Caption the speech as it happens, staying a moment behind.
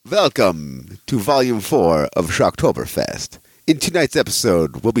Welcome to Volume 4 of Shocktoberfest. In tonight's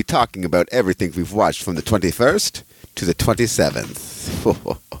episode, we'll be talking about everything we've watched from the 21st to the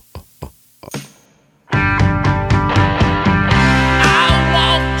 27th.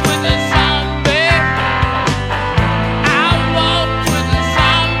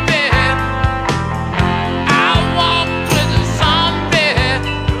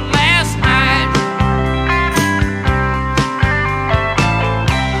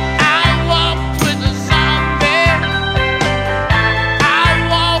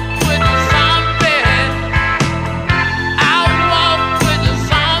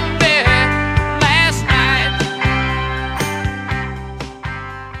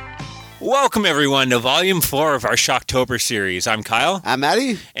 Welcome, everyone, to Volume 4 of our Shocktober series. I'm Kyle. I'm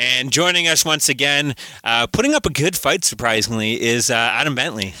Maddie. And joining us once again, putting up a good fight, surprisingly, is Adam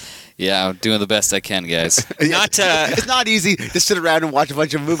Bentley. Yeah, I'm doing the best I can, guys. It's not easy to sit around and watch a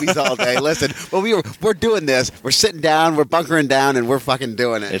bunch of movies all day. Listen, well, we're doing this. We're sitting down, we're bunkering down, and we're fucking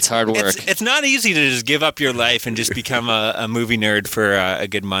doing it. It's hard work. It's not easy to just give up your life and just become a movie nerd for a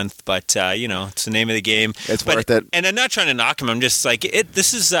good month, but, it's the name of the game. It's worth it. And I'm not trying to knock him. I'm just like,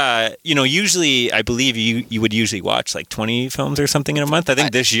 this is, usually, I believe you would usually watch like 20 films or something in a month. I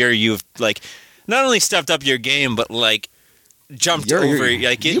think this year you've, like, not only stepped up your game, but, like, jumped over.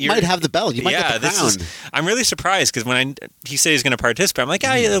 You might have the belt. You might get the crown. I'm really surprised because when he said he's going to participate, I'm like,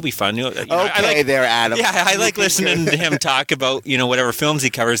 yeah, it'll be fun. There, Adam. Yeah, I like listening to him talk about whatever films he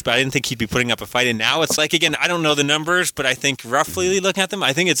covers, but I didn't think he'd be putting up a fight. And now it's like, again, I don't know the numbers, but I think roughly looking at them,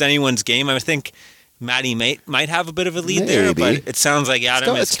 I think it's anyone's game. I think Maddie might have a bit of a lead there, but it sounds like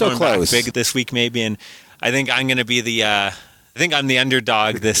Adam is still coming close. back big this week, maybe. And I think I'm going to be the. I think I'm the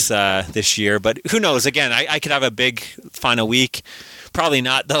underdog this year, but who knows? Again, I could have a big final week. Probably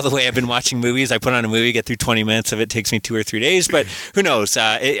not, though, the way I've been watching movies. I put on a movie, get through 20 minutes of it, takes me 2 or 3 days, but who knows?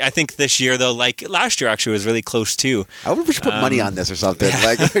 I think this year, though, like last year actually was really close, too. I wonder if we should put money on this or something.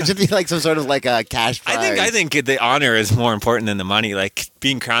 Like, there should be like some sort of like a cash prize. I think the honor is more important than the money. Like,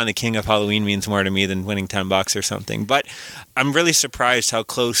 being crowned the king of Halloween means more to me than winning $10 or something. But I'm really surprised how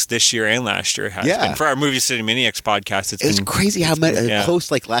close this year and last year has been. For our Movie City Maniacs podcast, it's been crazy how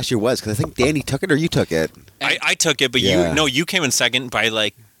close like last year was, because I think Danny took it or you took it. I took it, but you came in second by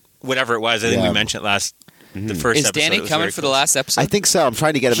like whatever it was. I think we mentioned the first Is episode. Danny coming for the last episode? I think so. I'm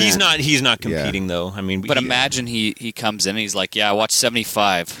trying to get him in. He's not competing though. I mean, but imagine he comes in and he's like, yeah, I watched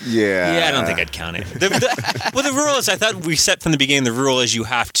 75. Yeah, I don't think I'd count it. The rule is, I thought we set from the beginning, the rule is you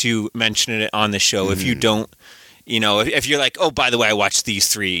have to mention it on the show. If you don't, if you're like, oh, by the way, I watched these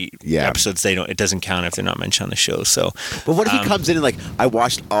 3 episodes, it doesn't count if they're not mentioned on the show. So, but what if he comes in and like, I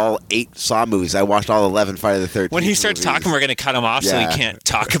watched all 8 Saw movies, I watched all 11 Friday the 13th. When he starts talking, we're going to cut him off so he can't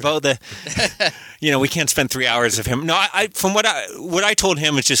talk about the. We can't spend 3 hours of him. No, from what I told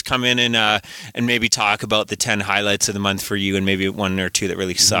him is just come in and maybe talk about the 10 highlights of the month for you, and maybe 1 or 2 that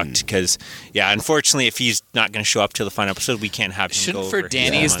really sucked. Because unfortunately, if he's not going to show up till the final episode, we can't have him. Shouldn't for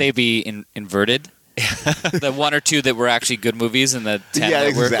Danny's they be inverted? The 1 or 2 that were actually good movies and the 10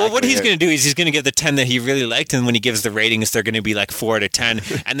 that were... Well, what he's going to do is he's going to give the 10 that he really liked, and when he gives the ratings, they're going to be like 4 out of 10.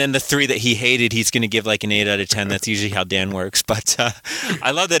 And then the 3 that he hated, he's going to give like an 8 out of 10. That's usually how Dan works. But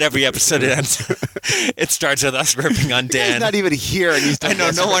I love that every episode it starts with us ripping on Dan. He's not even here. And I know,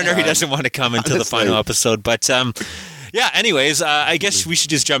 no wonder he doesn't want to come until the final episode. But... anyways, I guess we should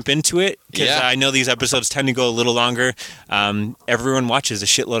just jump into it, because I know these episodes tend to go a little longer. Everyone watches a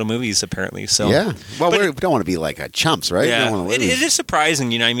shitload of movies, apparently. So well, we don't want to be like chumps, right? Yeah, we don't want to it is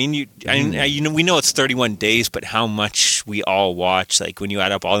surprising. I mean, we know it's 31 days, but how much we all watch, like when you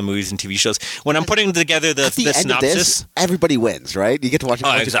add up all the movies and TV shows. When I'm putting together the synopsis, of this, everybody wins, right? You get to watch a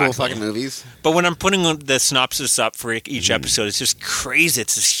bunch of cool fucking movies. But when I'm putting the synopsis up for each episode, it's just crazy.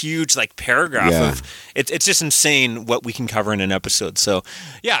 It's this huge like paragraph of it's just insane what we can cover in an episode. So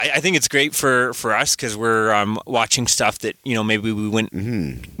I think it's great for us, because we're watching stuff that maybe we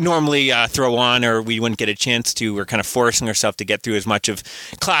wouldn't normally throw on, or we wouldn't get a chance to. We're kind of forcing ourselves to get through as much of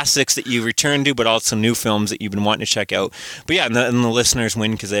classics that you return to, but also new films that you've been wanting to check out. But and the listeners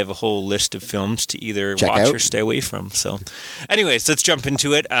win because they have a whole list of films to either watch or stay away from. So anyways, let's jump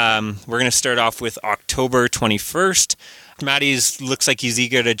into it. We're going to start off with October 21st. Maddie's looks like he's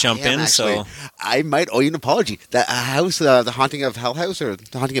eager to jump in, actually. So I might owe you an apology. That house, the Haunting of Hell House, or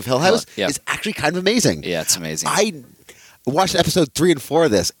the Haunting of Hill House, is actually kind of amazing. Yeah, it's amazing. I watched episode 3 and 4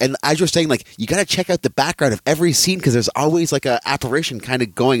 of this, and as you're saying, like, you got to check out the background of every scene, because there's always like a apparition kind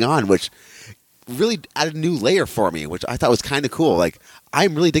of going on, which really added a new layer for me, which I thought was kind of cool. Like,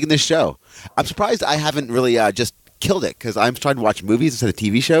 I'm really digging this show. I'm surprised I haven't really just killed it because I'm trying to watch movies instead of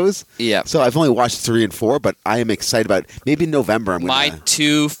TV shows. Yeah. So I've only watched 3 and 4, but I am excited about it. Maybe in November. My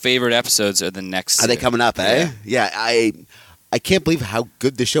 2 favorite episodes are the next. Are they coming up? Yeah. I can't believe how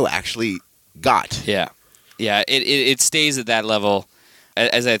good the show actually got. Yeah. It stays at that level.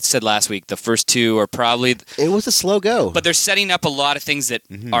 As I said last week, the first 2 are probably. It was a slow go, but they're setting up a lot of things that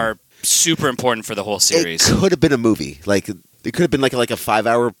are super important for the whole series. It could have been a movie. Like it could have been like a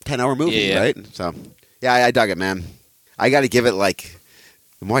 5-hour, 10-hour movie, right? So, yeah, I dug it, man. I got to give it like.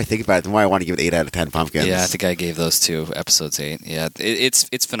 The more I think about it, the more I want to give it 8 out of 10 pumpkins. Yeah, I think I gave those 2 episodes 8. Yeah,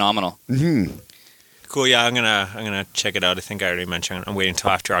 it's phenomenal. Mm-hmm. Cool. Yeah, I'm gonna check it out. I think I already mentioned I'm waiting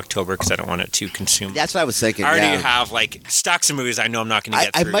until after October because I don't want it to consume. That's what I was thinking. I already have like stocks of movies I know I'm not going to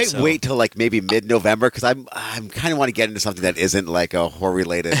get. I through, might wait till like maybe mid-November because I'm kind of want to get into something that isn't like a horror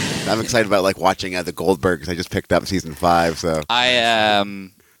related. I'm excited about like watching the Goldbergs. I just picked up season 5. So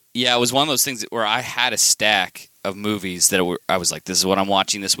it was one of those things where I had a stack of movies that I was like, this is what I'm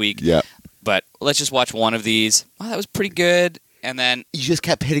watching this week. Yeah. But let's just watch one of these. Oh, that was pretty good. And then you just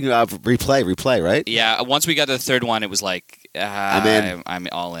kept hitting replay, right? Yeah. Once we got to the third one, it was like I'm in. I'm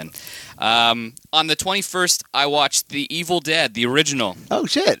all in. On the 21st, I watched The Evil Dead, the original. Oh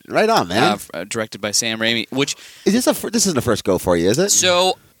shit! Right on, man. Directed by Sam Raimi. Which is this? This isn't a first go for you, is it?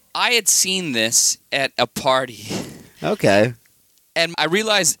 So I had seen this at a party. Okay. And I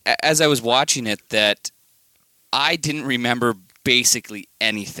realized as I was watching it that I didn't remember basically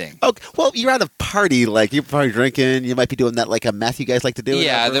anything. Okay. Well, you're at a party, like you're probably drinking. You might be doing that like a meth you guys like to do.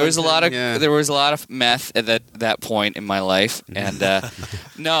 Yeah, there was a lot of meth at that point in my life, and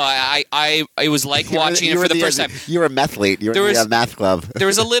no, I it was like watching it for the first time. You were a methlete. You were in the math club. There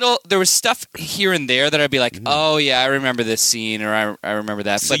was stuff here and there that I'd be like, oh yeah, I remember this scene, or I remember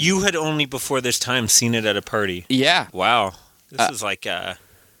that. So you had only before this time seen it at a party. Yeah. Wow. This is like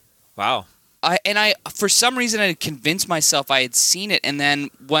wow. I for some reason I had convinced myself I had seen it, and then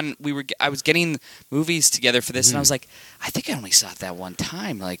when I was getting movies together for this, and I was like, I think I only saw it that one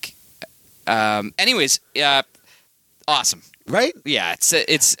time. Like, anyways, awesome, right? Yeah,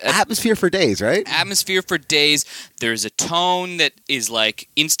 it's atmosphere for days, right? Atmosphere for days. There's a tone that is like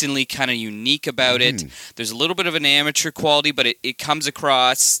instantly kind of unique about it. There's a little bit of an amateur quality, but it comes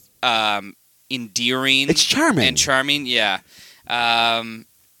across endearing. It's charming, yeah.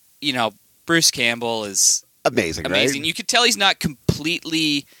 Bruce Campbell is amazing. Right? You could tell he's not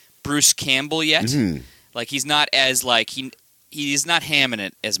completely Bruce Campbell yet. Like he's not as like he's not hamming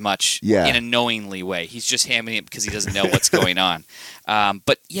it as much in a knowingly way. He's just hamming it because he doesn't know what's going on.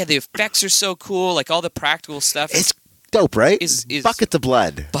 But yeah, the effects are so cool. Like all the practical stuff. It's dope, right? Is buckets of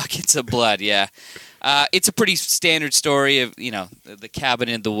blood. Buckets of blood. Yeah. It's a pretty standard story of the cabin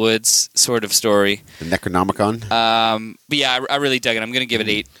in the woods sort of story. The Necronomicon. But yeah, I really dug it. I'm going to give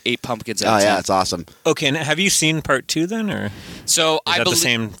it eight pumpkins out of 10. Yeah, it's awesome. Okay, and have you seen part 2 then, or so is that the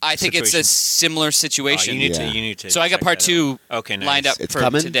same? I think situation? it's a similar situation. You need to. So I got part 2 lined up it's for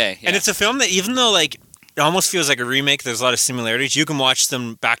coming? today, and it's a film that even though like. It almost feels like a remake. There's a lot of similarities. You can watch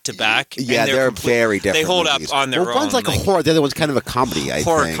them back to back. Yeah, they're very different. They hold movies. up on their own. One's like a horror. The other one's kind of a comedy. I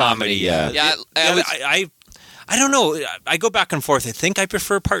horror think. comedy. Yeah. I don't know. I go back and forth. I think I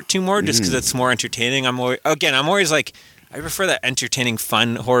prefer part 2 more just because it's more entertaining. I'm always like I prefer that entertaining,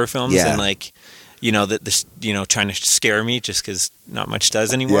 fun horror films and like trying to scare me just because not much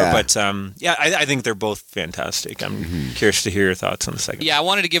does anymore. Yeah. But I think they're both fantastic. I'm curious to hear your thoughts on the second. Yeah, I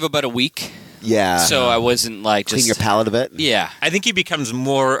wanted to give about a week. Yeah. So I wasn't like clean your palate a bit. Yeah. I think he becomes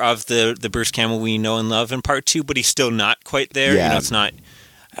more of the Bruce Campbell we know and love in part 2, but he's still not quite there. Yeah. It's not.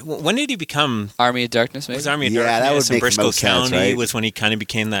 When did he become Army of Darkness? Maybe. Was Army of Darkness? That would make Briscoe most County sense, right? was when he kind of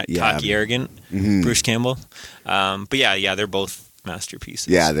became that cocky, arrogant Bruce Campbell. But yeah, they're both masterpieces.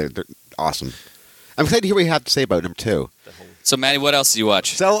 Yeah, they're awesome. I'm excited to hear what you have to say about number 2. So, Matty, what else did you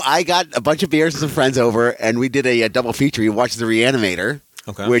watch? So I got a bunch of beers and some friends over, and we did a double feature. We watched The Reanimator.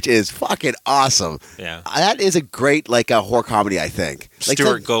 Okay. Which is fucking awesome. Yeah. That is a great a horror comedy, I think.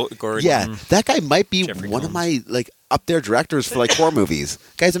 Stuart Gordon. Yeah, that guy might be Jeffrey one of Combs. my up there directors for horror movies.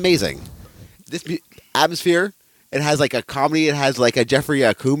 Guy's amazing. This atmosphere, it has a comedy, it has a Jeffrey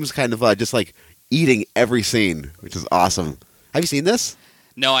Combs kind of just eating every scene, which is awesome. Have you seen this?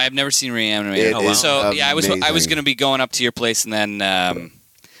 No, I have never seen Reanimator. It is so yeah, I was amazing. going to be going up to your place, and then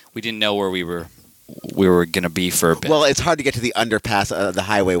we didn't know where we were going to be for a bit. Well, it's hard to get to the underpass, the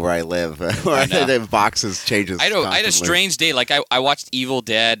highway where I live, where the boxes changes. I had a strange day. I watched Evil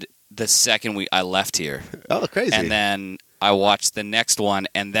Dead the second I left here. Oh, crazy! And then I watched the next one,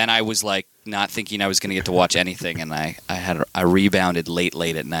 and then I was not thinking I was going to get to watch anything, and I rebounded late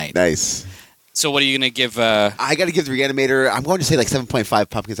at night. Nice. So what are you going to give? I got to give The Reanimator. I'm going to say 7.5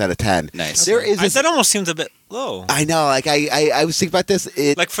 pumpkins out of 10. Nice. There is that almost seems a bit low. I know. Like I was thinking about this.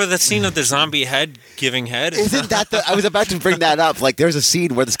 Like for the scene of the zombie head giving head. Isn't that I was about to bring that up. Like there's a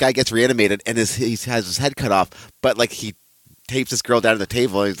scene where this guy gets reanimated and he has his head cut off, but like he tapes this girl down to the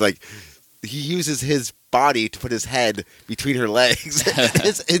table. And he's like, he uses his body to put his head between her legs.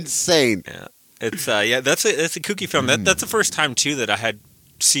 It's insane. Yeah, it's that's a kooky film. That's the first time too that I had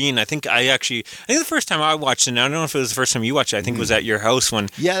seen. I think the first time I watched it, and I don't know if it was the first time you watched it, I think it was at your house when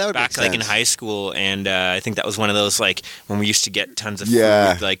that would back make like in sense. high school, and I think that was one of those like when we used to get tons of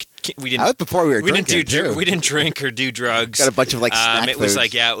Yeah. food. Like we That was didn't before we were we drinking, didn't do too. we didn't drink or do drugs. Got a bunch of like snack it was foods.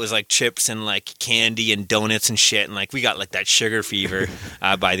 like it was like chips and like candy and donuts and shit, and like we got like that sugar fever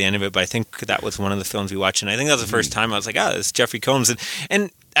by the end of it. But I think that was one of the films we watched, and I think that was the first time I was like, this is Jeffrey Combs, and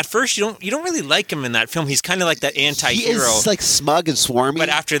at first you don't really like him in that film. He's kind of like that anti-hero. He is like smug and swarmy. But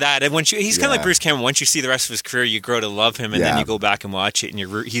after that, and he's kind of Yeah. like Bruce Campbell. Once you see the rest of his career, you grow to love him, and then you go back and watch it,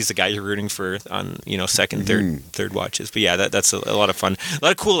 and he's the guy you're rooting for on second, third watches. But yeah, that's a lot of fun. A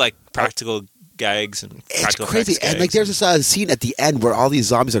lot of cool like practical gags and It's practical crazy. effects And like gags. there's this scene at the end where all these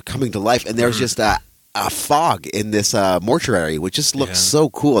zombies are coming to life, and there's just a fog in this mortuary, which just looks so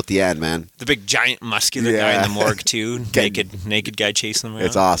cool at the end, man. The big giant muscular guy in the morgue too, naked guy chasing them around.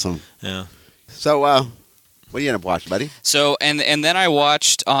 It's awesome. Yeah. So, what do you end up watching, buddy? So and then I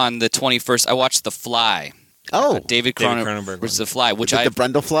watched on the 21st. I watched The Fly. Oh, David Cronenberg was The Fly, which the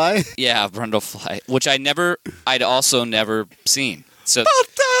Brundle Fly. yeah, Brundle Fly, which I'd also never seen. So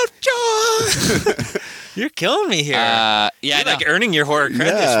You're killing me here. yeah, You're no. like earning your horror cred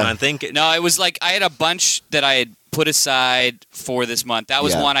this Yeah. month. No, it was like I had a bunch that I had put aside for this month. That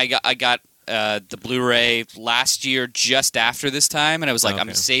was one I got the Blu-ray last year, just after this time, and I was like, Okay.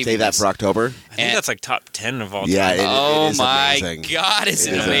 I'm saving Save that this. for October. I think that's like top 10 of all Yeah, time. it Oh is my amazing. God, is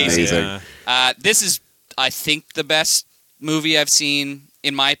it It is amazing? amazing. Yeah. This is, I think, the best movie I've seen,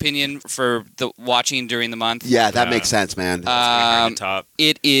 in my opinion, for the watching during the month. Yeah, that Yeah. makes sense, man. Top.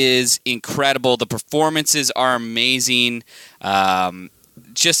 It is incredible. The performances are amazing.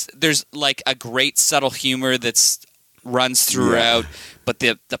 Just there's like a great subtle humor that's runs throughout, but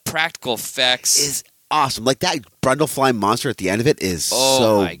the practical effects Is awesome. Like that Brundle Fly monster at the end of it is Oh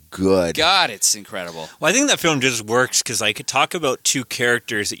so my good. God, it's incredible. Well, I think that film just works because I could talk about two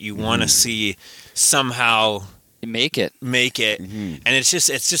characters that you want to see somehow You make it. make it, and it's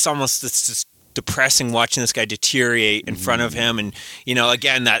just almost it's just depressing watching this guy deteriorate in front of him, and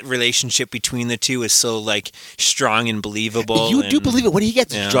again that relationship between the two is so like strong and believable. You do and- believe it when he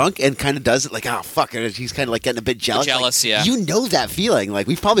gets Yeah. drunk and kind of does it like, oh fuck, and he's kind of like getting a bit jealous. Jealous, Like, yeah. You know that feeling. Like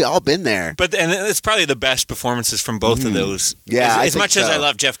we've probably all been there. But and it's probably the best performances from both of those. Yeah, I as think much as so. I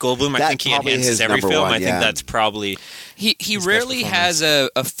love Jeff Goldblum, I That's think he probably enhances his every number film. one, I think yeah. that's probably He best rarely performance. has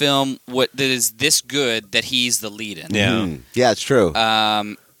a film that is this good that he's the lead in. yeah. Yeah, it's true.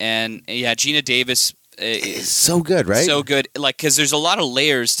 And yeah, Gina Davis It's so good, right? so good. Like because there's a lot of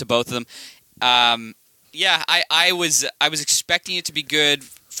layers to both of them. Yeah, I was expecting it to be good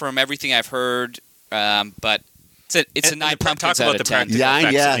from everything I've heard, but it's a And 9 the pumpkins talk out about of the 10. practical yeah,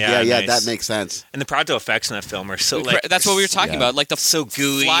 effects. yeah. Nice. That makes sense. And the practical effects in that film are so like That's what we were talking yeah. about. Like the so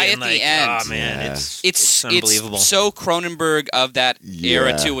gooey fly and at like, the end. Oh man, Yeah. it's unbelievable. It's so Cronenberg of that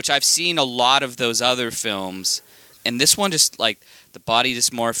era Yeah. too, which I've seen a lot of those other films, and this one just like the body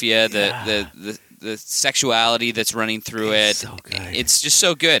dysmorphia, the sexuality that's running through It's it. so good. It's just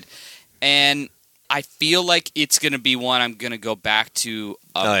so good, and I feel like it's going to be one I'm going to go back to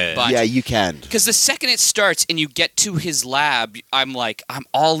a bunch. Yeah, you can. Because the second it starts and you get to his lab, I'm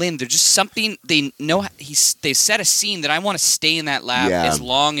all in. There's just something they know. They set a scene that I want to stay in that lab Yeah. as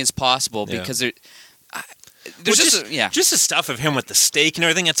long as possible Yeah. because there's Well, just just the stuff of him with the steak and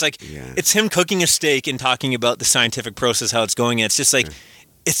everything. It's like Yeah. it's him cooking a steak and talking about the scientific process, how it's going. And it's just like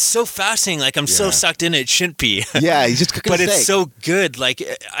it's so fascinating. Like I'm so Yeah. sucked in. It shouldn't be. Yeah, he's just cooking But a it's steak. so good. Like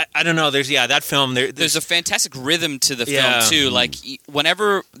I don't know. There's that film. there's a fantastic rhythm to the Yeah. film too. Like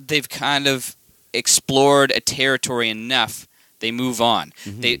whenever they've kind of explored a territory enough, they move on.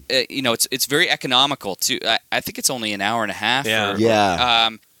 They it's very economical too. I think it's only an hour and a half. Yeah. Yeah.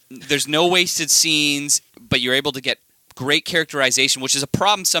 There's no wasted scenes, but you're able to get great characterization, which is a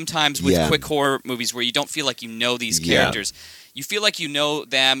problem sometimes with Yeah. quick horror movies where you don't feel like you know these Yeah. characters. You feel like you know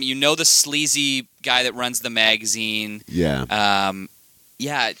them. You know the sleazy guy that runs the magazine. Yeah.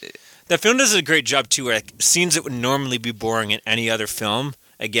 Yeah, That film does a great job too. Where like, scenes that would normally be boring in any other film,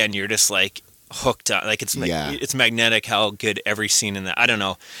 again, you're just like hooked on. Like it's it's magnetic how good every scene in that. I don't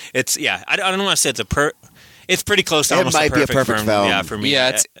know. It's I don't want to say it's pretty close to It almost might be a perfect film. Yeah, for me.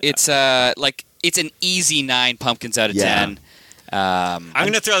 yeah. It's like it's an easy 9 pumpkins out of Yeah. 10. I'm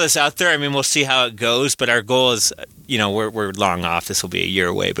going to throw this out there. I mean, we'll see how it goes, but our goal is, we're long off. This will be a year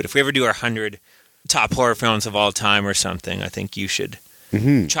away. But if we ever do our 100 top horror films of all time or something, I think you should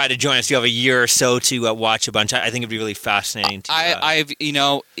try to join us. You have a year or so to watch a bunch. I think it'd be really fascinating. I've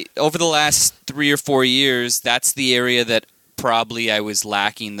over the last 3 or 4 years, that's the area that probably I was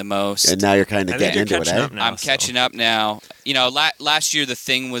lacking the most. And now you're kind of getting into it, eh? I'm catching up now. Last year The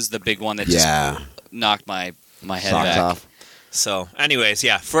Thing was the big one that just knocked my head Socks back. off. So, anyways,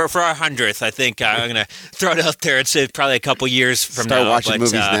 yeah, for our 100th, I think I'm going to throw it out there. It's probably a couple years from now. Start watching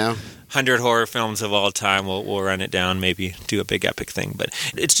movies now. 100 horror films of all time. We'll run it down, maybe do a big epic thing. But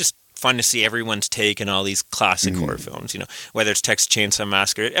it's just fun to see everyone's take on all these classic horror films. Whether it's Texas Chainsaw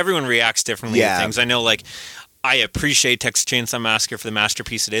Massacre, everyone reacts differently to things. I know, I appreciate Texas Chainsaw Massacre for the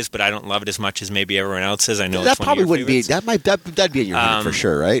masterpiece it is, but I don't love it as much as maybe everyone else is. I know that it's one probably of your wouldn't be. favorites. That'd be in your 100 for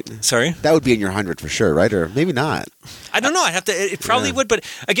sure, right? Sorry, that would be in your 100 for sure, right? Or maybe not. I don't know. I'd have to. It probably would, but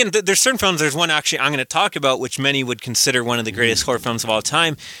again, there's certain films. There's one actually I'm going to talk about, which many would consider one of the greatest horror films of all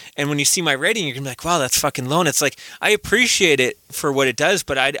time. And when you see my rating, you're gonna be like, "Wow, that's fucking low." And it's like I appreciate it for what it does,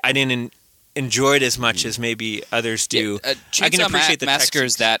 but I didn't enjoy it as much as maybe others do. I can appreciate the Massacre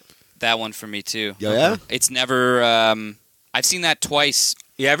is that one for me too. Yeah. It's never. I've seen that twice.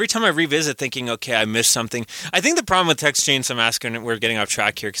 Yeah, every time I revisit, thinking, okay, I missed something. I think the problem with Texas Chainsaw Massacre, and we're getting off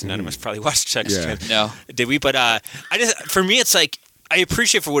track here because none of us probably watched Texas Chainsaw. No, did we? But for me, it's like I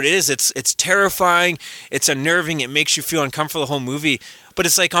appreciate for what it is. It's terrifying. It's unnerving. It makes you feel uncomfortable the whole movie. But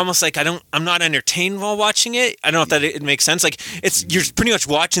it's like almost like I'm not entertained while watching it. I don't know if that it makes sense. Like you're pretty much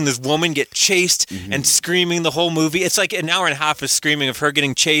watching this woman get chased and screaming the whole movie. It's like an hour and a half of screaming of her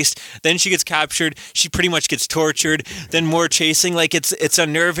getting chased. Then she gets captured. She pretty much gets tortured. Then more chasing. Like it's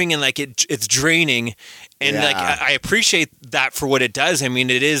unnerving and like it's draining. And like I appreciate that for what it does. I mean,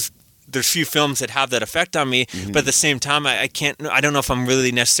 it is. There's few films that have that effect on me, but at the same time, I don't know if I'm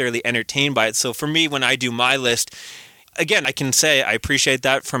really necessarily entertained by it. So for me, when I do my list. Again, I can say I appreciate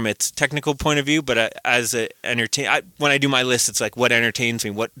that from its technical point of view, but as a when I do my list, it's like what entertains me.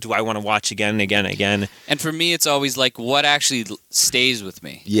 What do I want to watch again and again and again? And for me, it's always like what actually stays with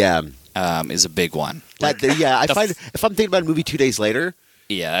me. Yeah, is a big one. I find if I'm thinking about a movie 2 days later,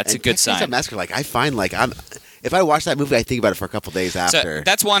 that's a good sign. Massacre, I find if I watch that movie, I think about it for a couple days after. So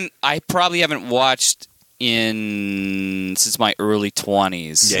that's one I probably haven't watched since my early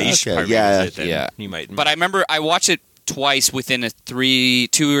 20s. Yeah, you should probably revisit it. Yeah, you might. But I remember I watched it twice within a 2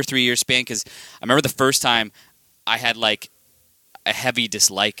 or 3 year span because I remember the first time I had like a heavy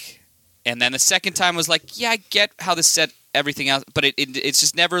dislike, and then the second time was like, yeah, I get how this set everything else, but it's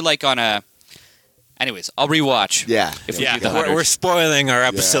just never like on a. Anyways, I'll rewatch. Yeah, we're spoiling our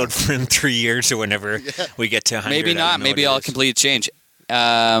episode for in 3 years or whenever we get to 100. Maybe not. Maybe I'll completely change.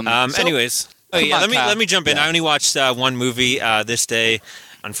 Anyways, let me jump in. Yeah. I only watched one movie this day.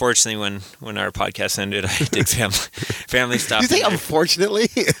 Unfortunately, when our podcast ended, I did family stuff. You think unfortunately?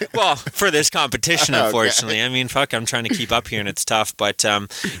 Well, for this competition, unfortunately. Okay. I mean, fuck, I'm trying to keep up here, and it's tough. But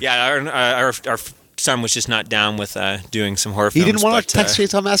our son was just not down with doing some horror films. He didn't want to Texas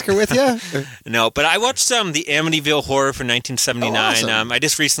Chainsaw Massacre with you? No, but I watched the Amityville Horror from 1979. Oh, awesome. I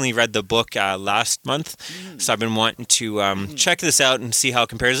just recently read the book last month, so I've been wanting to check this out and see how it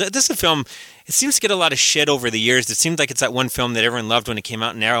compares. This is a film. It seems to get a lot of shit over the years. It seems like it's that one film that everyone loved when it came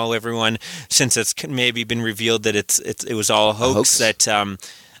out, and now everyone, since it's maybe been revealed that it was all a hoax. That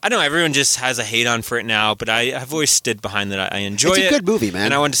I don't know. Everyone just has a hate on for it now, but I've always stood behind that. I enjoy it. It's a good movie, man.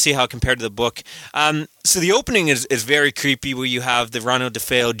 And I wanted to see how it compared to the book. So the opening is very creepy, where you have the Ronald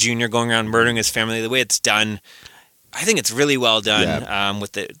DeFeo Jr. going around murdering his family. The way it's done, I think it's really well done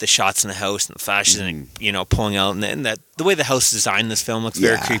with the shots in the house and the flashes and pulling out and that the way the house is designed in this film looks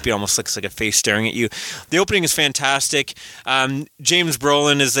very creepy. Almost looks like a face staring at you. The opening is fantastic. James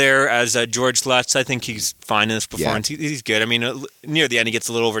Brolin is there as George Lutz. I think he's fine in this performance. Yeah. He's good. I mean, near the end he gets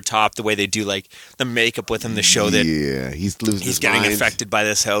a little over top. The way they do like the makeup with him to show that he's getting affected by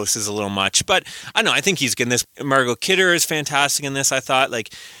this house is a little much. But I don't know. I think he's good in this. Margot Kidder is fantastic in this. I thought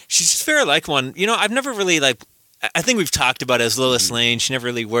she's just very one. I've never really I think we've talked about it as Lois Lane. She never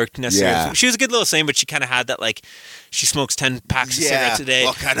really worked necessarily. Yeah. She was a good Lois Lane, but she kind of had that she smokes 10 packs of cigarettes a day.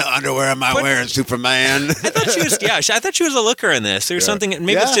 What kind of underwear am I wearing, Superman? I thought she was. I thought she was a looker in this. There's something.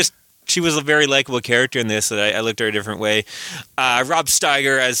 Maybe it's just she was a very likable character in this that I looked at her a different way. Rob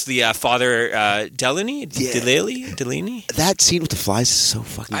Steiger as the father, Delaney. That scene with the flies is so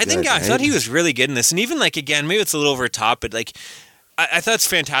fucking good. I thought he was really good in this, and even again, maybe it's a little over the top, but I thought it's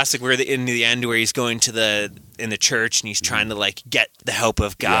fantastic where in the end where he's going to in the church and he's trying to like get the help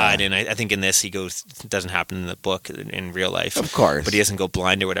of God, and I think in this it doesn't happen in the book in real life, of course, but he doesn't go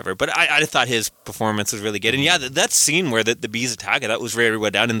blind or whatever. But I thought his performance was really good, and that scene where the bees attack it, that was very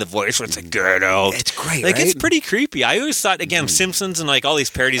well done in the voice where it's like get out. It's great, like right? It's pretty creepy. I always thought again Simpsons and like all these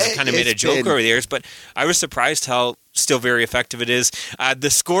parodies have kind of made a joke over the years, but I was surprised how still very effective it is. The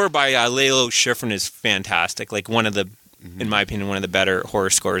score by Lalo Schifrin is fantastic. Like one of the in my opinion, one of the better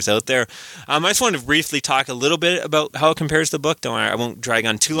horror scores out there. I just wanted to briefly talk a little bit about how it compares to the book. Don't worry, I won't drag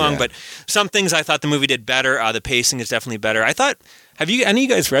on too long, but some things I thought the movie did better. The pacing is definitely better. I thought, have any of you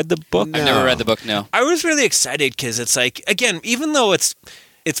guys read the book? No. I've never read the book, no. I was really excited because it's like, again, even though it's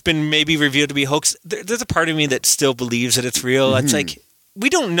been maybe revealed to be hoax, there's a part of me that still believes that it's real. It's like, we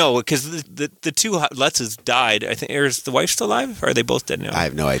don't know because the two Lutzes died. I think is the wife still alive, or are they both dead now? I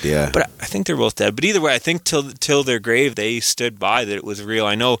have no idea. But I think they're both dead. But either way, I think till their grave, they stood by that it was real.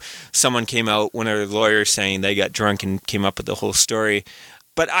 I know someone came out, one of their lawyers, saying they got drunk and came up with the whole story.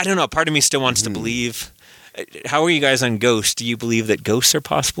 But I don't know. Part of me still wants to believe. How are you guys on ghosts? Do you believe that ghosts are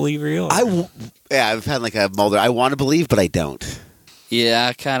possibly real? I've had like a Mulder. I want to believe, but I don't.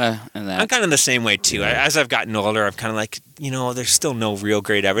 Yeah, kind of. I'm kind of the same way too. As I've gotten older, I'm kind of like, there's still no real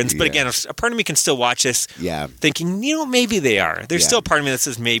great evidence. But again, a part of me can still watch this, thinking, maybe they are. There's still a part of me that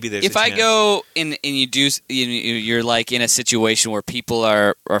says maybe there's. If I go and you do, you're like in a situation where people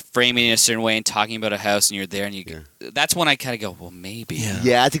are framing in a certain way and talking about a house, and you're there, and that's when I kind of go, well, maybe.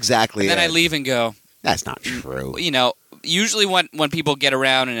 Yeah, that's exactly. And then I leave and go, that's not true. Usually when people get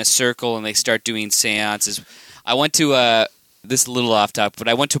around in a circle and they start doing seances, I went to this is a little off topic, but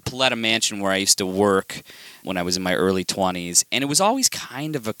I went to Paletta Mansion where I used to work when I was in my early 20s, and it was always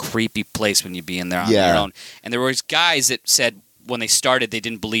kind of a creepy place when you'd be in there on your own. And there was guys that said when they started they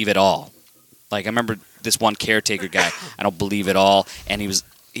didn't believe at all. Like I remember this one caretaker guy, I don't believe at all, and he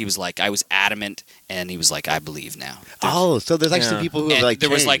was like, I was adamant, and he was like, I believe now. So there's actually people who have like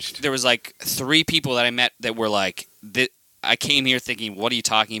changed. There was like 3 people that I met that were like I came here thinking, what are you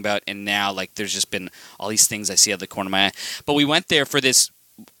talking about? And now, like, there's just been all these things I see out of the corner of my eye. But we went there for this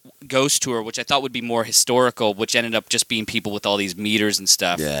ghost tour, which I thought would be more historical, which ended up just being people with all these meters and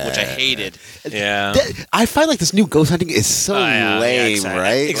stuff, which I hated. Yeah. I find like this new ghost hunting is so lame, exactly.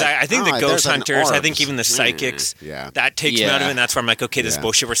 right? Exactly. Like, I think the ghost hunters, I think even the psychics, that takes me out of it. And that's where I'm like, okay, this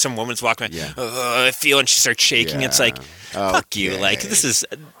bullshit where some woman's walking around, I feel, and she starts shaking. It's like, fuck you. Like, this is,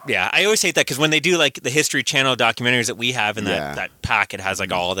 I always hate that because when they do like the History Channel documentaries that we have in that pack, it has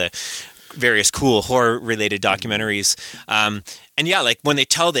like all the various cool horror-related documentaries. And like when they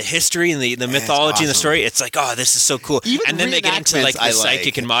tell the history and the mythology and the story, it's like, oh, this is so cool. Even and then they get into like the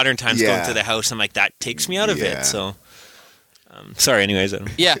psychic in modern times going to the house. I'm like, that takes me out of it. So, sorry. Anyways,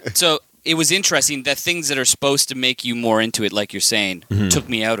 so it was interesting that things that are supposed to make you more into it, like you're saying, took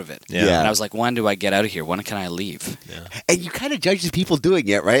me out of it. Yeah. And I was like, when do I get out of here? When can I leave? Yeah. And you kind of judge the people doing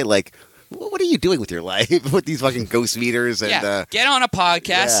it, right? Like, what are you doing with your life with these fucking ghost meters? And get on a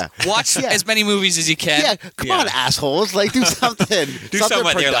podcast, watch as many movies as you can. Yeah, come on, assholes! Like, do something, do something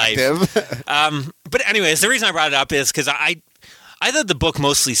with your life. But anyways, the reason I brought it up is because I thought the book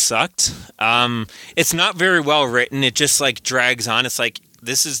mostly sucked. It's not very well written. It just like drags on. It's like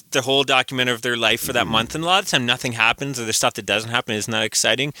this is the whole document of their life for that month, and a lot of the time nothing happens, or the stuff that doesn't happen is not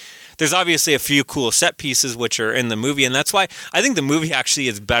exciting. There's obviously a few cool set pieces which are in the movie, and that's why I think the movie actually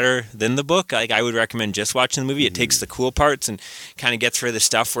is better than the book. Like, I would recommend just watching the movie. It takes the cool parts and kind of gets rid of the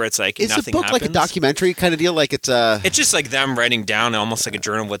stuff where it's like nothing happens. Is the book like a documentary kind of deal? Like it's just like them writing down almost like a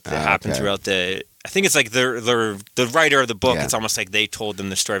journal what happened throughout the. I think it's like the writer of the book. It's almost like they told them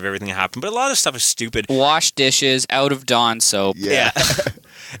the story of everything that happened. But a lot of stuff is stupid. Wash dishes, out of Dawn soap. Yeah.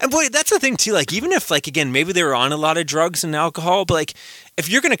 And boy, that's the thing too. Like, even if, like, again, maybe they were on a lot of drugs and alcohol, but like, if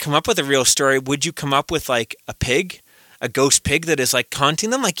you're going to come up with a real story, would you come up with like a ghost pig that is like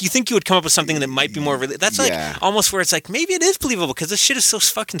haunting them? Like, you think you would come up with something that might be more that's like almost where it's like maybe it is believable because this shit is so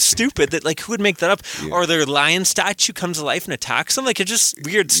fucking stupid that like who would make that up? Or their lion statue comes to life and attacks them. Like, it's just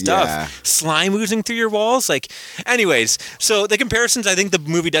weird stuff. Slime oozing through your walls. Like, anyways, so the comparisons, I think the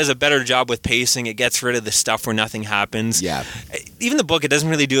movie does a better job with pacing. It gets rid of the stuff where nothing happens. Yeah. Even the book, it doesn't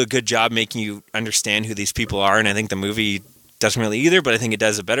really do a good job making you understand who these people are, and I think the movie doesn't really either, but I think it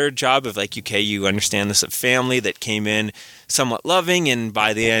does a better job of like, okay, you understand this family that came in somewhat loving, and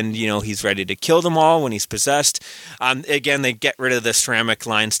by the end, he's ready to kill them all when he's possessed. Again, they get rid of the ceramic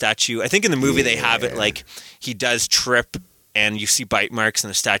lion statue. I think in the movie they have it like he does trip and you see bite marks and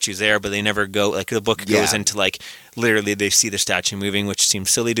the statue's there, but they never go, like the book goes into like literally they see the statue moving, which seems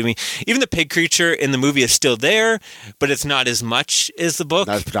silly to me. Even the pig creature in the movie is still there, but it's not as much as the book.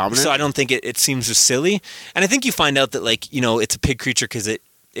 Not as predominant. So I don't think it seems as silly. And I think you find out that like, you know, it's a pig creature because it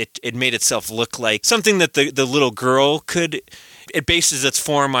made itself look like something that the little girl could. It bases its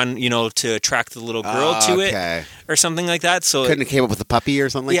form on, you know, to attract the little girl to it or something like that. So couldn't have came up with a puppy or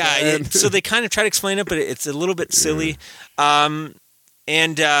something like that? So they kind of try to explain it, but it's a little bit silly. And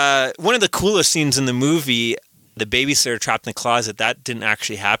one of the coolest scenes in the movie, the babysitter trapped in the closet, that didn't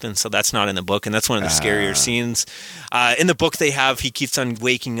actually happen, so that's not in the book, and that's one of the scarier scenes. In the book he keeps on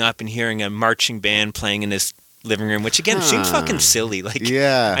waking up and hearing a marching band playing in his living room, which again seems fucking silly. Like,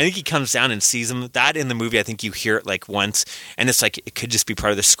 I think he comes down and sees them. That in the movie, I think you hear it like once, and it's like it could just be part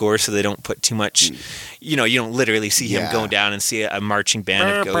of the score, so they don't put too much. You know, you don't literally see him go down and see a marching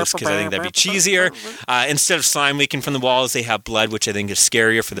band of ghosts, because I think that'd be cheesier. Instead of slime leaking from the walls, they have blood, which I think is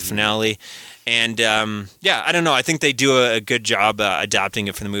scarier for the finale. And I don't know. I think they do a good job adapting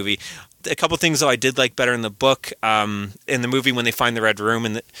it for the movie. A couple things though I did like better in the book. In the movie, when they find the red room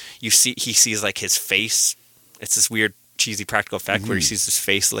and he sees like his face. It's this weird, cheesy practical effect where he sees his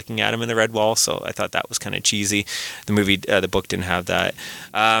face looking at him in the red wall. So I thought that was kind of cheesy. The book didn't have that.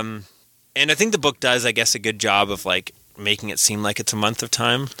 And I think the book does, I guess, a good job of like making it seem like it's a month of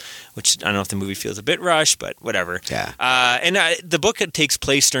time, which I don't know if the movie feels a bit rushed, but whatever. Yeah. The book takes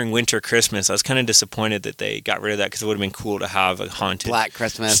place during winter Christmas. I was kind of disappointed that they got rid of that because it would have been cool to have a haunted Black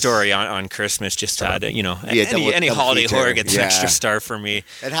Christmas story on Christmas. Just to add, you know, double holiday feature. horror gets an extra star for me.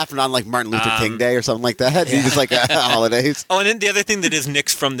 It happened on like Martin Luther King Day or something like that. He just like holidays. Oh, and then the other thing that is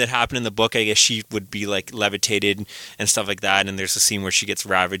nixed from that happened in the book, I guess she would be like levitated and stuff like that. And there's a scene where she gets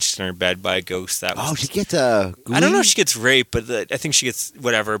ravaged in her bed by a ghost. She gets I don't know if she gets raped, but I think she gets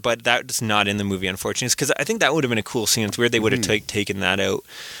whatever. But that's not in the movie, unfortunately, because I think that would have been a cool scene. It's weird they would have taken that out.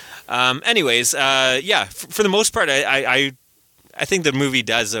 For the most part, I think the movie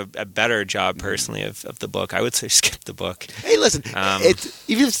does a better job, personally, of the book. I would say skip the book. Hey, listen, it's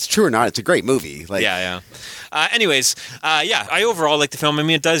even if it's true or not, it's a great movie. Like, I overall like the film. I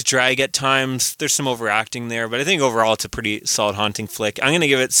mean, it does drag at times. There's some overacting there, but I think overall it's a pretty solid haunting flick. I'm going to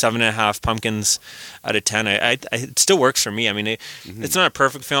give it 7.5 pumpkins out of 10. It still works for me. I mean, it's not a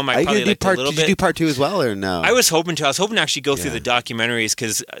perfect film. I probably liked a little bit. Did you do part 2 as well, or no? I was hoping to. I was hoping to actually go through the documentaries,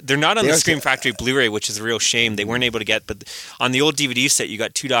 because they're not on the Scream Factory Blu-ray, which is a real shame. They weren't able to get, but on the old DVD set, you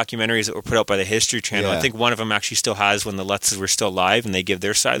got 2 documentaries that were put out by the History Channel. I think one of them actually still has when the Lutzes were still alive, and they give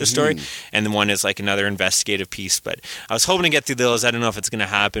their side of the story, and the one is like another investigative piece. But I was hoping to get through those. I don't know if it's going to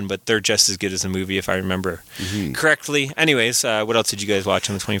happen, but they're just as good as the movie, if I remember correctly. Anyways, what else did you guys watch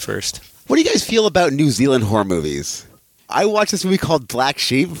on the 21st? What do you guys feel about New Zealand horror movies? I watched this movie called Black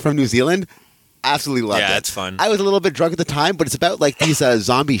Sheep from New Zealand. Absolutely loved it. Yeah, it's fun. I was a little bit drunk at the time, but it's about like these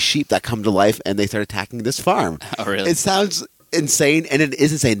zombie sheep that come to life and they start attacking this farm. Oh, really? It sounds insane, and it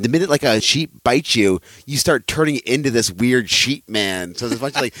is insane. The minute like a sheep bites you, you start turning into this weird sheep man. So there's a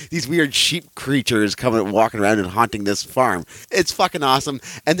bunch of like these weird sheep creatures coming and walking around and haunting this farm. It's fucking awesome.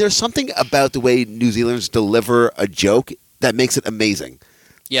 And there's something about the way New Zealanders deliver a joke that makes it amazing.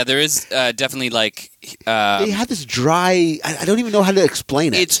 Yeah, there is definitely like... they have this dry... I don't even know how to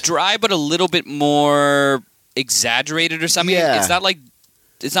explain it. It's dry, but a little bit more exaggerated or something. Yeah. It's not like...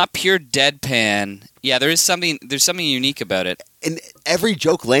 It's not pure deadpan. Yeah, there's something unique about it. And every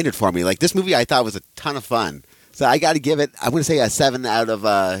joke landed for me. Like, this movie I thought was a ton of fun. So I got to give it, I'm going to say a 7 out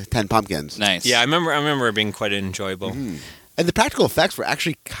of 10 pumpkins. Nice. Yeah, I remember it being quite enjoyable. Mm-hmm. And the practical effects were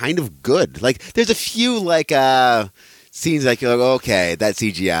actually kind of good. Like, there's a few, like, scenes like, you're like, okay, that's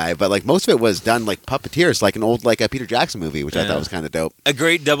CGI. But, like, most of it was done like puppeteers, like an old, like, a Peter Jackson movie, which I thought was kind of dope. A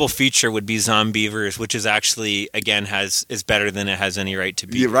great double feature would be Zombievers, which is actually, again, is better than it has any right to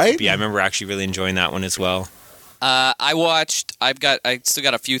be. You're right? Yeah, I remember actually really enjoying that one as well. I still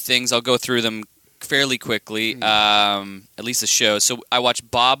got a few things. I'll go through them fairly quickly, at least the show. So I watched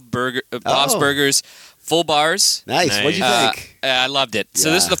Bob's Burgers Full Bars. Nice. What'd you think? I loved it.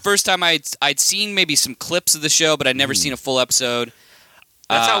 So this is the first time I'd seen maybe some clips of the show, but I'd never seen a full episode.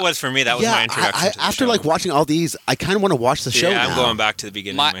 That's how it was for me. That was my introduction to the after show. like watching all these, I kind of want to watch the show now. I'm going back to the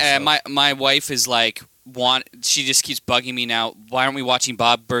beginning myself. My wife is like... she just keeps bugging me now. Why aren't we watching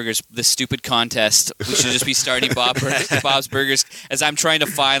Bob Burgers, the stupid contest? We should just be starting Bob's Burgers, as I'm trying to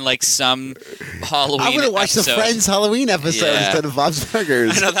find like some Halloween I'm going to watch episode. the Friends Halloween episode instead of Bob's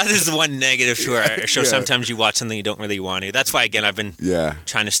Burgers. I know that is the one negative to our show. Sometimes you watch something you don't really want to. That's why, again, I've been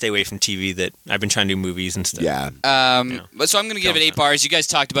trying to stay away from TV. That I've been trying to do movies and stuff. Yeah. But so I'm going to give it 8 bars. You guys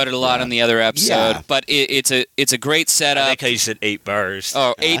talked about it a lot on the other episode, but it's a great setup. I like how you said 8 bars.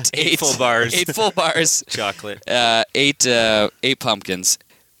 Oh, eight full bars. 8 full bars. was chocolate. 8 pumpkins.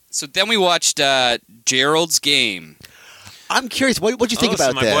 So then we watched Gerald's Game. I'm curious. What you think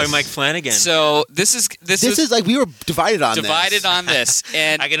about my this? boy Mike Flanagan. So this is like we were divided on this,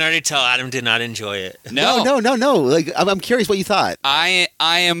 and I can already tell Adam did not enjoy it. No. Like I'm curious what you thought. I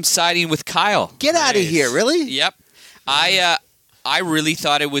am siding with Kyle. Get out of here! Really? Yep. I really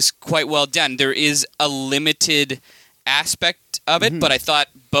thought it was quite well done. There is a limited aspect of it, but I thought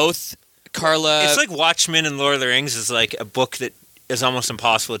both Carla. It's like Watchmen and Lord of the Rings is like a book that is almost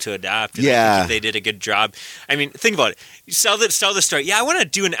impossible to adapt. And Yeah. I think they did a good job. I mean, think about it. You sell the story. Yeah, I want to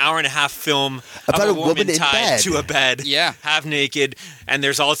do an hour-and-a-half film about of a woman in tied bed. to a bed, Yeah. half naked, and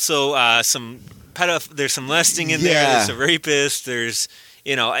there's also there's some lusting in there. Yeah. There's a rapist. There's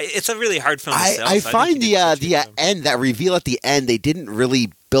it's a really hard film to sell. I so I find think you did such a the good job. end, that reveal at the end, they didn't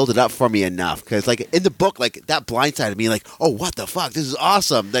really build it up for me enough, because like in the book, like that blindsided me, like, oh, what the fuck, this is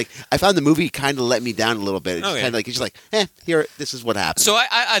awesome. Like I found the movie kind of let me down a little bit. It's Oh, yeah. kind of like it's just like, here, this is what happened. So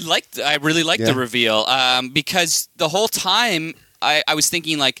I really liked the reveal because the whole time I was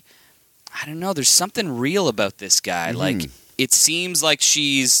thinking like, I don't know, there's something real about this guy. Like it seems like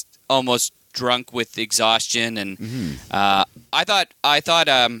she's almost drunk with exhaustion, and I thought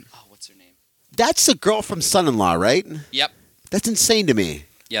what's her name? That's the girl from Son-in-Law, right? Yep. That's insane to me.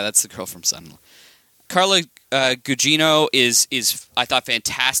 Yeah, that's the girl from Son-in-Law. Carla Gugino is I thought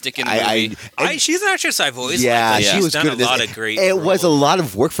fantastic in the movie. She's an actress I've always yeah, liked. she She's was done good a at this. lot of great It roles. was a lot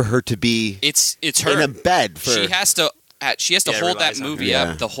of work for her to be It's her. in a bed. For, She has to hold that relies on movie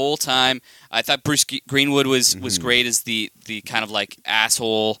her. up the whole time. I thought Bruce Greenwood was great as the kind of like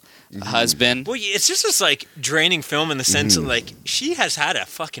asshole husband. Well, it's just this like draining film in the sense of like she has had a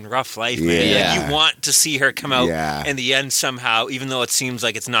fucking rough life, man. Yeah. Like, you want to see her come out Yeah. in the end somehow, even though it seems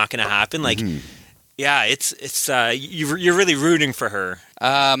like it's not going to happen. Like, yeah, it's you're really rooting for her.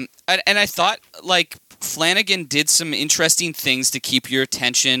 And I thought like Flanagan did some interesting things to keep your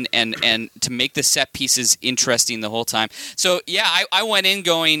attention and to make the set pieces interesting the whole time. So yeah, I went in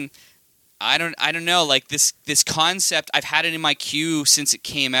going, I don't know, like this concept, I've had it in my queue since it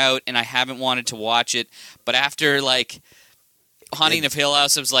came out and I haven't wanted to watch it, but after like Haunting of Hill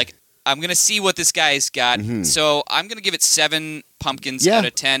House, I was like, I'm going to see what this guy's got. So I'm going to give it 7 pumpkins out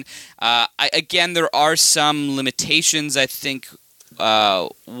of 10. Again, there are some limitations, I think,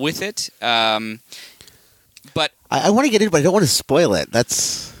 with it. But I want to get into it, but I don't want to spoil it.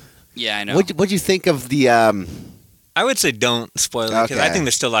 That's yeah, I know. What'd you think of the? I would say don't spoil it because I Okay. think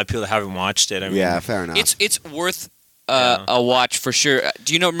there's still a lot of people that haven't watched it. I mean, Yeah, fair enough. It's worth a watch for sure.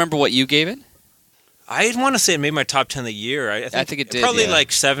 Do you remember what you gave it? I want to say it made my top 10 of the year. I think it did, Probably yeah. like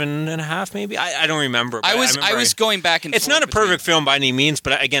 7.5, maybe. I don't remember. But I was going back and It's forth not a perfect film by any means,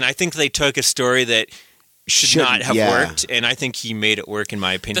 but again, I think they took a story that should not have worked, and I think he made it work, in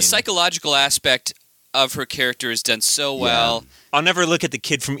my opinion. The psychological aspect of her character is done so well. I'll never look at the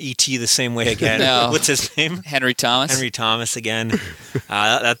kid from E.T. the same way again. No. What's his name? Henry Thomas. Henry Thomas again.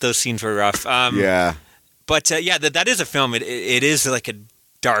 Those scenes were rough. yeah. But that is a film. It is like a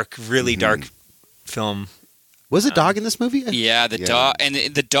dark, really dark film. Was a dog in this movie? Yeah, the dog, and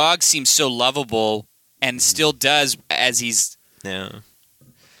the dog seems so lovable, and still does as he's not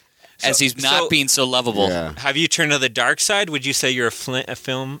being so lovable. Yeah. Have you turned to the dark side? Would you say you're a fan of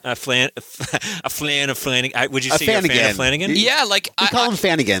Flanagan? Would you say you're a fan of Flanagan? Yeah, like We call him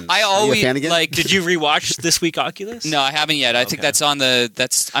Fanigan. I Are you a always Fanigan? like. Did you rewatch This Week Oculus? No, I haven't yet. I think that's on the.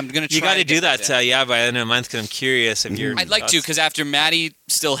 I'm gonna. Try You got to to do get that, by the end of the month, because I'm curious if you're. I'd like to, because after Maddie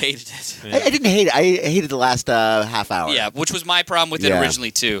still hated it. I didn't hate it. I hated the last half hour. Yeah, which was my problem with it Yeah.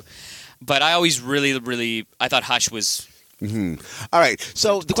 originally too. But I always really, I thought Hush was. All right.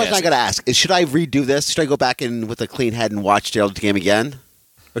 So the question I got to ask is: should I redo this? Should I go back in with a clean head and watch Gerald's Game again,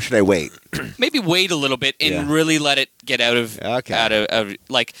 or should I wait? Maybe wait a little bit and really let it get out of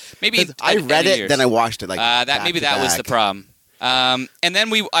like maybe. 'Cause I read it, then I watched it. Like that was the problem. And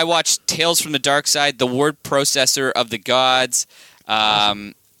then I watched Tales from the Dark Side, the word processor of the gods.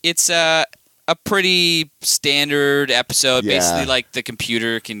 It's a pretty standard episode. Yeah. Basically, like the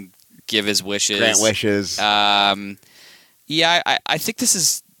computer can give his wishes. Grant wishes. Yeah, I think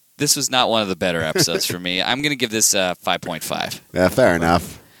this was not one of the better episodes for me. I'm going to give this 5.5. Yeah, fair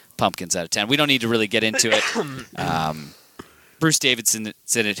enough. Pumpkins out of 10. We don't need to really get into it. Bruce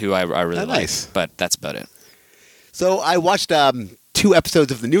Davidson's in it, who I really nice. like, but that's about it. So I watched 2 episodes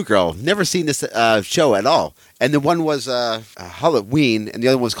of The New Girl. Never seen this show at all. And the one was Halloween, and the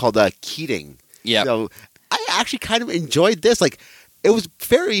other one was called Keating. Yeah. So I actually kind of enjoyed this. Like, it was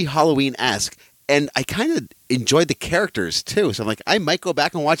very Halloween-esque. And I kind of enjoyed the characters, too. So I'm like, I might go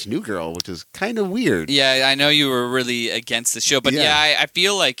back and watch New Girl, which is kind of weird. Yeah, I know you were really against the show, but I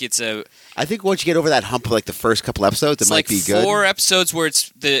feel like it's I think once you get over that hump of like the first couple episodes, it might be good. It's like 4 episodes where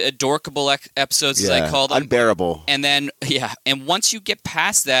it's the adorkable episodes, as I call them. Unbearable. And then, and once you get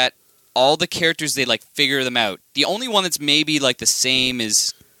past that, all the characters, they like figure them out. The only one that's maybe like the same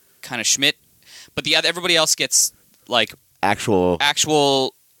is kind of Schmidt, but everybody else gets like actual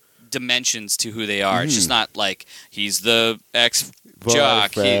dimensions to who they are. It's just not like he's the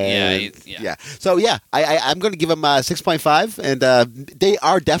ex-jock. Yeah. So I'm going to give them 6.5, and they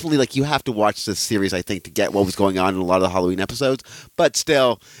are definitely like you have to watch this series, I think, to get what was going on in a lot of the Halloween episodes. But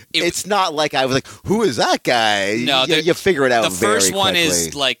still, it's not like I was like, who is that guy? No, you figure it out. The first one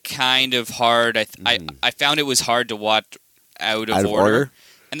is like kind of hard. I found it was hard to watch out of order.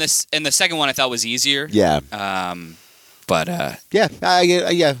 And the second one I thought was easier. Yeah.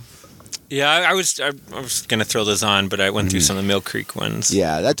 Yeah, I was gonna throw those on, but I went through some of the Mill Creek ones.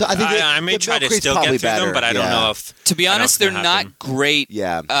 Yeah, I think I may try to still get through them, but I don't know if. To be honest, they're not great.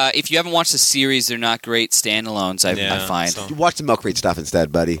 Yeah. If you haven't watched the series, they're not great standalones. I find. So. You watch the Mill Creek stuff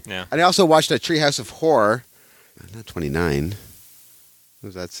instead, buddy. Yeah. And I also watched a Treehouse of Horror. Not 29.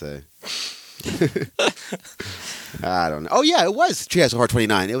 What does that say? I don't know. Oh yeah, it was Treehouse of Horror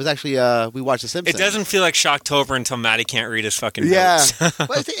 29. It was actually we watched The Simpsons. It doesn't feel like Shocktober until Maddie can't read his fucking notes.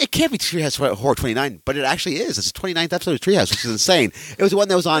 Well, it can't be Treehouse of Horror 29, but it actually is. It's the 29th episode of Treehouse, which is insane. It was the one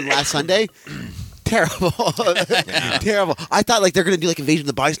that was on last Sunday. Terrible. Terrible. I thought like they're going to do like Invasion of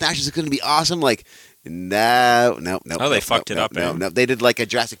the Body Snatchers. It's going to be awesome. Like, no. Oh, they fucked it up. No. They did like a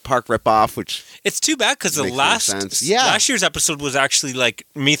Jurassic Park ripoff, which it's too bad because the last year's episode was actually like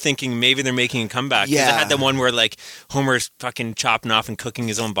me thinking maybe they're making a comeback. Yeah, it had the one where like Homer's fucking chopping off and cooking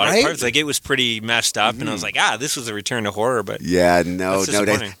his own body parts. Like it was pretty messed up, and I was like, this was a return to horror. But no.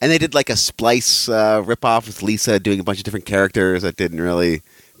 And they did like a Splice ripoff with Lisa doing a bunch of different characters that didn't really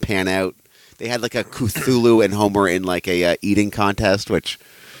pan out. They had like a Cthulhu and Homer in like a eating contest, which.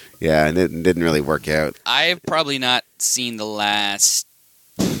 Yeah, and it didn't really work out. I've probably not seen the last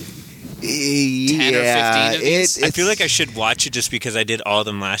 10 or 15 of these. I feel like I should watch it just because I did all of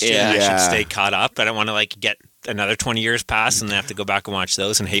them last year. And I should stay caught up. I don't want to like get another 20 years past and then have to go back and watch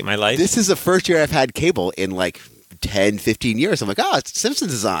those and hate my life. This is the first year I've had cable in like 10, 15 years. I'm like,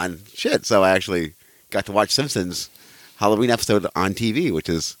 Simpsons is on. Shit. So I actually got to watch Simpsons Halloween episode on TV, which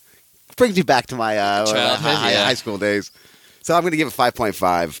brings me back to my high school days. So I'm going to give it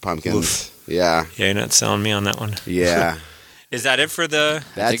 5.5 pumpkins. Oof. Yeah. Yeah, you're not selling me on that one. Yeah. Is that it for the...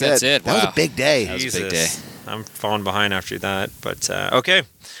 That's it. That was a big day. Jesus. That was a big day. I'm falling behind after that. But, okay.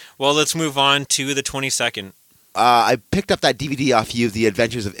 Well, let's move on to the 22nd. I picked up that DVD off you, The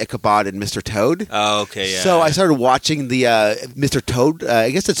Adventures of Ichabod and Mr. Toad. Oh, okay, yeah. So I started watching the Mr. Toad.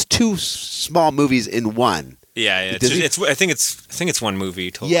 I guess it's 2 small movies in one. Yeah, I think it's one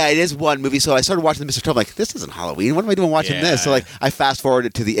movie total. Yeah, it is one movie. So I started watching the Mr. Toad. I'm like, this isn't Halloween. What am I doing watching this? So like, I fast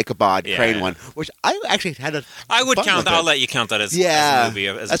forwarded to the Ichabod Crane one, which I actually had a. I would count. I'll let you count that as a movie.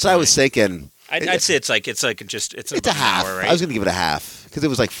 That's what I was thinking. I'd say it's a half. Hour, right? I was going to give it a half because it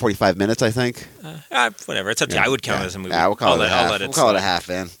was like 45 minutes, I think. Whatever. It's up to you. I would count it as a movie. Yeah, we'll call it a half. We'll call it a half,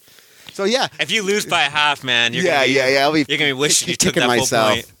 man. So yeah, if you lose by a half, man, you're gonna be wishing you took that full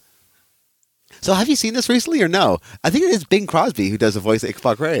point. So have you seen this recently or no? I think it is Bing Crosby who does the voice of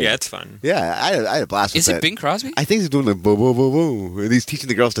Ichabod Crane. Yeah, it's fun. Yeah, I had a blast with it. Is it Bing Crosby? I think he's doing the boo boo boo boo. And he's teaching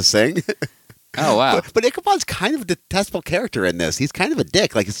the girls to sing. Oh, wow. But Ichabod's kind of a detestable character in this. He's kind of a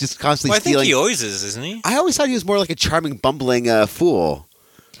dick. Like, it's just constantly stealing. I think he always is, isn't he? I always thought he was more like a charming, bumbling fool.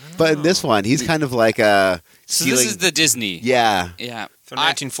 But in this one, he's kind of like a So this is the Disney. Yeah. Yeah. From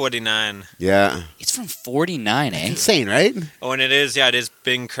 1949. Yeah. It's from 49, That's insane, right? Oh, and it is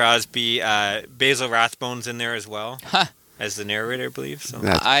Bing Crosby. Basil Rathbone's in there as well. Huh. As the narrator, I believe. So.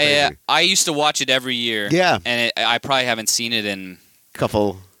 I used to watch it every year. Yeah. And I probably haven't seen it in...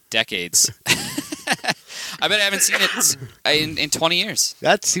 couple... decades. I bet I haven't seen it in 20 years.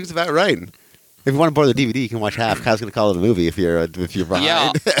 That seems about right. If you want to borrow the DVD, you can watch half. Kyle's going to call it a movie if you're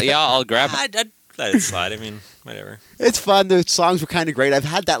behind. Yeah, I'll grab it. I'd let it slide. I mean, whatever. It's fun. The songs were kind of great. I've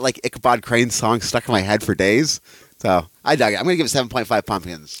had that like Ichabod Crane song stuck in my head for days. So I dug it. I'm going to give it 7.5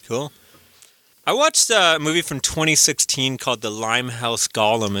 pumpkins. Cool. I watched a movie from 2016 called The Limehouse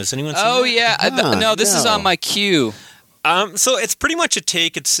Golem. Has anyone seen that? Oh, yeah. No, this is on my queue. So it's pretty much a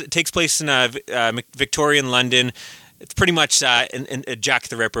take. It takes place in Victorian London. It's pretty much in Jack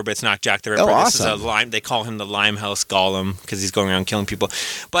the Ripper, but it's not Jack the Ripper. Oh, This awesome. is they call him the Limehouse Golem because he's going around killing people.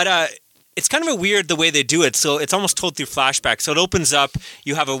 But it's kind of a weird the way they do it. So it's almost told through flashback. So it opens up.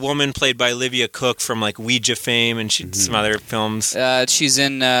 You have a woman played by Olivia Cooke from like Ouija fame and some other films. She's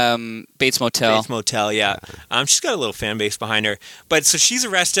in Bates Motel. Bates Motel, yeah. She's got a little fan base behind her. But so she's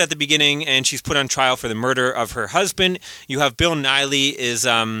arrested at the beginning and she's put on trial for the murder of her husband. You have Bill Nighy is,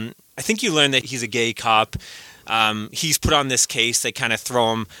 I think you learn that he's a gay cop. He's put on this case. They kind of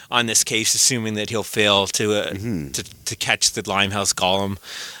throw him on this case, assuming that he'll fail to catch the Limehouse Golem.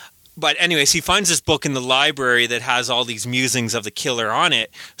 But anyways, he finds this book in the library that has all these musings of the killer on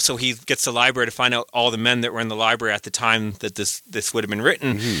it. So he gets the library to find out all the men that were in the library at the time that this would have been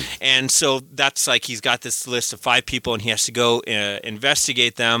written. And so that's like he's got this list of 5 people, and he has to go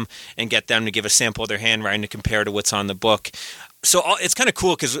investigate them and get them to give a sample of their handwriting to compare to what's on the book. So it's kind of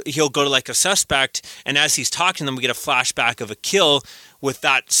cool because he'll go to like a suspect, and as he's talking to them, we get a flashback of a kill with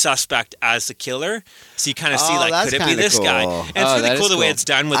that suspect as the killer. So you kind of see like, could it be this guy? And it's really cool the way it's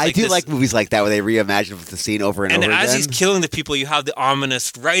done. With I do like movies like that where they reimagine the scene over and over again. And as he's killing the people, you have the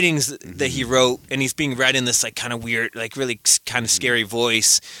ominous writings that he wrote, and he's being read in this like kind of weird, like really kind of scary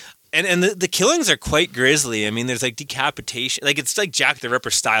voice. And the killings are quite grisly. I mean, there's like decapitation, like it's like Jack the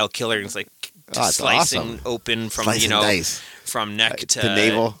Ripper style killing. It's like slicing open from from neck to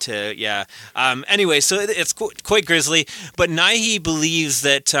navel to anyway, so it's quite grisly. But Nighy believes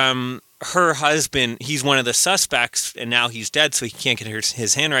that her husband, he's one of the suspects, and now he's dead, so he can't get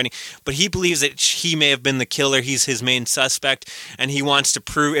his handwriting. But he believes that he may have been the killer. He's his main suspect, and he wants to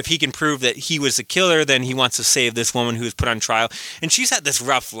prove, if he can prove that he was the killer, then he wants to save this woman who was put on trial. And she's had this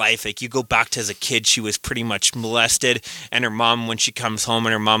rough life. Like, you go back to as a kid, she was pretty much molested, and her mom, when she comes home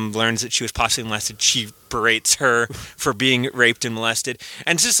and her mom learns that she was possibly molested, she berates her for being raped and molested.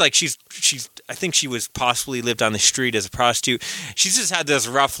 And it's just like she's I think she was possibly lived on the street as a prostitute. She's just had this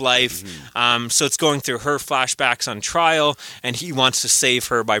rough life. So it's going through her flashbacks on trial, and he wants to save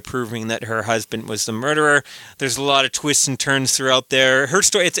her by proving that her husband was the murderer. There's a lot of twists and turns throughout there. Her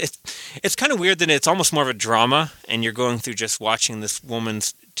story, it's kind of weird that it's almost more of a drama, and you're going through just watching this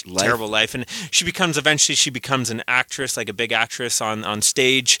woman's terrible life. And she becomes an actress, like a big actress on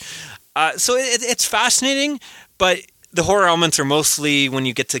stage. So it's fascinating, but the horror elements are mostly when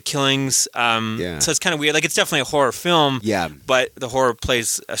you get to killings. So it's kind of weird. Like, it's definitely a horror film, but the horror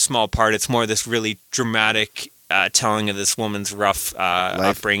plays a small part. It's more this really dramatic telling of this woman's rough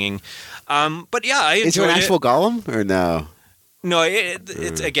upbringing. But yeah, I enjoyed it. Is there an actual golem or no? No,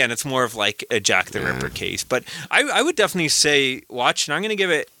 it's more of like a Jack the Ripper case. But I would definitely say watch, and I'm going to give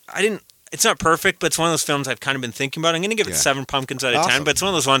it. It's not perfect, but it's one of those films I've kind of been thinking about. I'm going to give it 7 pumpkins out of 10, but it's one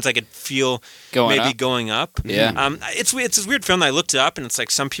of those ones I could feel going up. Yeah. It's this weird film that I looked it up, and it's like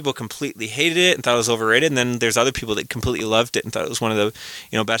some people completely hated it and thought it was overrated, and then there's other people that completely loved it and thought it was one of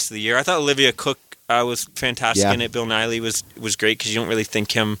the best of the year. I thought Olivia Cooke was fantastic in it. Bill Nighy was great because you don't really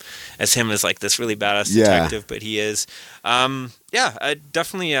think him as like this really badass detective, but he is. I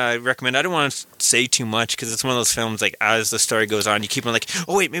definitely recommend. I don't want to say too much because it's one of those films, like, as the story goes on, you keep on like,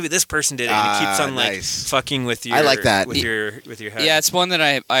 oh wait, maybe this person did it, and it keeps on like fucking with your. I like that with your head. Yeah, it's one that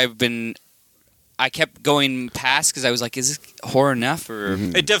I kept going past because I was like, is this horror enough? Or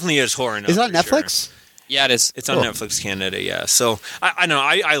It definitely is horror enough. Is it on Netflix? Sure. Yeah, it is. It's on Netflix Canada, yeah. So, I know,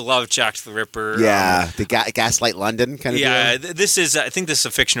 I love Jack the Ripper. Yeah, the Gaslight London kind of deal. Yeah, this is, I think this is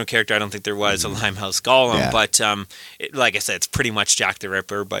a fictional character. I don't think there was a Limehouse Golem, but like I said, it's pretty much Jack the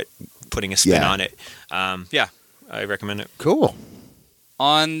Ripper, but putting a spin on it. I recommend it. Cool.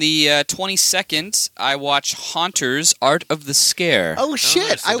 On the 22nd, I watched Haunters, Art of the Scare. Oh,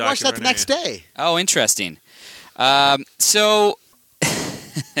 shit. I watched that the next day. Oh, interesting. So...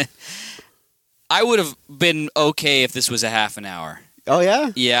 I would have been okay if this was a half an hour. Oh,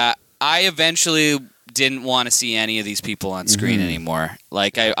 yeah? Yeah. I eventually didn't want to see any of these people on screen anymore.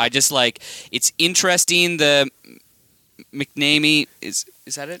 Like, I just, like, it's interesting. The McNamee, is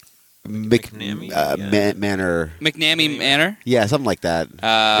that it? McNamee Manor. McNamee Manor? Yeah, something like that.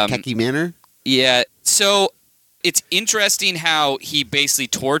 McKechnie Manor? Yeah. So it's interesting how he basically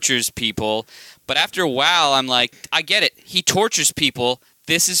tortures people, but after a while, I'm like, I get it. He tortures people.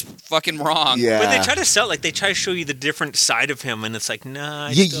 This is fucking wrong. Yeah. But they try to sell, like, they try to show you the different side of him, and it's like, nah.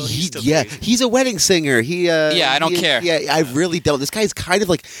 He's a wedding singer. I don't care. Yeah, I really don't. This guy's kind of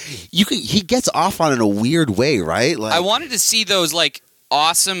like, he gets off on it in a weird way, right? Like, I wanted to see those, like,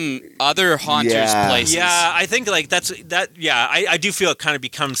 awesome other Haunters places. Yeah, I think like that. Yeah, I do feel it kind of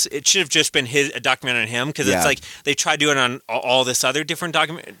becomes. It should have just been a documentary on him because it's like they try doing it on all this other different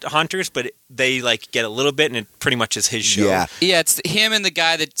Haunters, but they like get a little bit, and it pretty much is his show. Yeah, it's him and the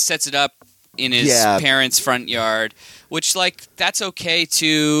guy that sets it up in his parents' front yard, which like that's okay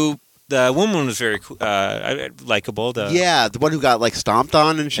too. the woman was very likable. The one who got like stomped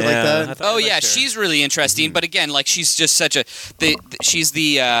on and shit like that. Oh yeah, she's really interesting. But again, like she's just such a she's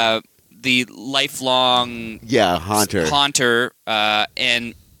the lifelong haunter,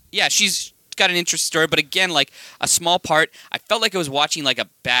 and yeah, she's got an interesting story. But again, like a small part, I felt like I was watching like a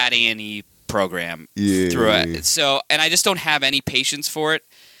bad A&E program through it. So, and I just don't have any patience for it.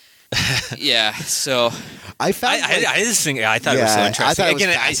 Yeah, so I thought it was so interesting. I thought it was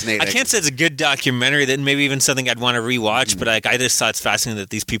fascinating. I can't say it's a good documentary. That maybe even something I'd want to rewatch. But like, I just thought it's fascinating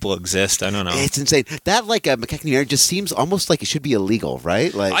that these people exist. I don't know. It's insane. That like a McKechnie marriage just seems almost like it should be illegal,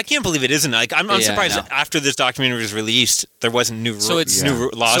 right? Like I can't believe it isn't. Like I'm surprised that after this documentary was released, there wasn't new laws put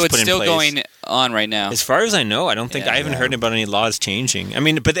in place. So it's still going on right now. As far as I know, I don't think I haven't heard about any laws changing. I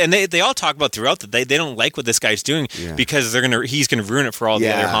mean, but and they all talk about throughout that they don't like what this guy's doing because he's gonna ruin it for all the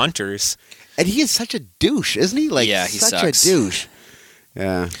other haunters. And he is such a douche, isn't he? Like, he such sucks. a douche.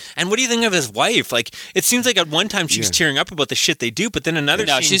 Yeah. And what do you think of his wife? Like, it seems like at one time she was tearing up about the shit they do, but then another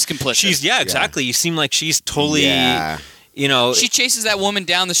scene, she's complicit. She's exactly. You seem like she's totally. Yeah. You know, she chases that woman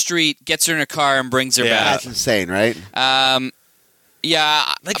down the street, gets her in a car, and brings her back. That's insane, right?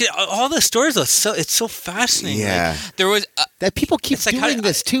 Yeah, like all the stories are it's so fascinating. Yeah, like, there was that people keep doing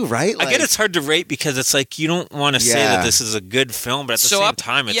this too, right? Like, I get it's hard to rate because it's like you don't want to say that this is a good film, but at the same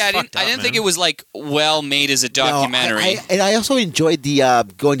time, it's fucked up, I didn't think it was like well made as a documentary. No, I also enjoyed the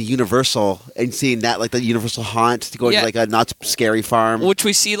going to Universal and seeing that, like the Universal haunt, to go to like a not scary farm, which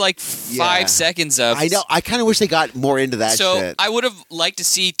we see like 5 seconds of. I know. I kind of wish they got more into that. So shit. I would have liked to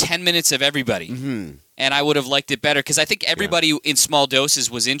see 10 minutes of everybody. Mm-hmm. And I would have liked it better because I think everybody in small doses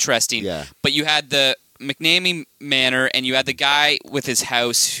was interesting. Yeah. But you had the McNamee Manor and you had the guy with his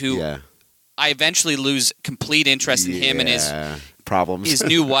house who I eventually lose complete interest in him and his problems, his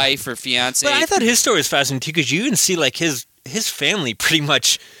new wife or fiance. But I thought his story was fascinating too because you can see like his family pretty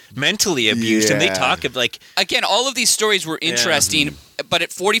much mentally abused, and they talk of like again, all of these stories were interesting. But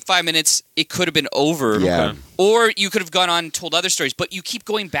at 45 minutes, it could have been over. Yeah. Or you could have gone on and told other stories. But you keep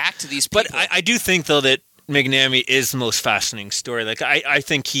going back to these people. But I do think, though, that McNamee is the most fascinating story. Like, I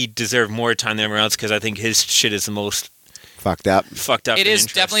think he deserved more time than everyone else because I think his shit is the most fucked up. It is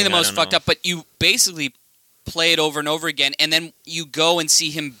definitely the most fucked up. But you basically play it over and over again, and then you go and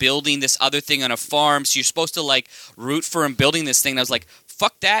see him building this other thing on a farm. So you're supposed to, like, root for him building this thing. And I was like,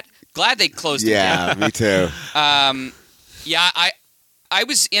 fuck that. Glad they closed it down. Yeah, me too. I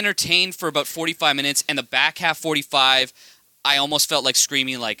was entertained for about 45 minutes, and the back half 45, I almost felt like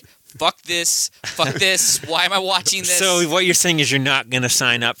screaming, like, fuck this, why am I watching this? So what you're saying is you're not going to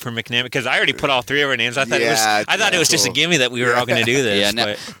sign up for McNamee? Because I already put all three of our names. I thought it was just a gimme that we were all going to do this. Yeah,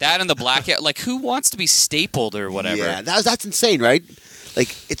 no, that and the black, like, who wants to be stapled or whatever? Yeah, that's insane, right?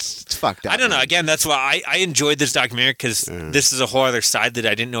 Like, it's fucked up. I don't know. Again, that's why I enjoyed this documentary because this is a whole other side that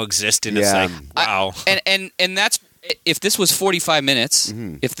I didn't know existed. It's like, wow. And that's... If this was 45 minutes,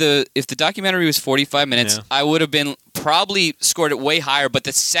 if the documentary was 45 minutes, I would have been probably scored it way higher. But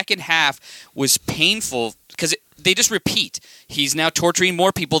the second half was painful because they just repeat. He's now torturing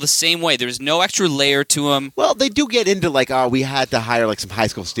more people the same way. There's no extra layer to him. Well, they do get into like, we had to hire like some high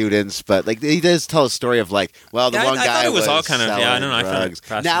school students, but like he does tell a story of like, well, the one guy was all kind of I don't know. Drugs.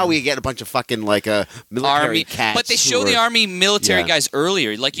 Now we get a bunch of fucking like military army cats, but they show the army military guys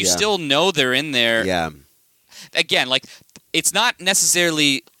earlier. Like you still know they're in there. Yeah. Again, like it's not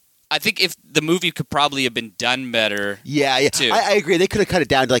necessarily. I think if the movie could probably have been done better. Yeah. Too. I agree. They could have cut it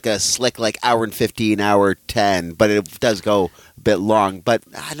down to like a slick like hour and 15, hour 10, but it does go a bit long. But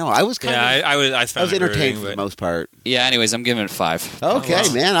I know I was kind of I was entertained for the most part. Yeah. Anyways, I'm giving it 5. Okay,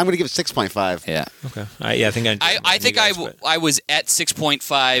 man. I'm going to give it 6.5. Yeah. Okay. I think I was at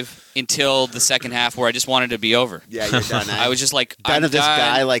 6.5 until the second half where I just wanted to be over. Yeah, you're done. I was just like, done of this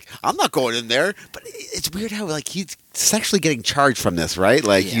guy. Like, I'm not going in there. But it's weird how like he's sexually getting charged from this, right?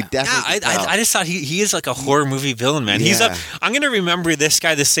 Like you definitely. I just thought he is like a horror movie villain, man. He's I'm gonna remember this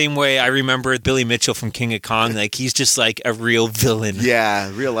guy the same way I remember Billy Mitchell from King of Kong. Like he's just like a real villain. Yeah,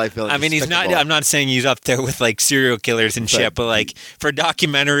 real life villain. I mean, he's not. I'm not saying he's up there with like serial killers and shit, but like for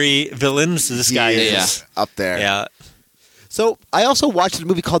documentary villains, this guy is up there. Yeah. So I also watched a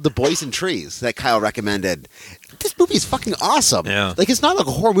movie called The Boys and Trees that Kyle recommended. This movie is fucking awesome. Yeah. Like it's not like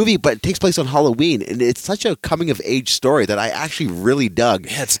a horror movie, but it takes place on Halloween, and it's such a coming of age story that I actually really dug.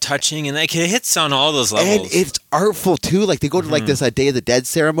 Yeah, it's touching, and like it hits on all those levels. And it's artful too. Like they go to like this Day of the Dead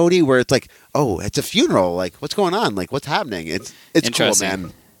ceremony where it's like, oh, it's a funeral. Like what's going on? Like what's happening? It's cool,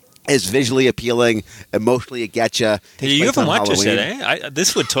 man. It's visually appealing, emotionally it gets you. You haven't watched this yet, eh?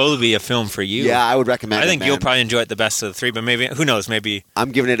 This would totally be a film for you. Yeah, I would recommend it. I think you'll probably enjoy it the best of the three, but maybe, who knows, maybe.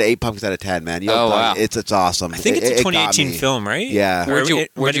 I'm giving it 8 pumpkins out of 10, man. Wow. It's awesome. I think it's a 2018 film, right? Yeah.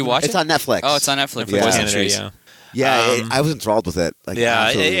 Where'd you watch it? It's on Netflix. Oh, it's on Netflix. Yeah. Canada, I was enthralled with it. Like,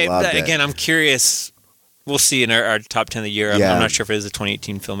 absolutely loved it. Again, I'm curious. We'll see in our top 10 of the year. I'm not sure if it is a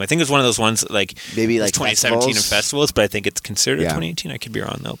 2018 film. I think it was one of those ones that, like, maybe like 2017 in festivals, but I think it's considered 2018. I could be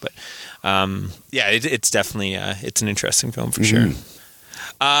wrong though, but it's definitely it's an interesting film for sure.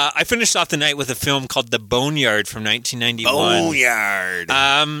 I finished off the night with a film called The Boneyard from 1991. Boneyard.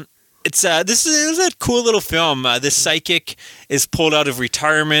 This is a cool little film. This psychic is pulled out of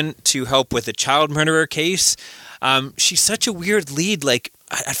retirement to help with a child murderer case. She's such a weird lead. Like,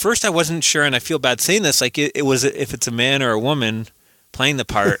 at first I wasn't sure, and I feel bad saying this, like it was if it's a man or a woman playing the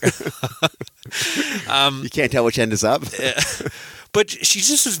part. You can't tell which end is up. But she's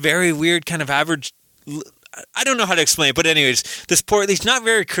just this very weird kind of average. I don't know how to explain it, but anyways, he's not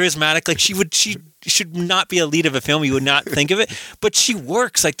very charismatic. Like, she should not be a lead of a film. You would not think of it, but she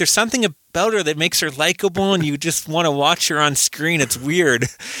works. Like, there's something about her that makes her likable, and you just want to watch her on screen. It's weird,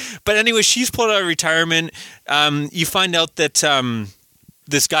 but anyway, she's pulled out of retirement. You find out that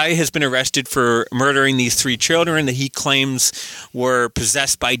this guy has been arrested for murdering these 3 children that he claims were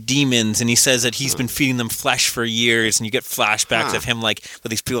possessed by demons, and he says that he's been feeding them flesh for years, and you get flashbacks of him, like, with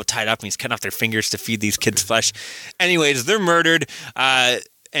these people tied up, and he's cutting off their fingers to feed these kids flesh. Anyways, they're murdered,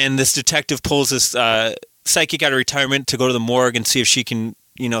 and this detective pulls this psychic out of retirement to go to the morgue and see if she can,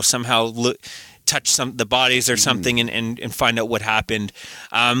 somehow touch the bodies or something and find out what happened.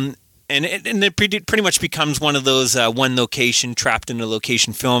 And it pretty much becomes one of those one location, trapped in a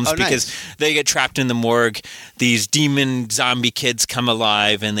location films because they get trapped in the morgue. These demon zombie kids come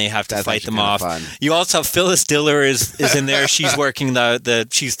alive and they have to fight them off. Fun. You also have Phyllis Diller is in there. She's working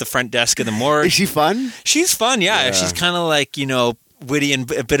she's the front desk of the morgue. Is she fun? She's fun, yeah. She's kind of like, witty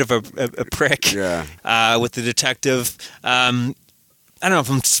and a bit of a prick with the detective. I don't know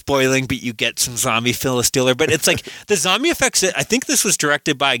if I'm spoiling, but you get some zombie Phyllis Diller. But it's like the zombie effects. I think this was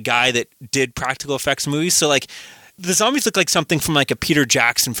directed by a guy that did practical effects movies. So, like, the zombies look like something from, like, a Peter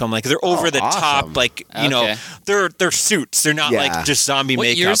Jackson film. Like, they're over the top. Like, they're suits. They're not like just zombie makeup.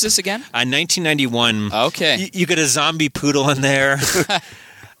 What year is this again? 1991. Okay. You get a zombie poodle in there.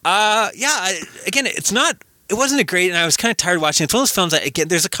 Again, it wasn't a great, and I was kind of tired watching it. It's one of those films that, again,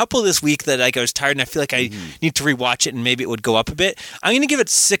 there's a couple this week that, like, I was tired, and I feel like I need to rewatch it, and maybe it would go up a bit. I'm going to give it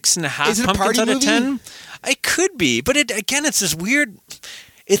 6.5 Is it a pumpkins party out of movie? 10. It could be, but it's this weird.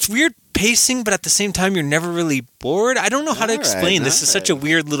 It's weird pacing, but at the same time, you're never really bored. I don't know how to explain. This is such a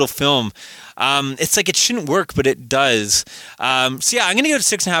weird little film. It's like it shouldn't work, but it does. I'm going to give it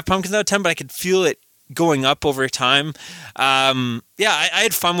 6.5 pumpkins out of 10, but I could feel it going up over time. I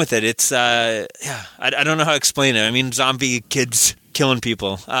had fun with it. It's I don't know how to explain it. I mean, zombie kids killing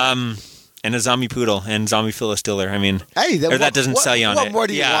people, and a zombie poodle and zombie Phyllis Diller. I mean, that doesn't sell you on it. What more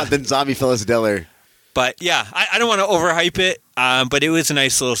do you want than zombie Phyllis Diller? But I don't want to overhype it, but it was a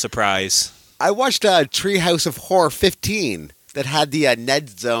nice little surprise. I watched Treehouse of Horror 15 that had the Ned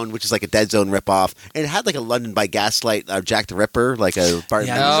Zone, which is like a Dead Zone ripoff, and it had like a London by Gaslight, Jack the Ripper, like a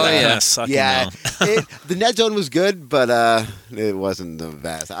Barton. The Ned Zone was good, but it wasn't the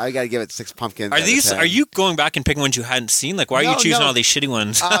best. I got to give it 6 pumpkins. Are you going back and picking ones you hadn't seen? Like, why are you choosing all these shitty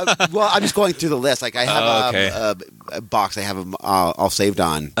ones? Well, I'm just going through the list. Like, I have a box. I have them all saved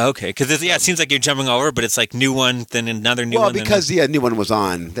on. Okay, because it seems like you're jumping over, but it's like new one, then another new one. Well, because the new one was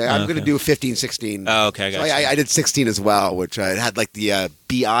on. I'm going to do 15, 16. Oh, okay, I got you. I did 16 as well, which it had like the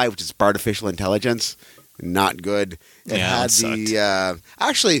BI, which is artificial intelligence. Not good. It had the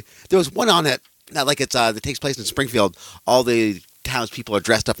actually there was one on it. Not like it's that takes place in Springfield. All the townspeople are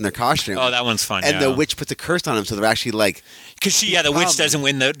dressed up in their costume. Oh, that one's fun. And the witch puts a curse on them, so they're actually like because the witch doesn't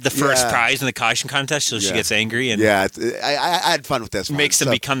win the first prize in the costume contest, so she gets angry. And I had fun with this. Makes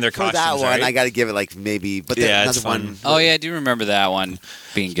them become their costumes. For that one, right? I got to give it like maybe. But it's another fun. one. Oh yeah, I do remember that one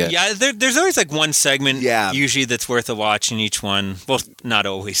being good. Yeah, there's always like one segment usually that's worth a watch in each one. Well, not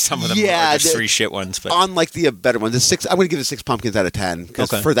always. Some of them are just 3 shit ones. But on like the better one, the 6. I'm going to give it 6 pumpkins out of 10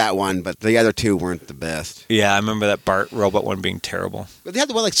 for that one. But the other 2 weren't the best. Yeah, I remember that Bart robot one being terrible. But they had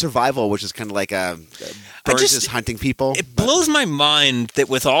the one like Survival, which is kind of like Burns is hunting people. It blows my mind that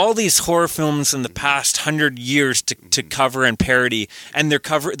with all these horror films in the past 100 years to cover and parody, and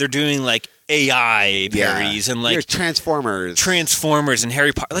they're doing like AI parodies and like There's Transformers and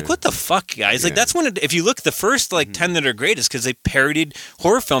Harry Potter. Like, what the fuck, guys? Like, that's when if you look, the first like 10 that are great is because they parodied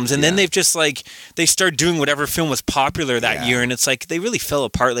horror films, and then they've just like they start doing whatever film was popular that year, and it's like they really fell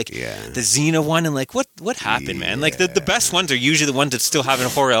apart. Like the Xena one, and like what happened, man? Like the best ones are usually the ones that still have a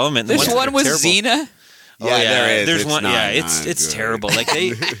horror element. There's one with Xena. Oh yeah, there is. There's one. It's terrible. Like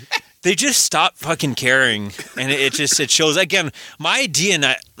they just stop fucking caring, and it shows. Again, my idea,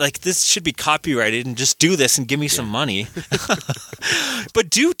 and like this should be copyrighted, and just do this and give me some money. But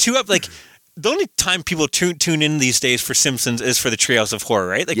do two up like. The only time people tune in these days for Simpsons is for the Treehouse of Horror,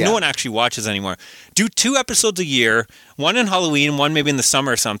 right? Like no one actually watches anymore. Do 2 episodes a year, one in Halloween, one maybe in the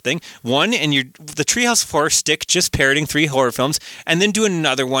summer or something. One in the Treehouse of Horror stick just parroting 3 horror films, and then do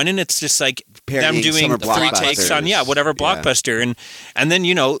another one, and it's just like them doing 3 takes on whatever blockbuster, and then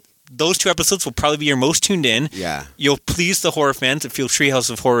those 2 episodes will probably be your most tuned in. Yeah, you'll please the horror fans that feel Treehouse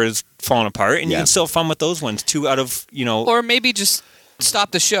of Horror is falling apart, and you can still have fun with those ones. 2 out of or maybe just.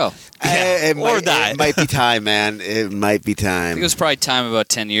 Stop the show. It might be time, man. It might be time. I think it was probably time about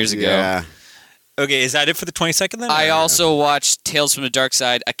 10 years ago. Yeah. Okay, is that it for the 22nd then? I also watched Tales from the Dark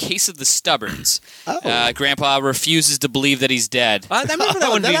Side, A Case of the Stubborns. Grandpa refuses to believe that he's dead. I remember that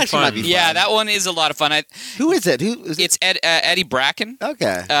one being fun. Yeah, that one is a lot of fun. Who is it? It's Eddie Bracken.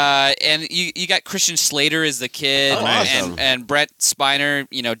 Okay. And you got Christian Slater as the kid, awesome. and Brett Spiner,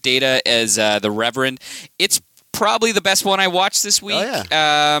 Data as the Reverend. It's probably the best one I watched this week. Oh,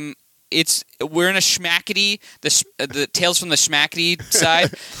 yeah. We're in a schmackety, the Tales from the Schmackety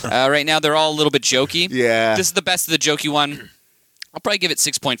side. Right now, they're all a little bit jokey. Yeah. This is the best of the jokey one. I'll probably give it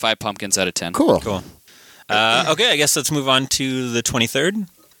 6.5 pumpkins out of 10. Cool. Okay, I guess let's move on to the 23rd.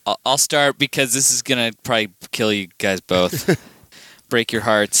 I'll start because this is going to probably kill you guys both. Break your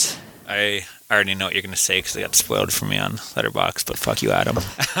hearts. I already know what you're going to say because it got spoiled for me on Letterboxd, but fuck you, Adam.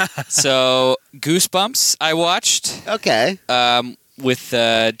 So, Goosebumps, I watched. Okay. With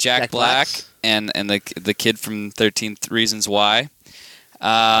Jack Black and the kid from 13 Reasons Why.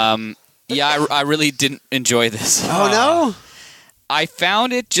 I really didn't enjoy this. Oh, no? I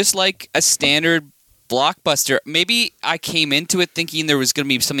found it just like a standard blockbuster. Maybe I came into it thinking there was going to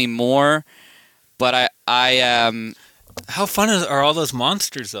be something more, but I how fun are all those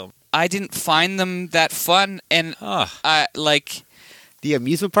monsters, though? I didn't find them that fun, and the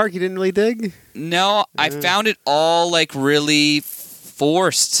amusement park you didn't really dig? No, I found it all like really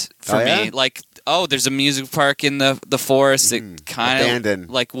forced for me. Like, there's a music park in the forest. It kind of abandoned.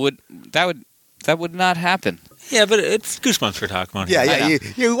 Like that would not happen. Yeah, but it's Goosebumps we're talking about. Yeah.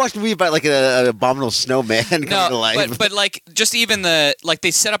 You watched a movie about like an abominable snowman coming to life. But like just even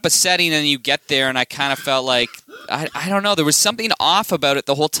they set up a setting and you get there, and I kind of felt like I don't know, there was something off about it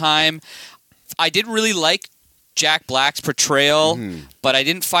the whole time. I did really like Jack Black's portrayal, but I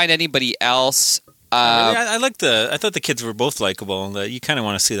didn't find anybody else. I thought the kids were both likable, and you kind of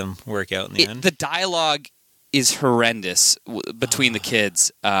want to see them work out in the end. The dialogue is horrendous between the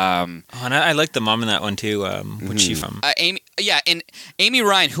kids. And I like the mom in that one too. What's she from? Amy, and Amy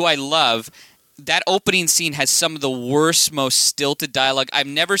Ryan, who I love. That opening scene has some of the worst, most stilted dialogue. I've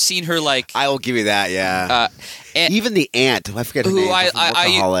never seen her like. I will give you that. Yeah. Even the aunt, I forget her name.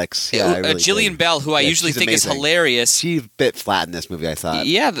 Workaholics. Gillian Bell, who I usually think is hilarious. She's a bit flat in this movie, I thought.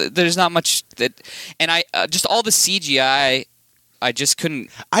 Yeah, there's not much that, and I just all the CGI. I just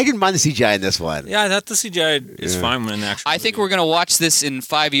couldn't. I didn't mind the CGI in this one. Yeah, I thought the CGI is fine when actually. I think we're gonna watch this in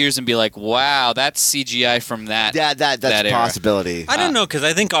 5 years and be like, "Wow, that's CGI from that." That's a possibility. I don't know because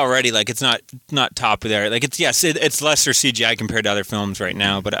I think already like it's not top there. Like it's it's lesser CGI compared to other films right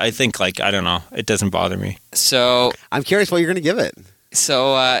now, but I think I don't know, it doesn't bother me. So I'm curious what you're gonna give it.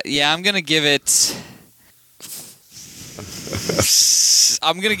 So I'm gonna give it.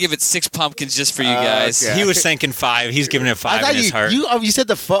 I'm going to give it 6 pumpkins just for you guys. Okay. He was thinking 5. He's giving it 5 in his heart. You said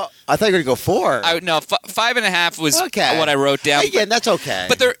I thought you were going to go 4. No, 5.5 was what I wrote down. Again, that's okay.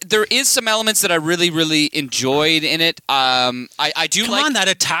 But there is some elements that I really, really enjoyed in it. I do Come on, that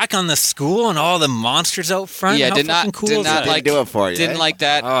attack on the school and all the monsters out front. Yeah, How did not like do it for you. Didn't like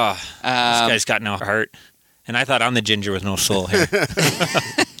that. Oh, this guy's got no heart. And I thought I'm the ginger with no soul here.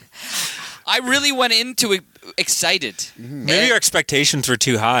 I really went into it excited. Maybe your expectations were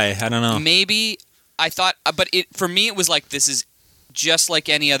too high. I don't know. Maybe I thought, but for me, it was like this is just like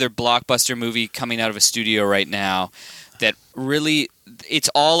any other blockbuster movie coming out of a studio right now. That really, it's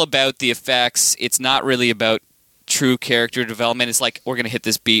all about the effects. It's not really about true character development. It's like we're gonna hit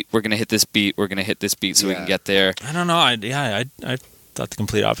this beat. We're gonna hit this beat. We're gonna hit this beat so we can get there. I don't know. I thought the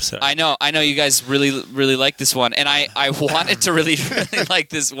complete opposite. I know you guys really, really like this one, and I wanted to really, really like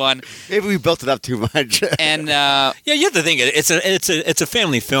this one. Maybe we built it up too much. And yeah, you have to think it's a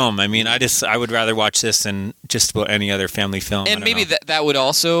family film. I mean, I would rather watch this than just about any other family film. And maybe that would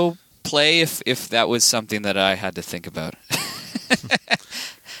also play if that was something that I had to think about.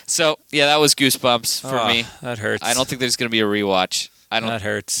 So yeah, that was Goosebumps for me. That hurts. I don't think there's going to be a rewatch. That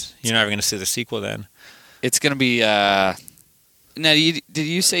hurts. You're never going to see the sequel then. It's going to be. Now, did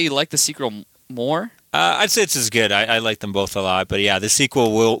you say you like the sequel more? I'd say it's as good. I like them both a lot, but yeah, the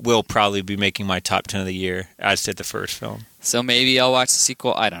sequel will probably be making my top 10 of the year, as did the first film. So maybe I'll watch the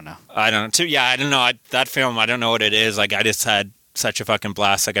sequel. I don't know. I don't know. That film, I don't know what it is. Like, I just had such a fucking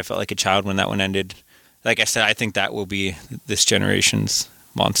blast. Like, I felt like a child when that one ended. Like I said, I think that will be this generation's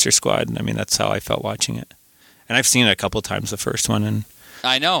Monster Squad. I mean, that's how I felt watching it. And I've seen it a couple times, the first one, and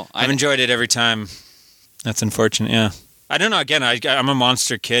I know I've enjoyed it every time. That's unfortunate. Yeah, I don't know. Again, I'm a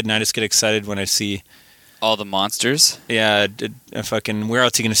monster kid, and I just get excited when I see all the monsters. Yeah, where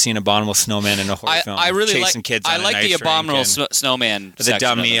else are you going to see an abominable snowman in a horror film? I really chasing kids. I like the abominable snowman. The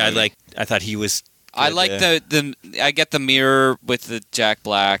dummy. I thought he was. I like the. I get the mirror with the Jack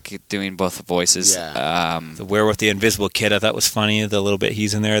Black doing both the voices. Yeah. The werewolf, the invisible kid, I thought was funny. The little bit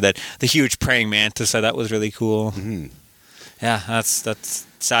he's in there. That the huge praying mantis, I thought was really cool. Mm-hmm. Yeah, that's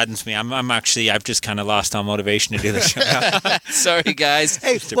saddens me. I've just kind of lost all motivation to do this show. Sorry, guys.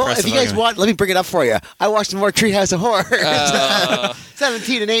 Hey, well, if you guys want, let me bring it up for you. I watched some more Treehouse of Horror.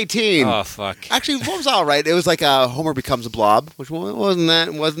 17 and 18. Oh fuck! Actually, what was all right? It was like Homer becomes a blob, which wasn't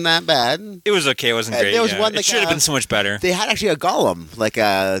that bad. It was okay. It wasn't great. There was one. It should have been so much better. They had actually a Golem,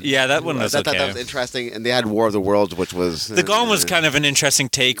 that one was okay. That was interesting, and they had War of the Worlds, which was the Golem was kind of an interesting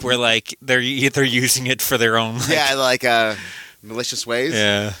take, where like they're using it for their own. Malicious ways.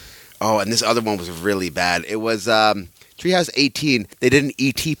 Yeah. Oh, and this other one was really bad. It was Treehouse 18. They did an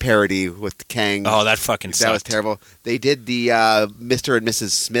E.T. parody with Kang. Oh, that fucking sucked. That was terrible. They did the Mr. and Mrs.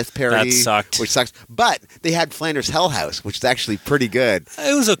 Smith parody. That sucked. Which sucks. But they had Flanders Hell House, which is actually pretty good.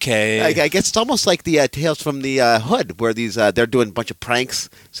 It was okay. I guess it's almost like the Tales from the Hood, where they're doing a bunch of pranks.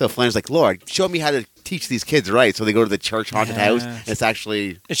 So Flanders like, Lord, show me how to teach these kids right. So they go to the church haunted house, and it's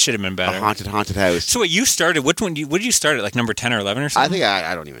actually it should have been better. A haunted house. So what you started? What did you start at? Like number 10 or 11 or something? I think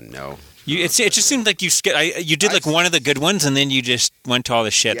I don't even know. It just seemed like you did like one of the good ones, and then you just went to all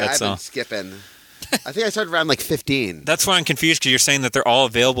the shit. Yeah, that's I've all. been skipping. I think I started around like 15. That's why I'm confused, because you're saying that they're all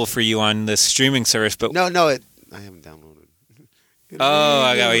available for you on the streaming service, but no, I haven't downloaded. Oh,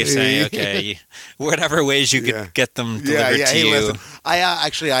 I got what you're saying. Okay, whatever ways you could get them delivered to you. Listen, I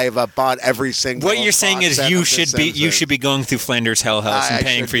have bought every single. What you're saying is you should be going through Flanders Hell House and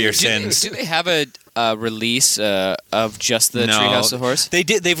paying for your sins. Do they have a release of just the Treehouse of Horrors? They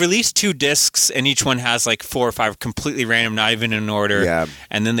did. They've released 2 discs, and each one has like 4 or 5 completely random, not even in order. Yeah.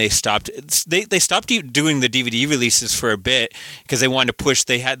 And then they stopped. They stopped doing the DVD releases for a bit because they wanted to push.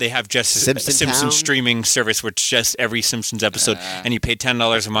 They have just Simpsons streaming service, which just every Simpsons episode, and you pay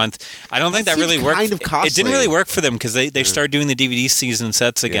 $10 a month. I don't think that really worked. Kind of costly. It didn't really work for them because they started doing the DVD season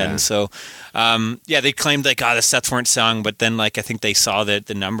sets again. Yeah. So, they claimed like the sets weren't selling, but then like I think they saw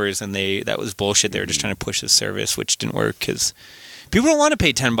the numbers and that was bullshit. They were just trying to push the service, which didn't work because people don't want to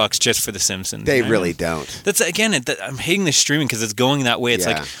pay $10 just for The Simpsons. They really don't. That's again. I'm hating the streaming because it's going that way. It's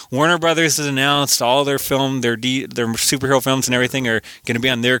Yeah. like Warner Brothers has announced all their superhero films and everything are going to be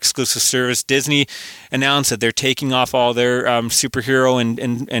on their exclusive service. Disney announced that they're taking off all their superhero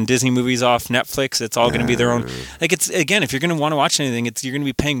and Disney movies off Netflix. It's all going to be their own. Like it's again, if you're going to want to watch anything, you're going to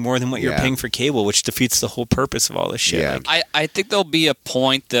be paying more than what you're paying for cable, which defeats the whole purpose of all this shit. Yeah. Like, I think there'll be a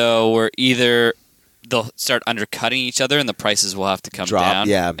point though where either they'll start undercutting each other and the prices will have to come down.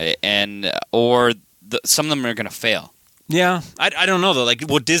 Yeah. Or some of them are going to fail. Yeah, I don't know though. Like,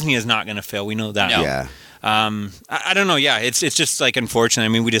 Disney is not going to fail. We know that. No. Yeah. I don't know. Yeah, it's just like unfortunate. I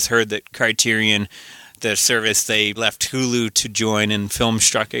mean, we just heard that Criterion, the service, they left Hulu to join, and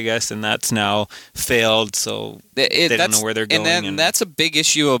Filmstruck, I guess, and that's now failed. So they don't know where they're going. And that's a big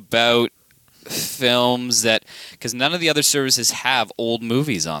issue about films because none of the other services have old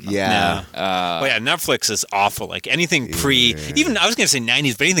movies on them. Yeah. Netflix is awful. Like anything even I was going to say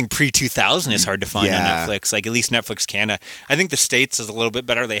 90s, but anything pre 2000 is hard to find on Netflix. Like at least Netflix Canada. I think the States is a little bit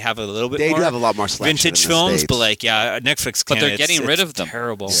better. They have a little bit more. They do have a lot more selection vintage in the films, States. but Netflix Canada. But they're getting rid of them.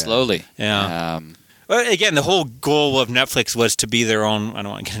 Terrible. Slowly. Yeah. Well, again, the whole goal of Netflix was to be their own. I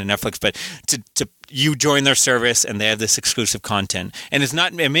don't want to get into Netflix, but to you join their service and they have this exclusive content. And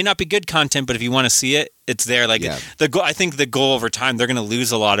it may not be good content, but if you want to see it, it's there. Like I think the goal over time, they're going to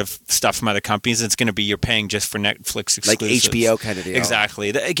lose a lot of stuff from other companies. It's going to be you're paying just for Netflix exclusives. Like HBO kind of deal. Exactly.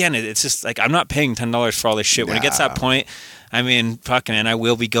 Again, it's just like I'm not paying $10 for all this shit. When it gets to that point, I mean, fucking, and I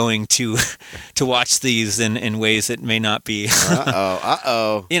will be going to watch these in ways that may not be.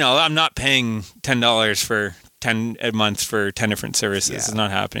 You know, I'm not paying $10 for 10 a month for 10 different services. It's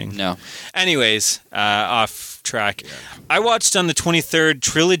not happening. No. Anyways, off track. Yeah. I watched on the 23rd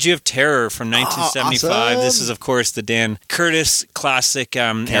Trilogy of Terror from 1975. Awesome. This is, of course, the Dan Curtis classic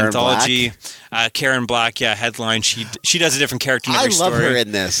anthology. Karen Black, headline. She does a different character in every story. I love her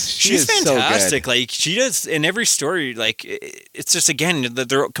in this. She's fantastic. So good. Like, she does in every story. Like, it's just, again,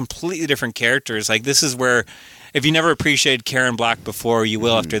 they're completely different characters. Like, this is where, if you never appreciated Karen Black before, you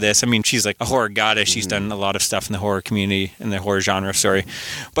will after this. I mean, she's like a horror goddess. She's done a lot of stuff in the horror community, in the horror genre, sorry.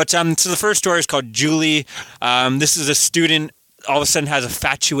 But so the first story is called Julie. This is a student all of a sudden has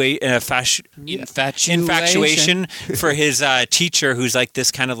infatuation for his teacher, who's like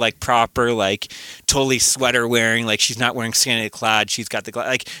this kind of like proper, like totally sweater wearing, like she's not wearing scantily clad. She's got the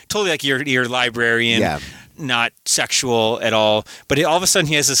like totally like your librarian. Yeah. Not sexual at all, but all of a sudden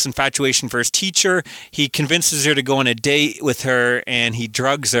he has this infatuation for his teacher. He convinces her to go on a date with her, and he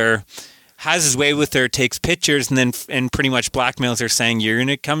drugs her, has his way with her, takes pictures, and pretty much blackmails her, saying, "You're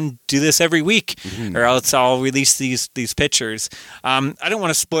gonna come do this every week, or else I'll release these pictures." I don't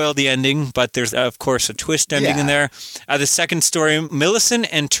want to spoil the ending, but there's of course a twist ending in there. The second story, Millicent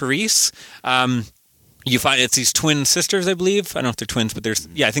and Therese. You find it's these twin sisters, I believe. I don't know if they're twins, but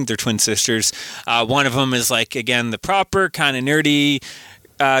I think they're twin sisters. One of them is like, again, the proper kind of nerdy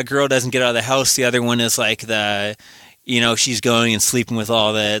girl, doesn't get out of the house. The other one is like she's going and sleeping with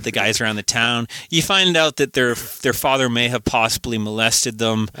all the guys around the town. You find out that their father may have possibly molested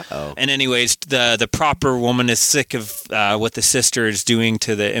them. Uh-oh. And anyways, the proper woman is sick of what the sister is doing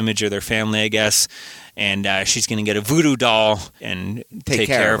to the image of their family, I guess. And she's going to get a voodoo doll and take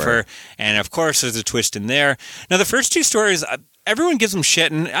care of her. And, of course, there's a twist in there. Now, the first two stories, everyone gives them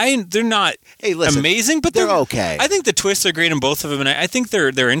shit, and they're not amazing, but they're okay. I think the twists are great in both of them, and I think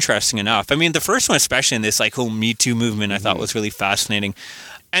they're interesting enough. I mean, the first one, especially in this like whole Me Too movement, I thought was really fascinating.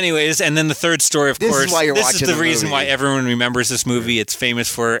 Anyways, and then the third story, of course, this is the reason why everyone remembers this movie. It's famous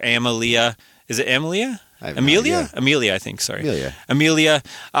for Amelia. Is it Amelia? Amelia? Amelia, I think. Sorry. Amelia.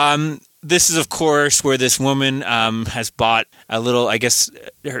 This is, of course, where this woman has bought a little, I guess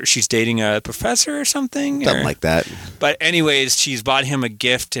she's dating a professor or something. Something like that. But anyways, she's bought him a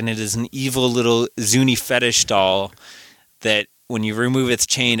gift, and it is an evil little Zuni fetish doll that when you remove its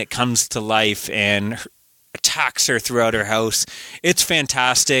chain, it comes to life and attacks her throughout her house. It's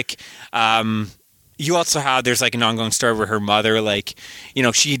fantastic. You also have, there's like an ongoing story where her mother, like,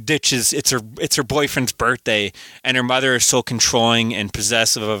 she ditches, it's her boyfriend's birthday, and her mother is so controlling and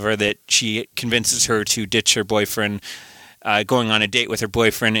possessive of her that she convinces her to ditch her boyfriend, going on a date with her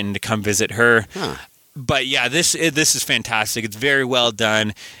boyfriend and to come visit her. Huh. But yeah, this is fantastic. It's very well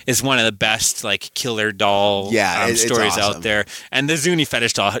done. It's one of the best like killer doll stories awesome. Out there. And the Zuni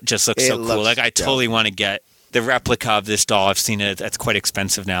fetish doll just looks so cool. Like I totally want to get the replica of this doll. I've seen it. It's quite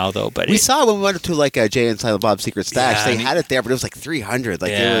expensive now, though. But we saw it when we went to like Jay and Silent Bob's Secret Stash. They had it there, but it was like $300.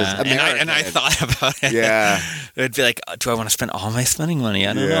 Like it was American. And I thought about it. Yeah, it'd be like, do I want to spend all my spending money?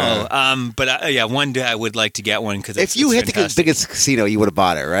 I don't know. But one day I would like to get one because if you hit the biggest casino, you would have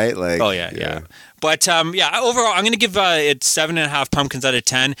bought it, right? Like, yeah. But overall, I'm going to give it 7.5 pumpkins out of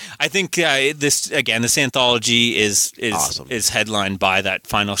 10. I think this anthology is awesome. Is headlined by that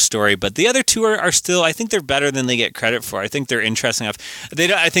final story. But the other two are still, I think they're better than they get credit for. I think they're interesting enough.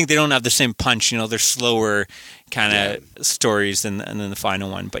 I think they don't have the same punch. They're slower kind of stories than the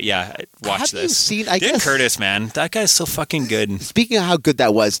final one. But watch this. Dan Curtis, man, that guy's so fucking good. Speaking of how good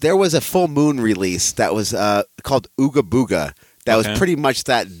that was, there was a Full Moon release that was called Ooga Booga. That was pretty much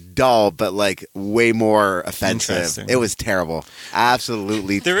that doll, but like way more offensive. It was terrible,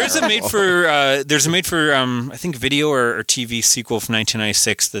 absolutely. There's a made for I think video or TV sequel from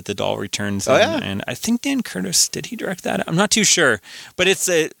 1996 that the doll returns. And I think Dan Curtis, did he direct that? I'm not too sure, but it's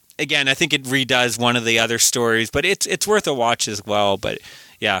again, I think it redoes one of the other stories, but it's worth a watch as well. But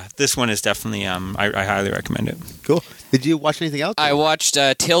yeah, this one is definitely I highly recommend it. Cool. Did you watch anything else? I watched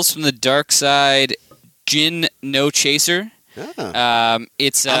Tales from the Dark Side, Jinn No Chaser. I'm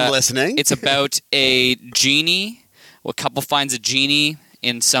listening. It's about a genie. A couple finds a genie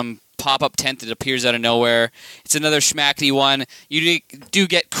in some pop-up tent that appears out of nowhere. It's another schmackety one. You do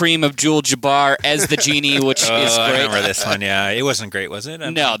get Kareem Abdul-Jabbar as the genie, which is great. I remember this one. Yeah, it wasn't great, was it?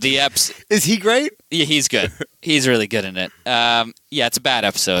 No, the eps. Is he great? Yeah, he's good. He's really good in it. It's a bad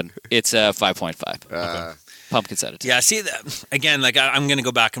episode. It's a 5.5. pumpkins out of 10. Yeah, see, again, like I'm going to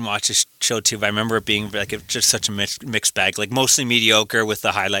go back and watch this show too, but I remember it being like just such a mixed bag, like mostly mediocre with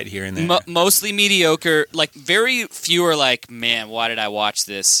the highlight here and there. Mostly mediocre. Like very few are like, man, why did I watch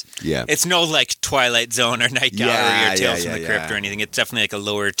this? Yeah. It's no like Twilight Zone or Night Gallery or Tales from the Crypt or anything. It's definitely like a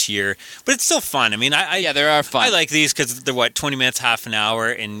lower tier, but it's still fun. I mean, there are fun. I like these because they're 20 minutes, half an hour,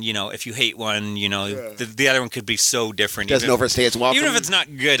 and if you hate one, the other one could be so different. Doesn't overstay its welcome. Even if it's not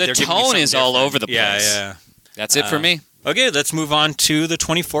good, the tone is all over the place. Yeah. That's it for me. Okay, let's move on to the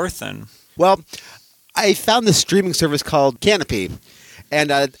 24th then. Well, I found this streaming service called Canopy. And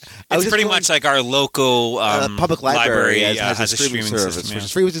it's pretty much like our local public library has a streaming service. System, Which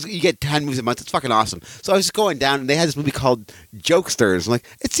is free. You get 10 movies a month. It's fucking awesome. So I was just going down, and they had this movie called Jokesters. I'm like,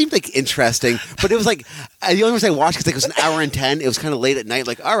 it seemed like interesting, but it was like the only reason I watched because it was an hour and 10. It was kind of late at night.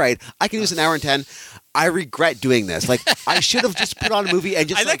 Like, all right, I can use an hour and 10. I regret doing this. Like, I should have just put on a movie and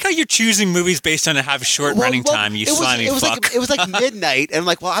just. I like how you're choosing movies based on it have a short running time. You slimy fuck. It was like midnight, and I'm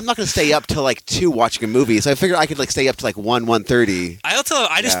like, well, I'm not going to stay up till like 2 watching a movie. So I figured I could like stay up to like 1:30.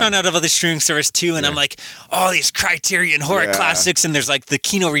 I just found out about the streaming service too, and I'm like, all these Criterion horror classics, and there's like the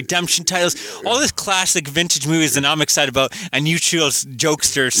Kino Redemption titles, all this classic vintage movies that I'm excited about, and you chose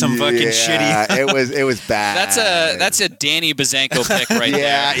Jokester, some fucking shitty. Yeah, it was bad. That's a Danny Bazanko pick right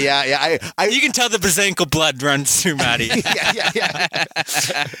there. Yeah. You can tell the Bazanko blood runs through Maddie. yeah.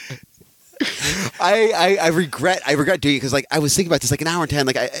 I regret doing it because like I was thinking about this like an hour and 10.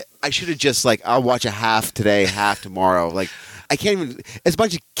 Like I should have just like I'll watch a half today, half tomorrow. Like I can't even. It's a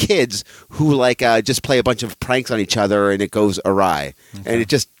bunch of kids who like just play a bunch of pranks on each other and it goes awry, and it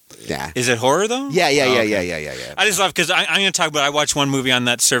just. Yeah. Is it horror though? Yeah. I just love because I'm going to talk about. I watched one movie on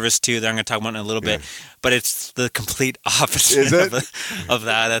that service too that I'm going to talk about in a little bit, but it's the complete opposite of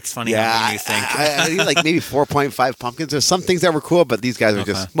that. That's funny how you think. I think like maybe 4.5 pumpkins. There's some things that were cool, but these guys were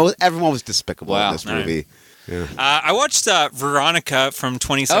just everyone was despicable in this movie. Right. Yeah. I watched Veronica from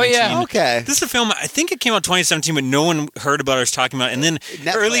 2017. Oh yeah, okay. This is a film. I think it came out 2017, but no one heard about it or was talking about it. And then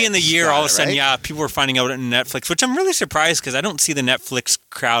Netflix, early in the year, all of a sudden, people were finding out on Netflix, which I'm really surprised because I don't see the Netflix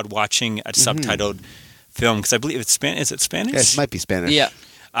crowd watching a subtitled film because I believe it's Spanish. Is it Spanish? Yes, it might be Spanish. Yeah.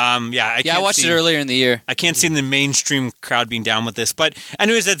 I watched it earlier in the year. I can't see the mainstream crowd being down with this. But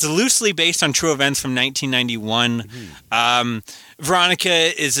anyways, it's loosely based on true events from 1991.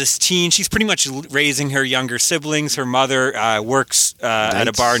 Veronica is this teen. She's pretty much raising her younger siblings. Her mother works at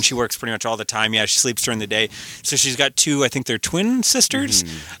a bar, and she works pretty much all the time. Yeah, she sleeps during the day. So she's got 2, I think they're twin sisters,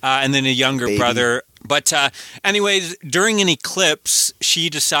 and then a younger brother. But anyways, during an eclipse, she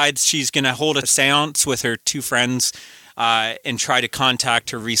decides she's going to hold a seance with her 2 friends and try to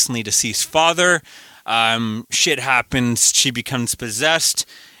contact her recently deceased father. Shit happens. She becomes possessed.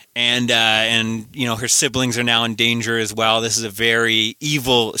 And her siblings are now in danger as well. This is a very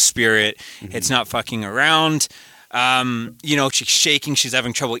evil spirit. It's not fucking around. She's shaking. She's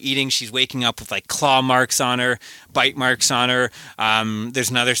having trouble eating. She's waking up with like claw marks on her, bite marks on her.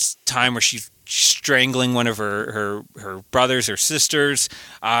 There's another time where she's strangling one of her brothers or sisters.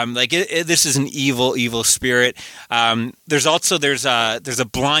 This is an evil spirit. There's a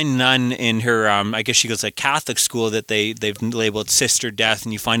blind nun in her. I guess she goes to a Catholic school that they've labeled Sister Death,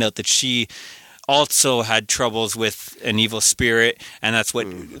 and you find out that she also had troubles with an evil spirit, and that's what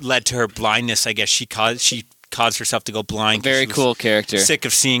led to her blindness. I guess she caused herself to go blind. Very cool character. Sick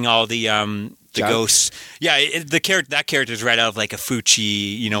of seeing all the ghosts. Yeah, that character is right out of like a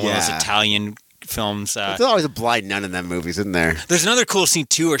Fucci, one of those Italian films. There's always a blind nun in that movie, isn't there? There's another cool scene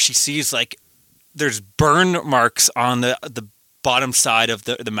too where she sees like there's burn marks on the bottom side of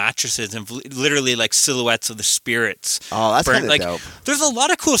the mattresses and literally like silhouettes of the spirits. Oh, that's kind of dope. There's a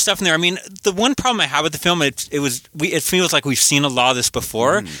lot of cool stuff in there. I mean, the one problem I have with the film, it feels like we've seen a lot of this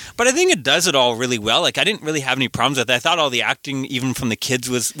before, but I think it does it all really well. Like I didn't really have any problems with it. I thought all the acting, even from the kids,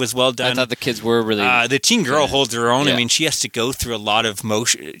 was well done. I thought the kids were really. The teen girl holds her own. Yeah. I mean, she has to go through a lot of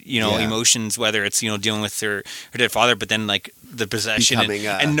emotions, whether it's dealing with her dead father, but then like the possession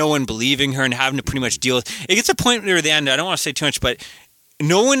and no one believing her and having to pretty much deal with it. Gets a point near the end. I don't want to say too much, but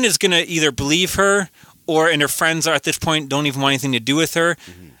no one is going to either believe her and her friends are at this point don't even want anything to do with her.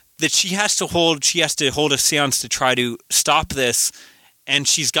 That she has to hold a seance to try to stop this, and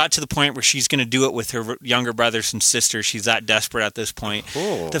she's got to the point where she's going to do it with her younger brothers and sisters. She's that desperate at this point.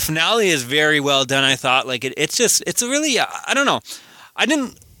 Cool. The finale is very well done. I thought it's a really I don't know.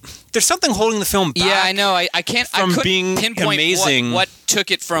 There's something holding the film back. Yeah, I know. I couldn't being pinpoint amazing. What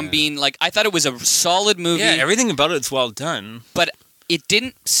took it from being like. I thought it was a solid movie. Yeah, everything about it's well done, but it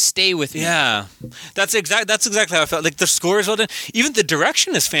didn't stay with me. Yeah, that's exactly how I felt. Like the score is well done. Even the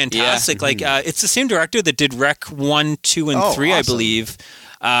direction is fantastic. Yeah. Like it's the same director that did Rec 1, 2, and 3, awesome. I believe.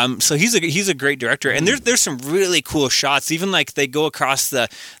 So he's a great director, and there's some really cool shots. Even like they go across the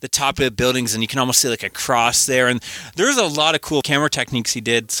top of the buildings, and you can almost see like a cross there. And there's a lot of cool camera techniques he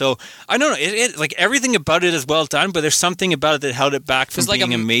did. So I don't know, it like everything about it is well done, but there's something about it that held it back from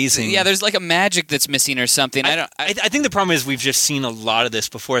being amazing. Yeah, there's like a magic that's missing or something. I think the problem is we've just seen a lot of this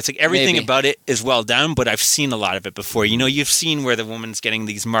before. It's like everything about it is well done, but I've seen a lot of it before. You know, you've seen where the woman's getting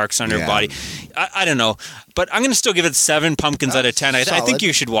these marks on her body. I don't know, but I'm going to still give it 7 pumpkins out of 10. I think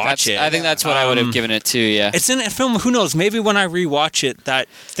you should watch it. I think that's what I would have given it too. Yeah, it's in a film. Who knows? Maybe when I rewatch it, that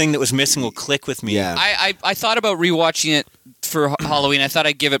thing that was missing will click with me. Yeah. I thought about rewatching it for Halloween. I thought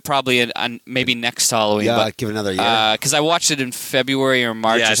I'd give it probably maybe next Halloween. Yeah, but, give it another year. Because I watched it in February or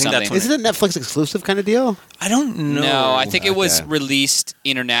March or something. Isn't it Netflix exclusive kind of deal? I don't know. No, I think it was released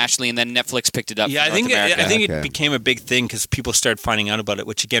internationally, and then Netflix picked it up. Yeah, I think it became a big thing because people started finding out about it.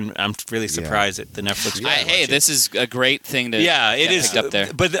 Which again, I'm really surprised at the Netflix. Hey, this is a great thing to it is picked up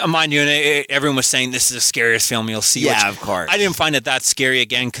there. But mind you, everyone was saying this is the scariest film you'll see. Yeah, of course. I didn't find it that scary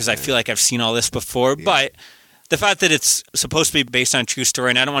again because I feel like I've seen all this before, but. The fact that it's supposed to be based on a true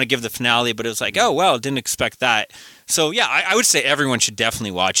story, and I don't want to give the finale, but it was like, oh, well, didn't expect that. So, yeah, I would say everyone should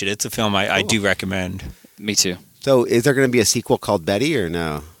definitely watch it. It's a film I do recommend. Me too. So is there going to be a sequel called Betty or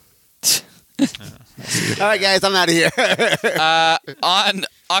no? All right, guys, I'm out of here. On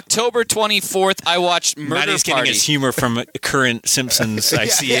October 24th, I watched Murder Maddie's Party. getting his humor from current Simpsons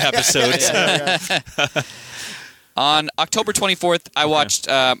episodes. On October 24th, I watched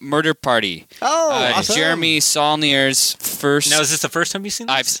Murder Party. Oh, awesome. Jeremy Saulnier's first. Now, is this the first time you've seen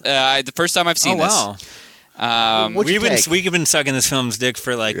this? The first time I've seen this. Wow. We've been sucking this film's dick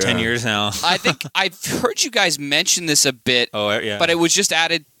for like 10 years now. I think I've heard you guys mention this a bit. But it was just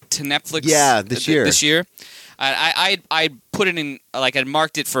added to Netflix. Yeah, this year. I put it in, like, I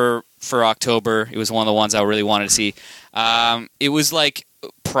marked it for October. It was one of the ones I really wanted to see. It was like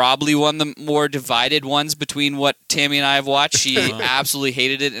probably one of the more divided ones between what Tammy and I have watched. She absolutely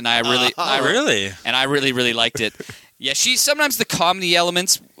hated it, and I really liked it. Yeah, sometimes the comedy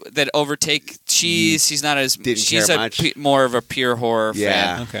elements that overtake. She's not as more of a pure horror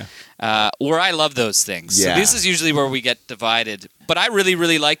fan. Okay. Where I love those things. Yeah. So this is usually where we get divided. But I really,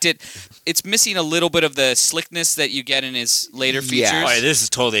 really liked it. It's missing a little bit of the slickness that you get in his later features. Oh, this is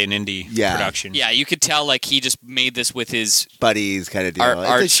totally an indie production. Yeah, you could tell like he just made this with his buddies kind of deal.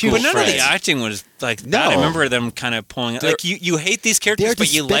 But none of the acting was like that. I remember them kind of pulling it. Like you hate these characters,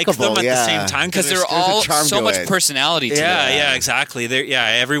 but you like them at the same time because they're all so much personality to them. Yeah, exactly.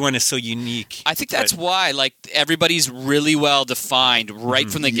 Everyone is so unique. I think that's why like everybody's really well defined right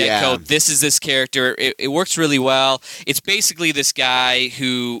from the get-go. This is this character. It works really well. It's basically this guy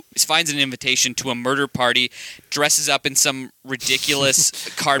who finds an invitation to a murder party, dresses up in some ridiculous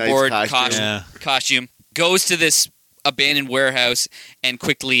cardboard costume, goes to this abandoned warehouse, and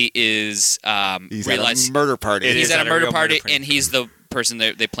quickly is realized at a murder party. He's at a murder party, and he's the person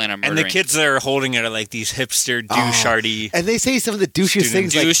they plan on murdering. And the kids that are holding it are like these hipster douche-arty. And they say some of the douchiest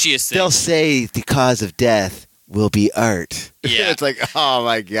things. Douchiest they'll say the cause of death will be art. Yeah, it's like, oh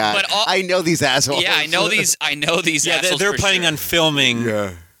my god! But I know these assholes. Yeah, I know these. Yeah, they're planning on filming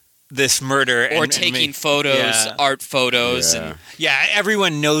this murder or taking photos, art photos, and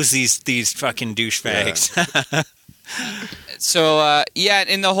everyone knows these fucking douchebags. Yeah. So,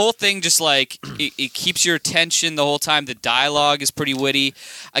 and the whole thing just, like, it keeps your attention the whole time. The dialogue is pretty witty.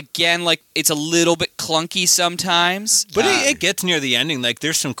 Again, like, it's a little bit clunky sometimes. But it gets near the ending. Like,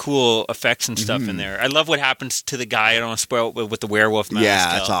 there's some cool effects and stuff in there. I love what happens to the guy. I don't want to spoil it with the werewolf mask.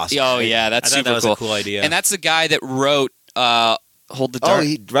 Yeah, that's awesome. Oh, yeah, that's super cool. That was a cool idea. And that's the guy that wrote Hold the Dark.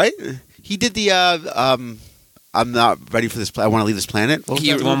 Oh, he did the... I'm not ready for this. I want to leave this planet.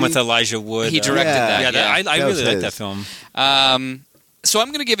 The one with Elijah Wood. He directed that. Yeah, I really like that film. So I'm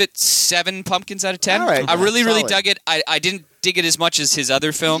going to give it 7 pumpkins out of 10. All right, I really dug it. I didn't dig it as much as his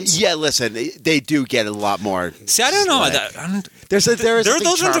other films. Yeah, listen, they do get a lot more. See, I don't know. Those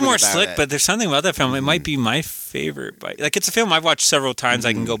ones are more slick, but there's something about that film. It might be my favorite. But, like, it's a film I've watched several times.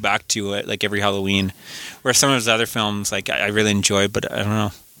 I can go back to it like every Halloween. Where some of his other films, like I really enjoy, but I don't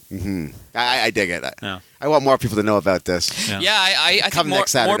know. Mm-hmm. I dig it. I want more people to know about this. I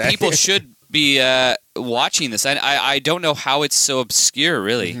think more people should be watching this. I don't know how it's so obscure,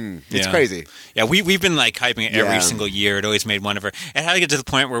 really. Mm-hmm. It's crazy. Yeah, we've been like hyping it every single year. It always made one of our. It had to get to the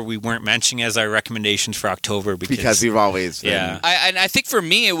point where we weren't mentioning as our recommendations for October because we've always been. Yeah. I think for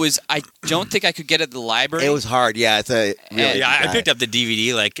me it was. I don't think I could get it at the library. It was hard. Yeah, it's a. Really I picked up the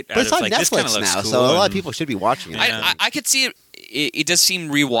DVD but it's on Netflix now, cool, so a lot of people should be watching it. I could see it. It does seem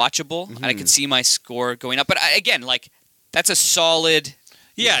rewatchable, and I could see my score going up. But again, like that's a solid.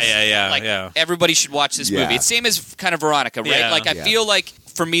 Yeah. Everybody should watch this movie. It's same as kind of Veronica, right? Yeah. Like I feel like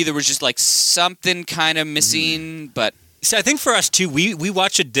for me, there was just like something kind of missing, but. So I think for us too, we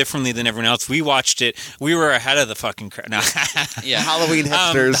watch it differently than everyone else. We watched it. We were ahead of the fucking crowd. No. Yeah, Halloween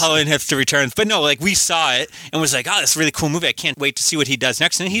hipsters. Halloween hipster returns. But no, like we saw it and was like, oh, that's a really cool movie. I can't wait to see what he does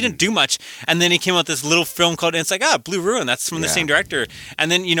next. And he didn't do much. And then he came out with this little film called, and it's like, Blue Ruin. That's from the same director. And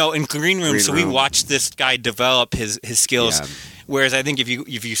then in Green Room. We watched this guy develop his skills. Yeah. Whereas I think if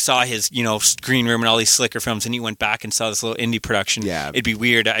you saw his Green Room and all these slicker films, and you went back and saw this little indie production, it'd be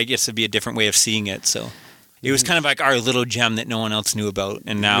weird. I guess it'd be a different way of seeing it. So. It was kind of like our little gem that no one else knew about,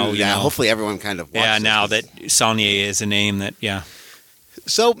 and now hopefully everyone kind of now that Saulnier is a name that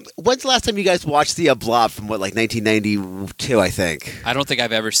So, when's the last time you guys watched the Blob from 1992? I think. I don't think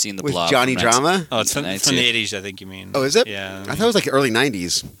I've ever seen the Blob. With Johnny Drama. Oh, it's from the 80s, I think you mean. Oh, is it? Yeah. I thought it was like early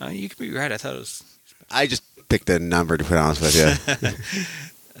 90s. You could be right. I thought it was. I just picked a number to put honest with you.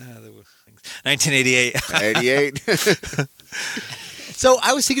 1988. 88. So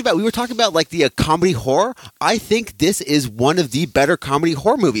I was thinking we were talking about like the comedy horror. I think this is one of the better comedy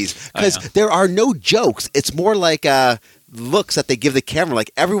horror movies because there are no jokes. It's more like looks that they give the camera.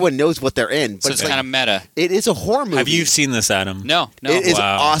 Like everyone knows what they're in. But so it's kind of meta. It is a horror movie. Have you seen this, Adam? No. It is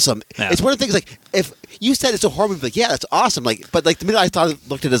awesome. Yeah. It's one of the things like if you said it's a horror movie, like that's awesome. But the minute I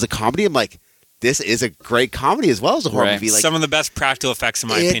looked at it as a comedy, I'm like, this is a great comedy as well as a horror movie. Like, some of the best practical effects, in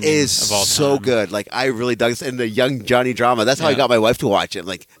my opinion, of all time. So good. Like I really dug this. And the young Johnny Drama. That's how I got my wife to watch it. I'm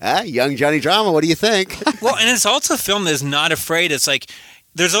like, young Johnny Drama. What do you think? Well, and it's also a film that's not afraid. It's like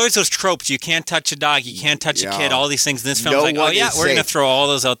there's always those tropes. You can't touch a dog. You can't touch a kid. All these things. And this film's like, we're going to throw all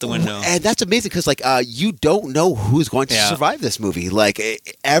those out the window. And that's amazing because you don't know who's going to survive this movie. Like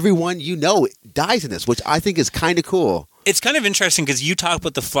everyone dies in this, which I think is kind of cool. It's kind of interesting because you talk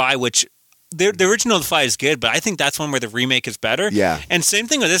about The Fly, which. The original The Fly is good, but I think that's one where the remake is better. Yeah. And same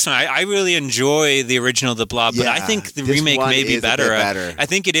thing with this one. I really enjoy the original The Blob, but I think the remake may be better. I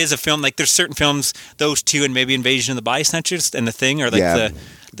think it is a film, like there's certain films, those two and maybe Invasion of the Body Snatchers and The Thing are like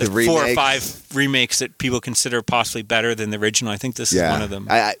the 4 or 5 remakes that people consider possibly better than the original. I think this is one of them.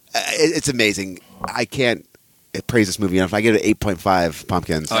 It's amazing. I can't praise this movie enough. I give it 8.5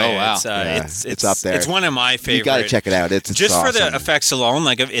 pumpkins. Oh wow, it's up there. It's one of my favorite. You got to check it out. It's just awesome. for the effects alone.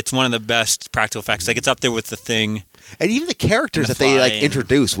 Like it's one of the best practical effects. Like it's up there with The Thing, and even the characters that they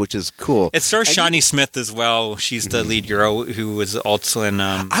introduce, which is cool. It stars Shawnee Smith as well. She's the lead girl who was also in.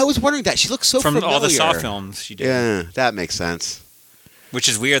 I was wondering that she looks so from familiar. All the Saw films she did. Yeah, that makes sense. Which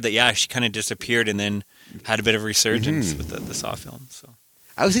is weird that she kind of disappeared and then had a bit of resurgence with the Saw films. So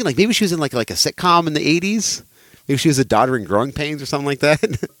I was thinking maybe she was in like a sitcom in the 80s. Maybe she was a daughter in Growing Pains or something like that.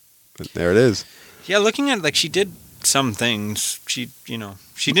 But there it is. Yeah, looking at it, she did some things. She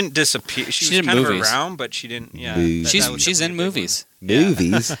didn't disappear. She was kind of around, but she didn't. Yeah, she's in movies.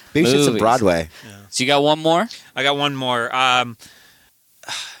 Movies. Maybe she's in Broadway. Yeah. So you got one more? I got one more.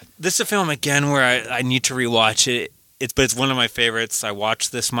 This is a film again where I need to rewatch it. But it's one of my favorites. I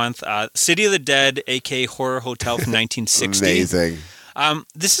watched this month. City of the Dead, a.k.a. Horror Hotel from 1960. Amazing.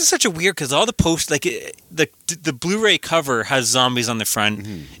 This is such a weird because all the posts, like the Blu-ray cover has zombies on the front,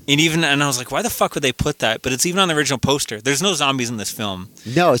 and I was like, why the fuck would they put that? But it's even on the original poster. There's no zombies in this film.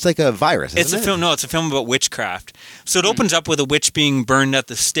 No, it's like a virus. It's a film. No, it's a film about witchcraft. So it opens up with a witch being burned at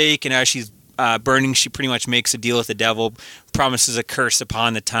the stake, and as she's burning, she pretty much makes a deal with the devil, promises a curse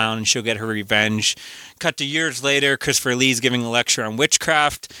upon the town, and she'll get her revenge. Cut to years later, Christopher Lee's giving a lecture on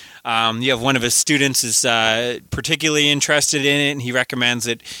witchcraft. You have one of his students is particularly interested in it, and he recommends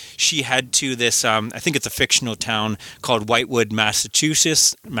that she head to this, I think it's a fictional town called Whitewood,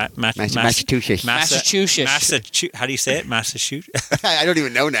 Massachusetts. Massachusetts. How do you say it? Massachusetts? I don't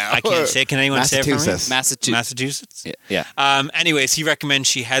even know now. I can't say it. Can anyone say it for me? Massachusetts. Yeah. Anyways, he recommends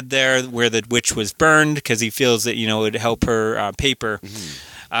she head there where the witch was burned because he feels that, it would help her paper.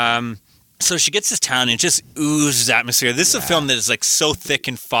 So she gets this town and it just oozes atmosphere. This is a film that is like so thick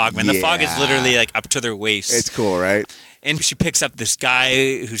in fog, man. The fog is literally like up to their waist. It's cool, right? And she picks up this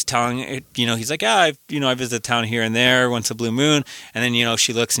guy who's telling, he's like, I visit the town here and there once a blue moon. And then,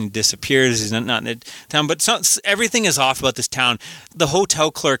 she looks and disappears. He's not in the town. But everything is off about this town. The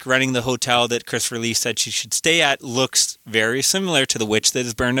hotel clerk running the hotel that Christopher Lee said she should stay at looks very similar to the witch that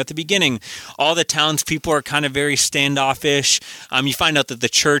is burned at the beginning. All the townspeople are kind of very standoffish. You find out that the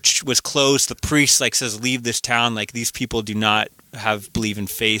church was closed. The priest says, leave this town. Like, these people do not believe in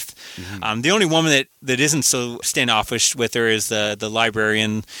faith. The only woman that isn't so standoffish with her is the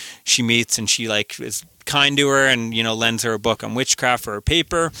librarian she meets, and she is kind to her and lends her a book on witchcraft for her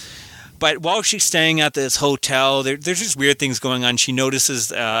paper. But while she's staying at this hotel, there's just weird things going on. She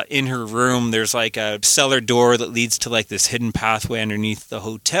notices in her room there's like a cellar door that leads to like this hidden pathway underneath the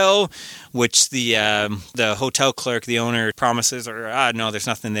hotel, which the hotel clerk, the owner, promises her, no, there's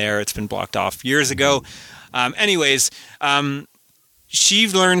nothing there. It's been blocked off years ago. She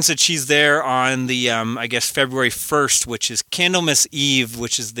learns that she's there on the, I guess, February 1st, which is Candlemas Eve,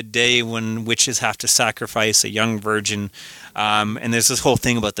 which is the day when witches have to sacrifice a young virgin. And there's this whole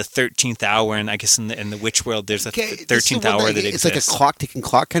thing about the 13th hour, and I guess in the witch world, there's a 13th hour that exists. It's like a clock-ticking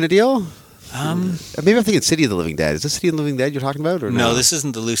clock kind of deal? Maybe I'm thinking City of the Living Dead. Is this City of the Living Dead you're talking about? Or no, this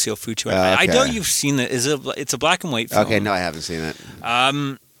isn't the Lucio Fulci one. I know you've seen it. It's a black and white film. Okay, no, I haven't seen it.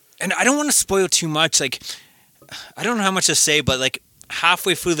 And I don't want to spoil too much. Like, I don't know how much to say, but like,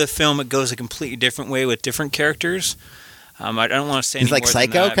 halfway through the film, it goes a completely different way with different characters. I don't want to say any more than that. It's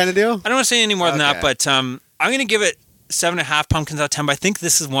like Psycho kind of deal? I don't want to say any more than that, but I'm going to give it 7.5 pumpkins out of 10. But I think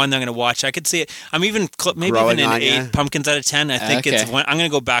this is one that I'm going to watch. I could see it. I'm even maybe even in 8 pumpkins out of 10. I think it's one I'm going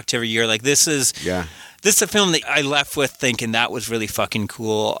to go back to every year. Like this is a film that I left with thinking that was really fucking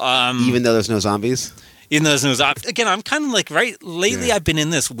cool. Even though there's no zombies? Even though there's no zombies. Again, I'm kind of like lately I've been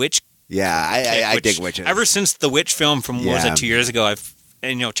in this witch. Yeah, I dig witches. Ever since the witch film from what was it, 2 years ago, I've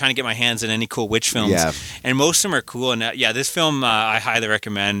trying to get my hands in any cool witch films. Yeah. And most of them are cool. And this film I highly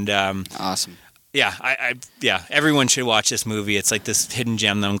recommend. Awesome. Yeah, everyone should watch this movie. It's like this hidden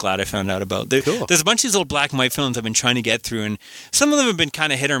gem that I'm glad I found out about. Cool. There's a bunch of these little black and white films I've been trying to get through, and some of them have been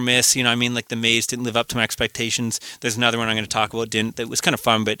kind of hit or miss. Like The Maze didn't live up to my expectations. There's another one I'm going to talk about that was kind of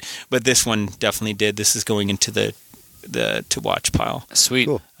fun, but this one definitely did. This is going into the to watch pile. Sweet.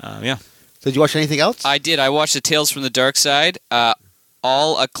 Cool. Yeah. So did you watch anything else? I did. I watched the Tales from the Dark Side.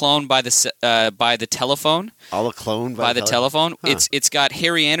 All a clone by the telephone. All a clone by the telephone. Huh. It's got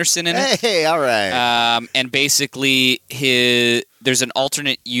Harry Anderson in it. Hey, all right. And basically, there's an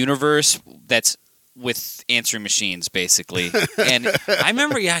alternate universe that's with answering machines, basically. And I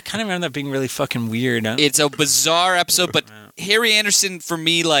kind of remember that being really fucking weird. Huh? It's a bizarre episode, but Harry Anderson, for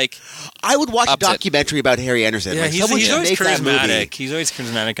me, like... I would watch a documentary about Harry Anderson. Yeah, he's always charismatic. He's always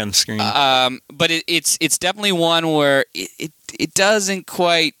charismatic on screen. But it's definitely one where it doesn't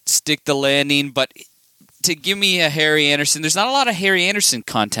quite stick the landing, but... To give me a Harry Anderson, there's not a lot of Harry Anderson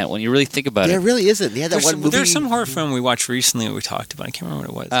content when you really think about it. There really isn't. Yeah, that one movie. There's some horror film we watched recently that we talked about. I can't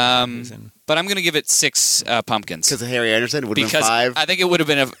remember what it was. But I'm going to give it 6 pumpkins. Because of Harry Anderson, would have been 5. I think it would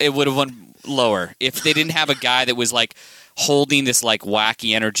have won lower if they didn't have a guy that was like holding this like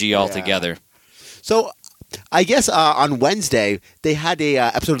wacky energy altogether. So I guess on Wednesday they had a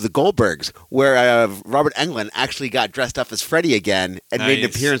episode of The Goldbergs where Robert Englund actually got dressed up as Freddy again and made an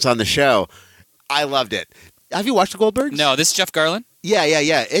appearance on the show. I loved it. Have you watched The Goldbergs? No, this is Jeff Garlin?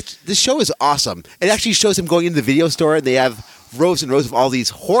 Yeah. This show is awesome. It actually shows him going into the video store, and they have rows and rows of all these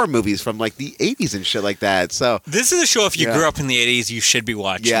horror movies from like the 80s and shit like that. So this is a show if you grew up in the 80s, you should be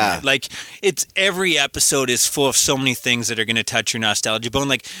watching it. Like every episode is full of so many things that are going to touch your nostalgia bone.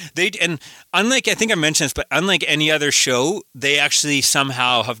 Like unlike I think I mentioned this, but unlike any other show, they actually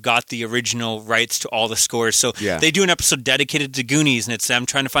somehow have got the original rights to all the scores. So they do an episode dedicated to Goonies, and it's them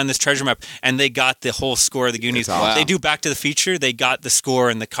trying to find this treasure map, and they got the whole score of the Goonies. Awesome. They do Back to the Future, they got the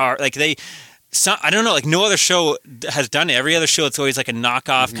score in the car. Like I don't know, like no other show has done it. Every other show, it's always like a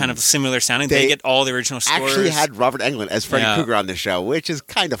knockoff, kind of similar sounding. They get all the original scores. Actually had Robert Englund as Freddy Krueger on the show, which is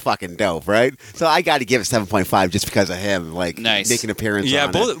kind of fucking dope, right? So I got to give it 7.5 just because of him, making an appearance. Yeah,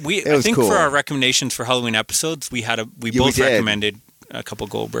 on both. It I was think cool. for our recommendations for Halloween episodes, we both recommended a couple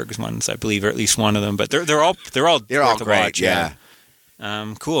Goldbergs ones, I believe, or at least one of them. But they're all great. Watch, yeah.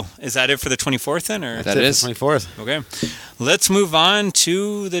 Cool. Is that it for the 24th then? Or? That is. 24th. Okay. Let's move on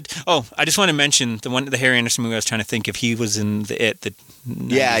to the... Oh, I just want to mention the Harry Anderson movie. I was trying to think if he was in the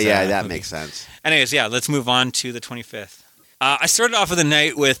that makes sense. Anyways, let's move on to the 25th. I started off of the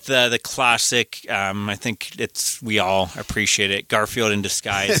night with the classic. I think we all appreciate it. Garfield in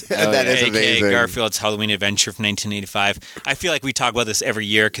Disguise. That is amazing. Garfield's Halloween Adventure from 1985. I feel like we talk about this every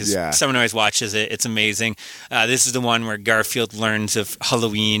year because someone always watches it. It's amazing. This is the one where Garfield learns of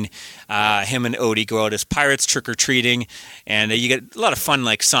Halloween. Him and Odie go out as pirates trick-or-treating, and you get a lot of fun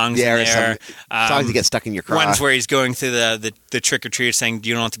songs in there. Songs that get stuck in your car. Ones where he's going through the trick-or-treater saying,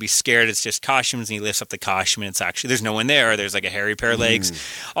 you don't have to be scared, it's just costumes, and he lifts up the costume, and it's actually, there's no one there, there's like a hairy pair of legs.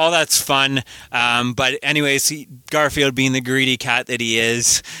 All that's fun. But anyways, Garfield being the greedy cat that he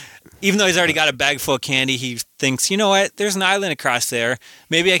is, even though he's already got a bag full of candy, he thinks, you know what, there's an island across there.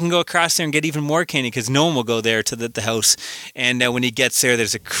 Maybe I can go across there and get even more candy because no one will go there to the house. And when he gets there,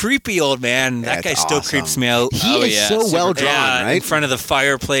 there's a creepy old man. That guy still creeps me out. He is so well drawn, right? In front of the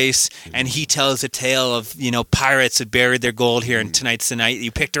fireplace, and he tells a tale of, pirates that buried their gold here, and tonight's the night.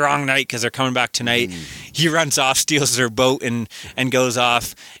 You picked the wrong night because they're coming back tonight. He runs off, steals their boat, and goes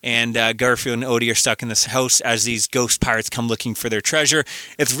off. And Garfield and Odie are stuck in this house as these ghost pirates come looking for their treasure.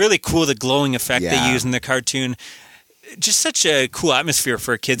 It's really cool, the glowing effect they use in the cartoon. Just such a cool atmosphere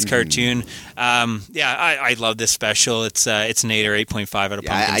for a kid's cartoon. I love this special. It's an 8 or 8.5 out of Pumpkins.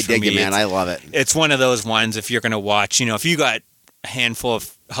 I dig it, man. I love it. It's one of those ones, if you're going to watch, if you got a handful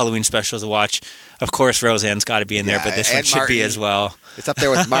of Halloween specials to watch, of course Roseanne's got to be in there, but this one should be as well. It's up there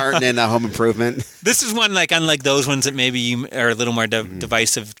with Martin and Home Improvement. This is one, unlike those ones that maybe you are a little more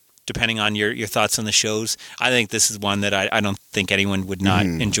divisive depending on your thoughts on the shows. I think this is one that I don't think anyone would not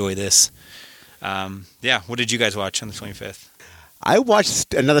enjoy this. What did you guys watch on the 25th? I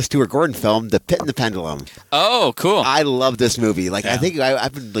watched another Stuart Gordon film, The Pit and the Pendulum. Oh, cool! I love this movie. I think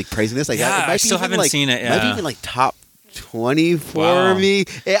I've been praising this. I still haven't seen it. Might be even top 20 for me.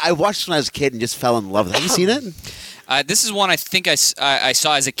 I watched it when I was a kid and just fell in love with it. Have you seen it? This is one I think I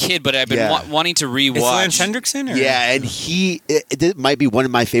saw as a kid, but I've been wanting to rewatch. Is Lance Hendrickson? Or? Yeah, and it might be one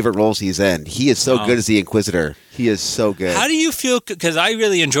of my favorite roles he's in. He is so good as the Inquisitor. He is so good. How do you feel? Because I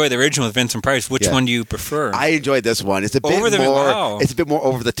really enjoy the original with Vincent Price. Which one do you prefer? I enjoyed this one. It's a bit more. It's a bit more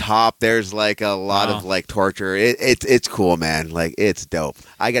over the top. There's a lot of torture. It's cool, man. It's dope.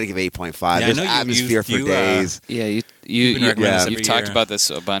 I got to give 8.5. There's atmosphere for days. You've talked about this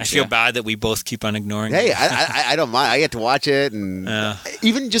a bunch. I feel bad that we both keep on ignoring. Hey, I don't mind. I get to watch it, and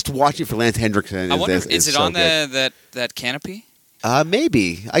even just watching for Lance Hendrickson. I wonder, is it so on that Canopy?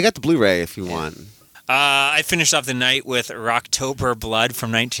 Maybe. I got the Blu-ray if you want. I finished off the night with Rocktober Blood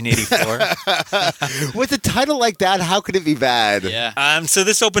from 1984. With a title like that, how could it be bad? Yeah. So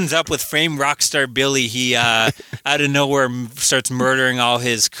this opens up with famed rock star Billy. He out of nowhere starts murdering all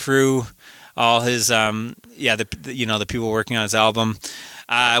his crew, all his the people working on his album.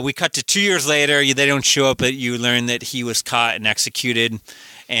 We cut to 2 years later. They don't show up, but you learn that he was caught and executed.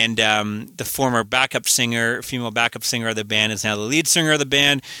 And the former female backup singer of the band is now the lead singer of the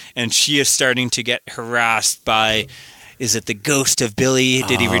band, and she is starting to get harassed by, is it the ghost of Billy?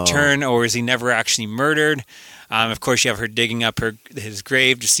 Did he return, or is he never actually murdered? Of course, you have her digging up his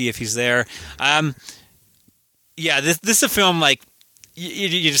grave to see if he's there. This is a film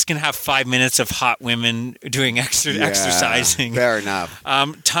you're just going to have 5 minutes of hot women doing exercising. Fair enough.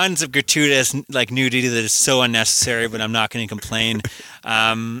 Tons of gratuitous nudity that is so unnecessary, but I'm not going to complain.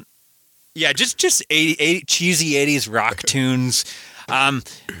 Just cheesy 80s rock tunes.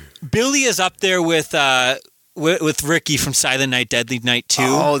 Billy is up there with Ricky from Silent Night, Deadly Night 2.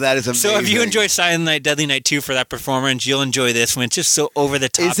 Oh, that is amazing. So if you enjoy Silent Night, Deadly Night 2 for that performance, you'll enjoy this one. It's just so over the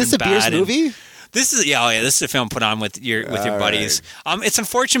top. Is this a Beers movie? This is this is a film put on with your buddies. Right. It's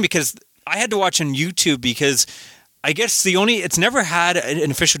unfortunate because I had to watch on YouTube because I guess it's never had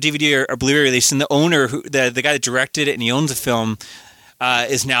an official DVD or Blu-ray release, and the owner, the guy that directed it and he owns the film,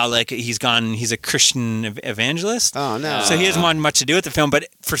 is now he's a Christian evangelist. Oh no! So he hasn't wanted much to do with the film, but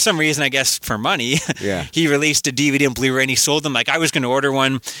for some reason, I guess for money, he released a DVD and Blu-ray and he sold them. I was going to order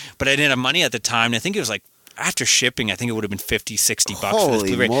one, but I didn't have money at the time, and I think it was after shipping, I think it would have been $50, $60 for this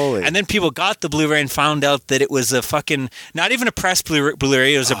Blu-ray. Moly. And then people got the Blu-ray and found out that it was a not even a pressed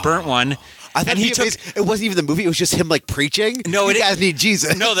Blu-ray, it was a burnt one. I thought it wasn't even the movie, it was just him preaching. No, you guys need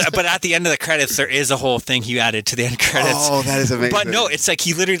Jesus. No, but at the end of the credits, there is a whole thing he added to the end credits. Oh, that is amazing. But no, it's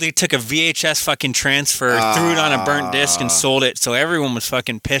he literally took a VHS transfer, threw it on a burnt disc and sold it. So everyone was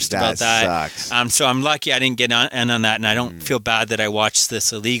fucking pissed about that. Sucks. So I'm lucky I didn't get in on that, and I don't feel bad that I watched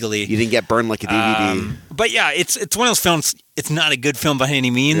this illegally. You didn't get burned like a DVD. But yeah, it's one of those films. It's not a good film by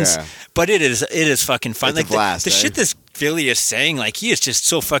any means, but it is fucking fun. It's a blast, the shit this Billy is saying, he is just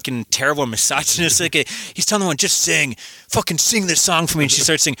so fucking terrible and misogynistic. He's telling the one, just sing this song for me, and she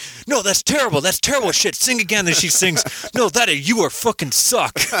starts singing, no, that's terrible shit, sing again. Then she sings, no, you are fucking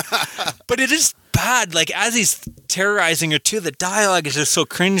suck. But it is bad. As he's terrorizing her too, the dialogue is just so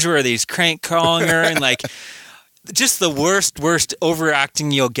cringeworthy. He's crank calling her and just the worst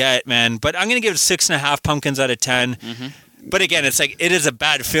overacting you'll get, man. But I'm gonna give it 6.5 pumpkins out of 10. Mm-hmm. But again, it's it is a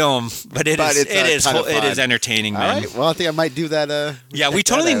bad film, but it is entertaining, man. All right. Well, I think I might do that. We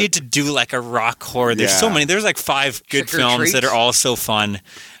totally need to do a rock horror. There's so many. There's 5 good films that are all so fun.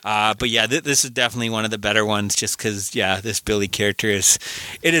 But yeah, this is definitely one of the better ones, just because this Billy character is.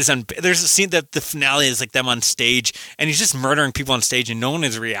 There's a scene that the finale is them on stage, and he's just murdering people on stage, and no one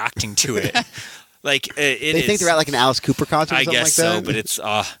is reacting to it. They think they're at an Alice Cooper concert. Or something I guess like that? so, but it's.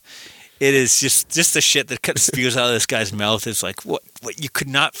 It is just the shit that spews out of this guy's mouth is like, what you could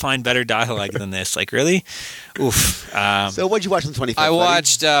not find better dialogue than this. Like, really? Oof. So what'd you watch on the 25th? I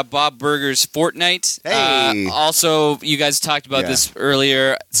watched Bob Burger's Fortnite. Hey. Also, you guys talked about this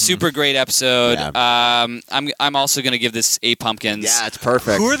earlier. Super great episode. Yeah. I'm also going to give this 8 pumpkins. Yeah, it's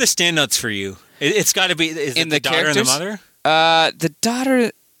perfect. Who are the standouts for you? It's got to be is In it the daughter characters? and the mother? The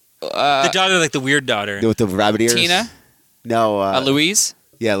daughter... The daughter, like the weird daughter. with the rabbit ears? Tina? No. Louise?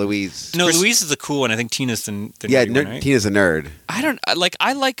 Yeah, Louise. No, Louise is the cool one. I think Tina's the Yeah, nerdy one, right? Tina's a nerd.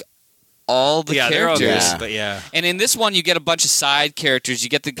 I like all the They're all characters. good, but yeah. And in this one, you get a bunch of side characters. You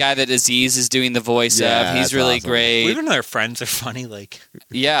get the guy that Aziz is doing the voice Yeah, of. He's that's really awesome. great. Even their friends are funny. Like,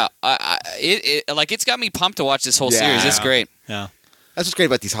 Yeah, it's got me pumped to watch this whole Yeah. series. It's great. yeah. That's what's great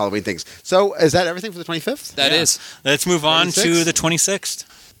about these Halloween things. So, is that everything for the 25th? That Yeah. is. Let's move on 26th? to the 26th.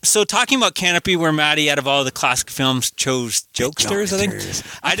 So, talking about Canopy, where Maddie, out of all the classic films, chose Jokesters, I think.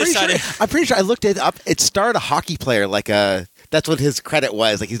 I'm pretty sure I looked it up. It starred a hockey player, that's what his credit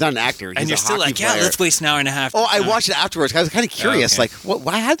was. Like, he's not an actor. He's and you're a still hockey like, yeah, player. let's waste an hour and a half. Oh, I watched it afterwards. I was kind of curious. okay. Like,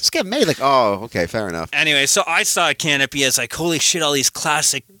 why? How did this get made? Like, oh, okay, fair enough. Anyway, so I saw Canopy as like, holy shit, all these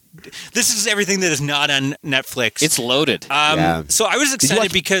classic. This is everything that is not on Netflix. It's loaded. Yeah. So I was Did you excited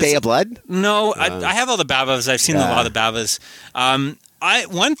watch because Bay of Blood? no, I have all the Babas. I've seen a lot of the Babas.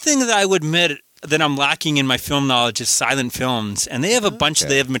 One thing that I would admit that I'm lacking in my film knowledge is silent films, and they have a bunch.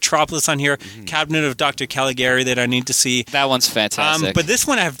 They have Metropolis on here, Cabinet of Dr. Caligari that I need to see. That one's fantastic. But this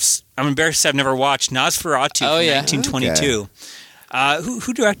one I'm embarrassed I've never watched. Nosferatu Oh, from yeah. 1922.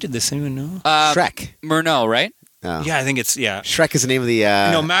 Who directed this? Anyone know? Shrek. Murnau, right? Oh. Yeah, I think it's Shrek is the name of the.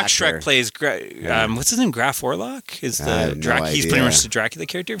 no, Max actor. Schreck plays. What's his name? Graf Orlok is I the have no Dracula. He's pretty idea. much the Dracula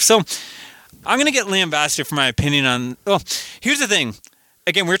character. So I'm gonna get Lambasted for my opinion on. Well, here's the thing.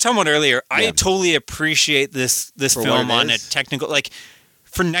 Again, we were talking about earlier. I totally appreciate this For film what it on a is. technical like.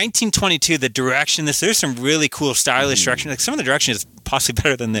 For 1922, the direction. There's some really cool stylish direction. Like some of the direction is possibly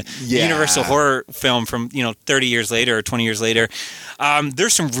better than the Yeah. Universal horror film from 30 years later or 20 years later.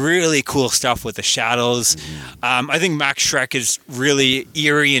 There's some really cool stuff with the shadows. I think Max Schreck is really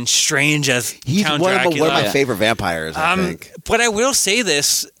eerie and strange as He's Count one of Dracula. my favorite vampires. I think. But I will say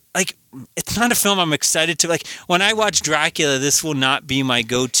this, like, it's not a film I'm excited to like. When I watch Dracula, this will not be my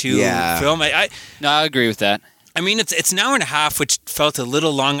go-to film. No, I agree with that. I mean, it's an hour and a half, which felt a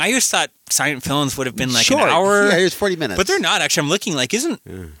little long. I always thought silent films would have been like Short. an hour. Yeah, here's 40 minutes. But they're not actually. I'm looking like, is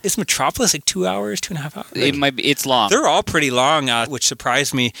Metropolis like 2 hours, 2.5 hours? It might be. It's long. They're all pretty long, which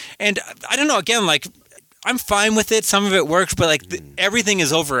surprised me. And I don't know. Again, like, I'm fine with it. Some of it works, but like everything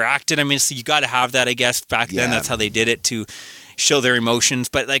is overacted. I mean, so you got to have that, I guess. Back then, that's how they did it to show their emotions.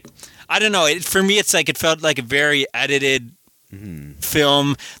 But like, I don't know. For me, it's like it felt like a very edited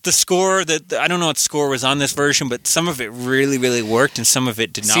film. The score, I don't know what score was on this version, but some of it really, really worked, and some of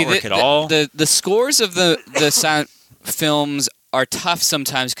it did not work at all. The scores of the silent films are tough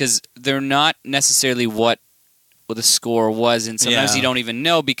sometimes because they're not necessarily what the score was, and sometimes you don't even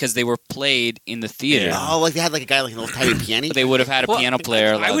know because they were played in the theater. Yeah. Oh, like they had like a guy like an old tiny piano. They would have had a piano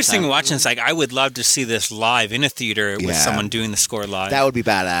player. I was thinking watching this, like, I would love to see this live in a theater with someone doing the score live. That would be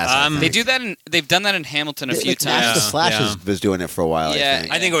badass. I think. They do that. They've done that in Hamilton a few Like, times. The Slash was doing it for a while. Yeah.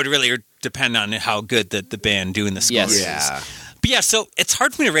 I I think it would really depend on how good the band doing the score Yes. is. Yeah. But yeah, so it's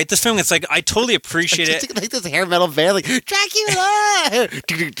hard for me to rate this film. It's like, I totally appreciate it. Like this hair metal band, like Dracula.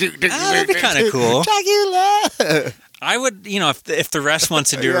 That'd be kinda cool. Dracula. I would, if the rest wants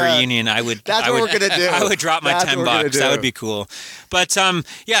to do a Yeah. reunion, I would. That's I what would, we're gonna do. I would drop my That's what we're gonna $10. That do. would be cool. But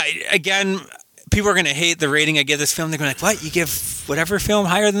yeah, again, people are gonna hate the rating I give this film. They're gonna be like, "What? You give whatever film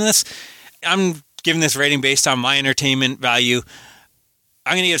higher than this?" I'm giving this rating based on my entertainment value.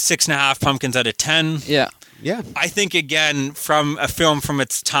 I'm gonna give 6.5 pumpkins out of 10. Yeah. Yeah. I think, again, from a film from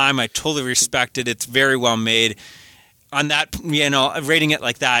its time, I totally respect it. It's very well made. On that, rating it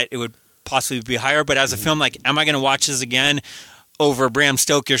like that, it would possibly be higher. But as a film, like, am I going to watch this again over Bram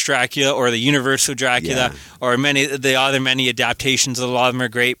Stoker's Dracula or the Universal Dracula or many adaptations? A lot of them are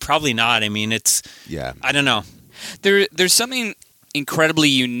great. Probably not. I mean, I don't know. There's something incredibly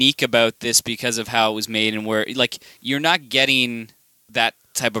unique about this because of how it was made and where, like, you're not getting that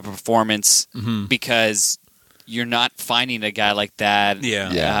type of performance because you're not finding a guy like that.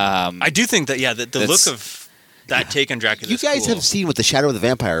 Yeah. I do think that, the look of that take on Dracula You is guys cool. have seen With the Shadow of the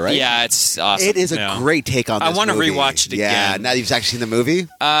Vampire, right? Yeah, it's awesome. It is a great take on this I want to movie. rewatch it Yeah, again. now that you've actually seen the movie.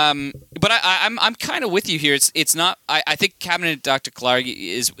 But I'm kind of with you here. It's not. I think Cabinet of Dr. Caligari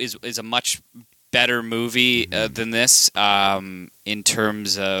is a much better movie than this in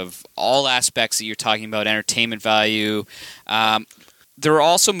terms of all aspects that you're talking about, entertainment value. There are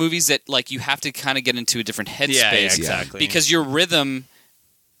also movies that, like, you have to kind of get into a different headspace. Yeah, exactly. Because your rhythm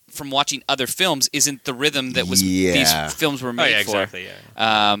from watching other films isn't the rhythm that was these films were made for. Exactly.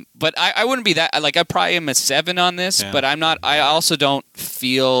 Yeah. But I wouldn't be that like I probably am a 7 on this, but I'm not. I also don't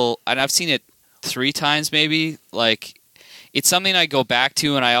feel, and I've seen it 3 times maybe. Like it's something I go back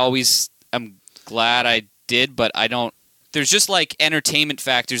to, and I'm glad I did, but I don't. There's just like entertainment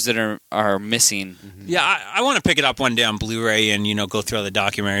factors that are missing. Mm-hmm. Yeah, I want to pick it up one day on Blu-ray and go through all the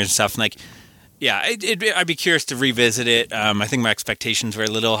documentaries and stuff. And like, yeah, I'd be curious to revisit it. I think my expectations were a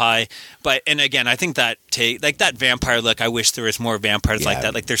little high, and again, I think that that vampire look. I wish there was more vampires like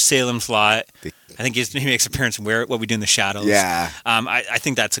that. Like there's Salem's Lot. I think he makes an appearance in What We Do in the Shadows. Yeah. I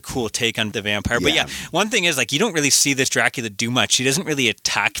think that's a cool take on the vampire. But yeah, one thing is like you don't really see this Dracula do much. He doesn't really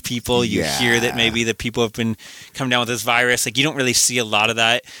attack people. You hear that maybe the people have been coming down with this virus. Like you don't really see a lot of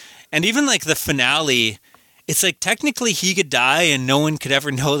that. And even like the finale, it's like technically he could die and no one could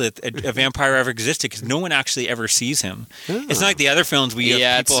ever know that a vampire ever existed because no one actually ever sees him. Oh. It's not like the other films where you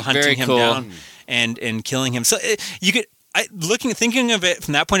have people hunting him down and killing him. So you could... thinking of it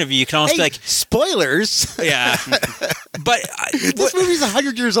from that point of view, you can almost be like spoilers. Yeah, but this movie's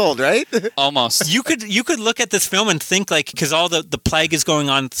 100 years old, right? Almost. You could look at this film and think like because all the plague is going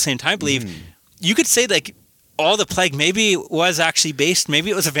on at the same time. I believe you could say like all the plague maybe was actually based.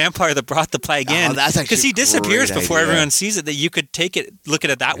 Maybe it was a vampire that brought the plague in. That's actually because he disappears before everyone sees it. That you could look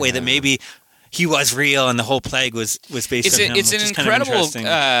at it that way. That maybe he was real and the whole plague was based on him. It's an incredible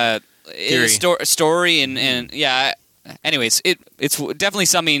story and yeah. Anyways, it's definitely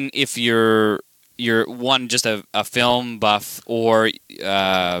something if you're one just a film buff or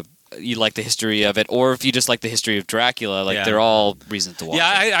you like the history of it, or if you just like the history of Dracula, they're all reasons to watch.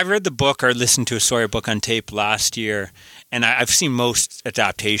 Yeah, I read the book or listened to a storybook on tape last year, and I've seen most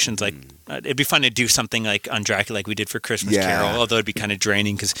adaptations. Like it'd be fun to do something like on Dracula, like we did for Christmas Carol. Although it'd be kind of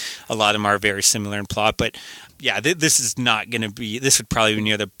draining because a lot of them are very similar in plot, but. Yeah, this is not going to be... This would probably be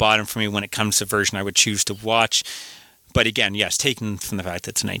near the bottom for me when it comes to version I would choose to watch. But again, yes, taken from the fact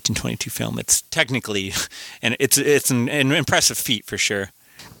that it's a 1922 film, it's technically... And it's an impressive feat for sure.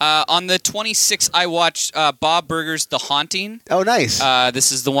 On the 26th, I watched Bob Burger's The Haunting. Oh, nice.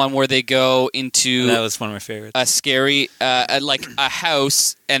 This is the one where they go into... That was one of my favorites. A scary... like a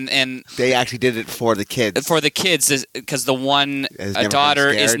house, and... They actually did it for the kids. For the kids, because the one daughter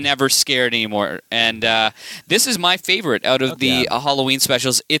is never scared anymore. And this is my favorite out of the Halloween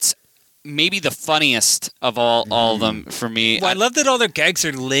specials. It's maybe the funniest of all of them for me. Well, I love that all their gags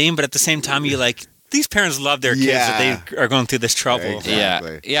are lame, but at the same time, you like... These parents love their kids that they are going through this trouble.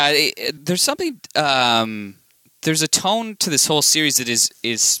 Exactly. Yeah. There's something. There's a tone to this whole series that is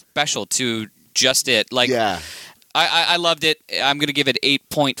special to just it. Like, I loved it. I'm going to give it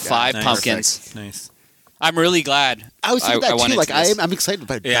 8.5 pumpkins. Nice. I'm really glad. I was thinking that too. Like, I'm excited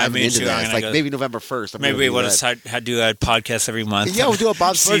about diving into this. Like maybe November 1st. Maybe we want to do a podcast every month. Yeah, we'll do a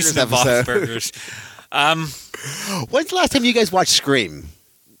Bob's Burgers episode. Burgers. When's the last time you guys watched Scream?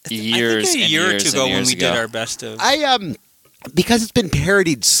 Years I think a year or two ago when we did our best of. Because it's been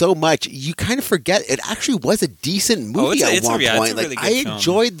parodied so much, you kind of forget it actually was a decent movie at one point. Really I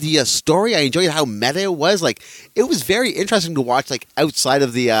enjoyed the story. I enjoyed how meta it was. Like it was very interesting to watch. Like outside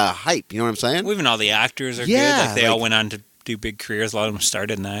of the hype, you know what I'm saying? Even all the actors are good. Like they all went on to do big careers. A lot of them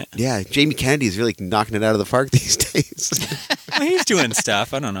started in that. Yeah, Jamie Kennedy is really knocking it out of the park these days. Well, he's doing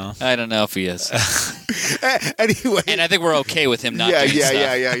stuff. I don't know. I don't know if he is. Anyway, and I think we're okay with him not doing stuff.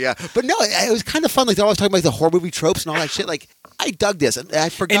 Yeah. But no, it was kind of fun. Like they're always talking about the horror movie tropes and all that shit. Like I dug this, and I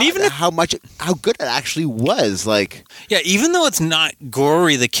forgot how good it actually was. Like, yeah, even though it's not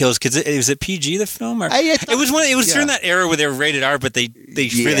gory, the kills because was it PG the film? Or, it was during that era where they were rated R, but they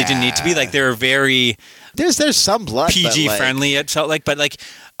really didn't need to be. Like they were very. There's some blood, PG friendly. It felt like, but like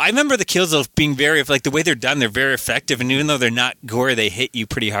I remember the kills of being very like the way they're done. They're very effective, and even though they're not gory, they hit you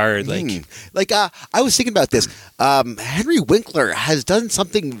pretty hard. Like, I was thinking about this. Henry Winkler has done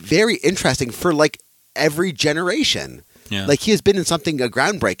something very interesting for like every generation. Yeah. Like he has been in something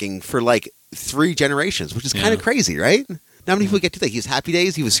groundbreaking for like 3 generations, which is kind of crazy, right? Not many people get to that. He's Happy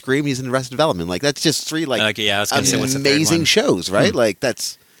Days. He was Scream. He's in Arrested Development. Like that's just 3 amazing shows, right? Like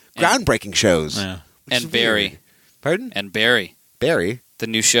that's groundbreaking shows. Yeah. And Barry. Pardon? And Barry. Barry? The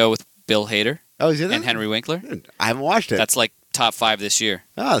new show with Bill Hader. Oh, is it? And Henry Winkler. I haven't watched it. That's like top 5 this year.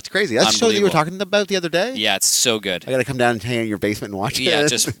 Oh, that's crazy. That's the show that you were talking about the other day? Yeah, it's so good. I got to come down and hang in your basement and watch it. Yeah,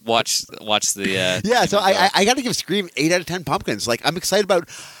 just watch the... yeah, so I got to give Scream 8 out of 10 pumpkins. Like, I'm excited about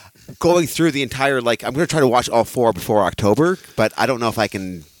going through the entire... Like, I'm going to try to watch all 4 before October, but I don't know if I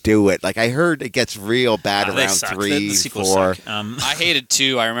can do it. Like, I heard it gets real bad around 3, 4. I hated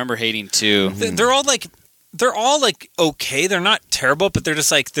 2. I remember hating 2. They're all like... they're all like okay. They're not terrible, but they're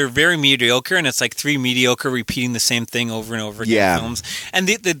just like they're very mediocre, and it's like three mediocre repeating the same thing over and over again. Films, and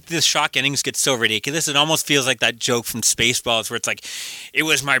the shock endings get so ridiculous. It almost feels like that joke from Spaceballs, where it's like, it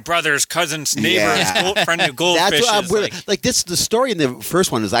was my brother's cousin's neighbor's friend of goldfish. That's what like this. The story in the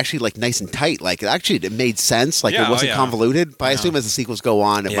first one was actually like nice and tight. Like it made sense. Like it wasn't convoluted. But I assume as the sequels go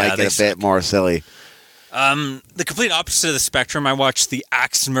on, it might get a bit more silly. The complete opposite of the spectrum. I watched the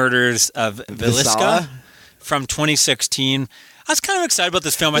Axe Murders of Villisca from 2016. I was kind of excited about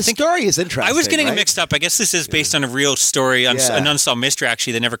this film. The story is interesting. I was getting it mixed up. I guess this is based on a real story, an unsolved mystery.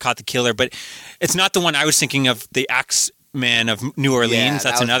 Actually, they never caught the killer, but it's not the one I was thinking of. The Axe Man of New Orleans.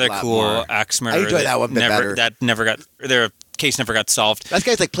 That's another cool axe murder. I enjoyed that one better. That never got their case never got solved. That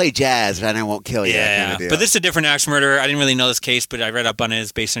guy's like play jazz and I won't kill you. Yeah, but this is a different axe murder. I didn't really know this case, but I read up on it.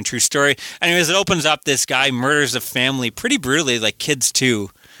 It's based on a true story. Anyways, it opens up. This guy murders a family pretty brutally, like kids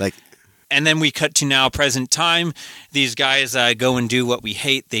too. And then we cut to now present time. These guys go and do what we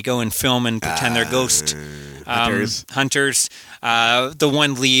hate. They go and film and pretend they're ghost hunters. The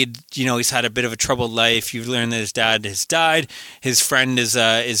one lead, he's had a bit of a troubled life. You've learned that his dad has died. His friend is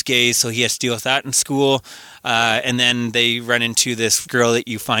gay, so he has to deal with that in school. And then they run into this girl that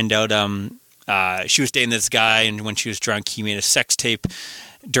you find out she was dating this guy, and when she was drunk, he made a sex tape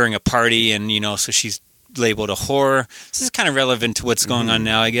during a party, and so she's labeled a whore. This is kind of relevant to what's going on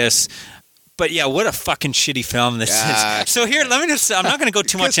now, I guess. But yeah, what a fucking shitty film this is. So here, let me just, I'm not going to go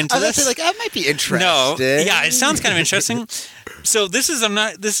too much into this. I was that might be interesting. No, yeah, it sounds kind of interesting. So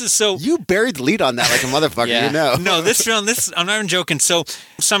you buried the lead on that like a motherfucker, No, this film, I'm not even joking. So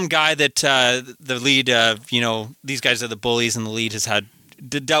some guy that the lead, these guys are the bullies, and the lead has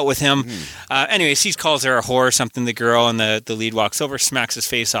dealt with him. Anyways, he calls her a whore or something, the girl, and the lead walks over, smacks his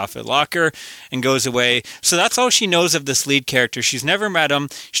face off a locker, and goes away. So that's all she knows of this lead character. She's never met him.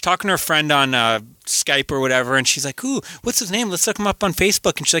 She's talking to her friend on Skype or whatever, and she's like, ooh, what's his name? Let's look him up on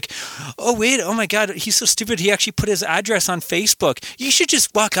Facebook. And she's like, oh, wait, oh my God, he's so stupid. He actually put his address on Facebook. You should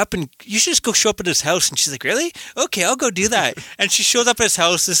just walk up and you should just go show up at his house. And she's like, really? Okay, I'll go do that. And she shows up at his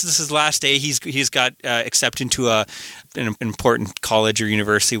house. This is his last day. He's got accepted into an important college or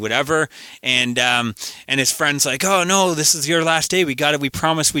university, whatever. And his friend's like, oh no, this is your last day. We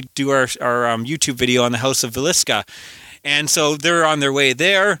promised we'd do our YouTube video on the House of Villisca. And so they're on their way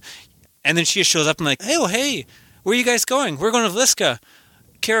there. And then she just shows up and like, hey, where are you guys going? We're going to Villisca.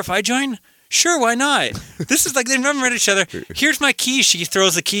 Care if I join? Sure, why not? This is like, they've never met each other. Here's my keys. She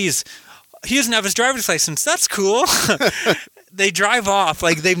throws the keys. He doesn't have his driver's license. That's cool. They drive off.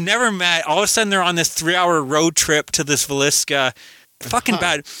 Like, they've never met. All of a sudden, they're on this 3-hour road trip to this Villisca. Fucking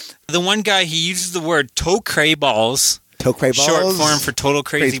bad. The one guy, he uses the word toe cray balls. Toe cray balls? Short form for total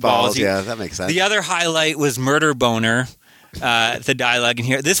crazy balls. Yeah, that makes sense. The other highlight was murder boner. The dialogue in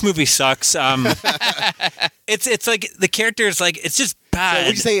here. This movie sucks. It's like the character is like, it's just bad. So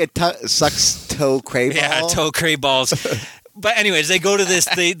would you say it sucks toe cray balls? Yeah, toe cray balls. But anyways, they go to this.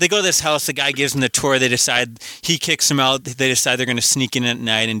 They go to this house. The guy gives them the tour. They decide he kicks them out. They decide they're going to sneak in at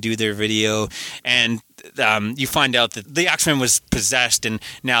night and do their video. And you find out that the Axeman was possessed, and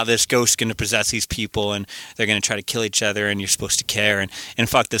now this ghost is going to possess these people, and they're going to try to kill each other. And you're supposed to care. And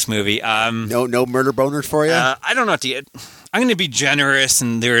fuck this movie. No murder boners for you. I don't know what to. I'm going to be generous,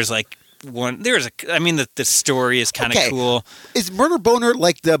 and there's like. The story is kind of cool. Is murder boner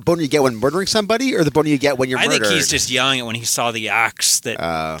like the boner you get when murdering somebody, or the boner you get when you're murdered? I think he's just yelling it when he saw the axe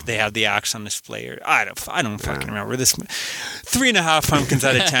that they have the axe on display. Or I don't fucking remember this. 3.5 pumpkins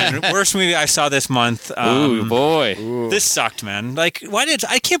out of 10. Worst movie I saw this month. Ooh boy, this sucked, man. Like,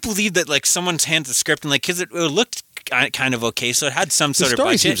 I can't believe that like someone's hands the script and like because it looked kind of okay, so it had some sort of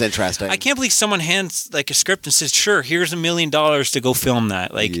budget. The story seems interesting. I can't believe someone hands like a script and says, "Sure, here's $1 million to go film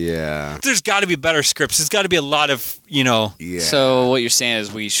that." Like, yeah, there's got to be better scripts. There's got to be a lot of Yeah. So what you're saying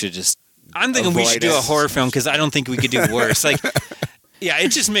is we should just. I'm thinking we should do a horror film because I don't think we could do worse. Like, yeah, it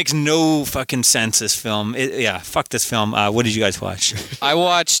just makes no fucking sense. This film. Fuck this film. What did you guys watch? I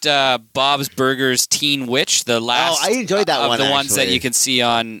watched Bob's Burgers Teen Witch, the last. Oh, I enjoyed that one. Of the ones that you can see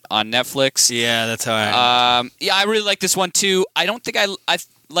on Netflix. Yeah, that's how I. I really like this one too. I don't think I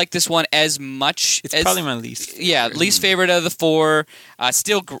like this one as much. It's probably my least. Yeah, least favorite of the 4.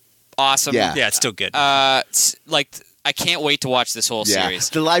 Still awesome. Yeah, it's still good. I can't wait to watch this whole series.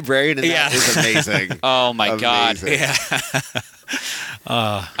 The librarian in that is amazing. Oh my god. Yeah.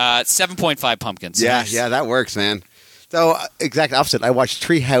 7.5 pumpkins. Yeah, yeah, that works, man. So, exact opposite. I watched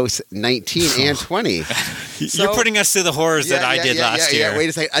Treehouse 19 and 20. You're putting us through the horrors that I did last year. Yeah, wait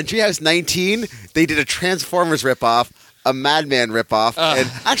a second. On Treehouse 19, they did a Transformers ripoff a Madman ripoff. And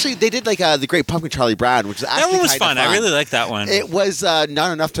actually, they did like the Great Pumpkin Charlie Brown, which is actually that one was fun. I really liked that one. It was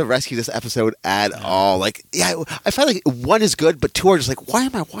not enough to rescue this episode at all. Like, yeah, I find like 1 is good, but 2 are just like, why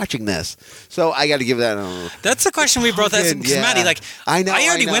am I watching this? So I got to give that. That's the question we brought. That's Maddie. Like, I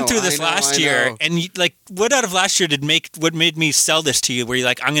already went through this last year, and like, what out of last year what made me sell this to you? Where you're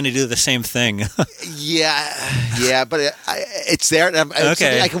like, I'm going to do the same thing. yeah, but it's there. And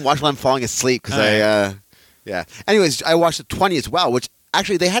okay, I can watch while I'm falling asleep because Yeah. Anyways, I watched the 20 as well, which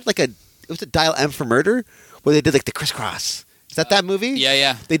actually they had like it was a Dial M for Murder where they did like the crisscross. Is that movie?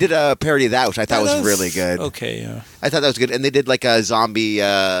 Yeah. They did a parody of that, which I thought was really good. Okay, yeah. I thought that was good. And they did like a zombie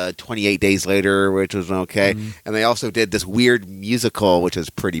 28 Days Later, which was okay. Mm-hmm. And they also did this weird musical, which was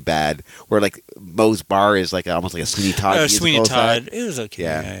pretty bad, where like Moe's Bar is like almost like a Sweeney Todd musical. Sweeney Todd. It was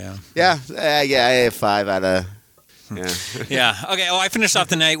okay. Yeah. I have 5 out of... Yeah. Okay. I finished off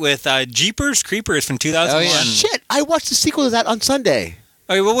the night with Jeepers Creepers from 2001. Oh, yeah. Shit! I watched the sequel to that on Sunday.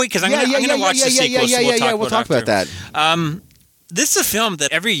 Okay, well, wait, because I'm going to watch the sequel. We'll talk about that. This is a film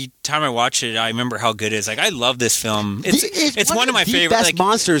that every time I watch it, I remember how good it is. Like, I love this film. It's one of my favorite best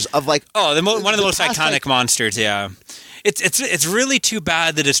monsters of like. Oh, one of the most iconic monsters. Yeah. It's really too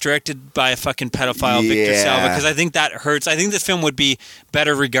bad that it's directed by a fucking pedophile, Victor Salva, because I think that hurts. I think this film would be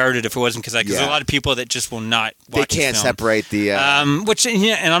better regarded if it wasn't because there's a lot of people that just will not watch They can't separate the... which,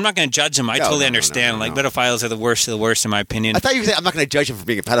 and I'm not going to judge them. I totally understand. Like, pedophiles are the worst of the worst, in my opinion. I thought you were saying I'm not going to judge him for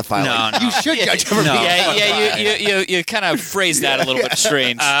being a pedophile. No. You should judge him for being a pedophile. Yeah, you kind of phrased that a little bit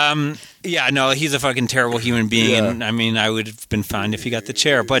strange. Yeah, no, he's a fucking terrible human being, and I mean, I would have been fine if he got the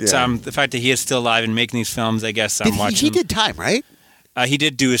chair. But the fact that he is still alive and making these films, I guess I'm watching. He did time, right? He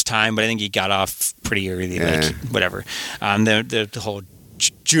did do his time, but I think he got off pretty early. Like whatever. The whole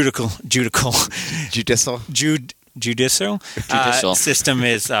judicial system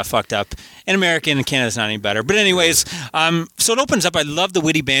is fucked up. In America and Canada's not any better. But anyways, so it opens up. I love the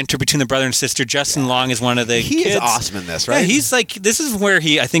witty banter between the brother and sister. Justin Long is one of the kids. He is awesome in this, right? Yeah, he's like, this is where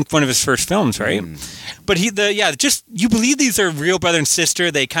I think one of his first films, right? But you believe these are real brother and sister.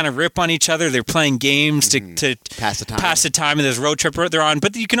 They kind of rip on each other. They're playing games to pass the time. And there's a road trip they're on.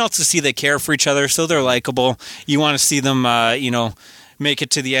 But you can also see they care for each other, so they're likable. You want to see them, make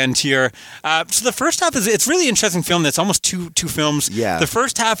it to the end here. So the first half it's really interesting film that's almost two films. Yeah. The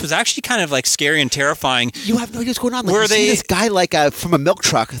first half is actually kind of like scary and terrifying. You have no idea what's going on. Like, you see this guy like from a milk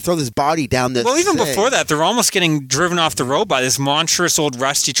truck throw this body down this. Well, even before that, they're almost getting driven off the road by this monstrous old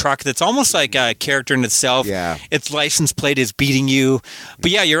rusty truck that's almost like a character in itself. Yeah. Its license plate is beating you.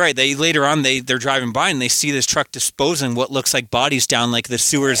 But yeah, you're right. Later on they're driving by and they see this truck disposing what looks like bodies down like the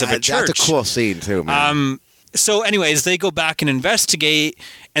sewers of a church. That's a cool scene too, man. So anyways, they go back and investigate,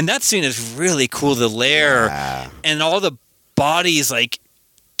 and that scene is really cool. The lair and all the bodies like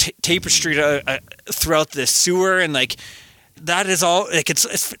tapestry throughout the sewer, and like that is all like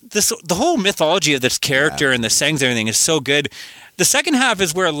it's this the whole mythology of this character and the sayings and everything is so good. The second half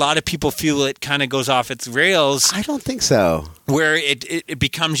is where a lot of people feel it kind of goes off its rails. I don't think so. Where it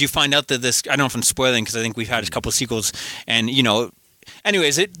becomes, you find out that this, I don't know if I'm spoiling because I think we've had a couple sequels, and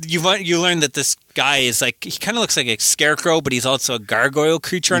anyways, you learn that this guy is like, he kind of looks like a scarecrow, but he's also a gargoyle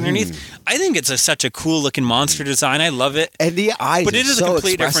creature underneath. I think it's such a cool looking monster design. I love it. And the eyes, but it is so a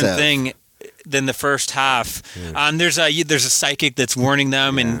complete expressive. Different thing than the first half. There's a psychic that's warning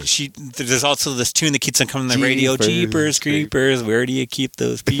them, and there's also this tune that keeps on coming on the radio, Jeepers Creepers, where do you keep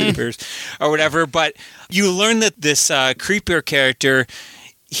those peepers, or whatever. But you learn that this creeper character,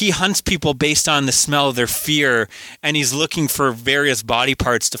 he hunts people based on the smell of their fear, and he's looking for various body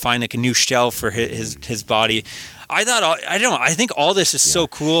parts to find like a new shell for his body. I think all this is so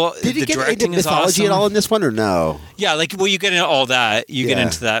cool. Did he get into mythology at all in this one, or no? Yeah, you get into all that. You get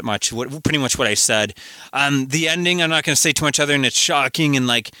into that much. Pretty much what I said. The ending, I'm not going to say too much other than it's shocking, and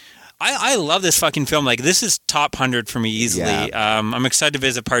like, I love this fucking film. Like, this is top 100 for me easily. Yeah. I'm excited to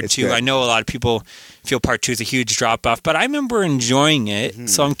visit part 2. Good. I know a lot of people feel part 2 is a huge drop off, but I remember enjoying it.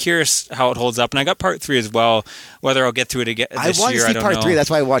 So I'm curious how it holds up. And I got part 3 as well. Whether I'll get through it again this year, I don't know. I want to see part 3. That's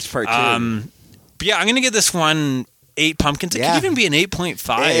why I watched part 2. But yeah, I'm going to give this one 8 pumpkins. It could even be an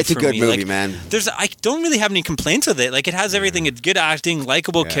 8.5. It's a good movie, man. I don't really have any complaints with it. Like, it has everything. It's good acting,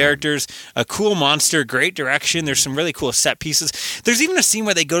 likable characters, a cool monster, great direction. There's some really cool set pieces. There's even a scene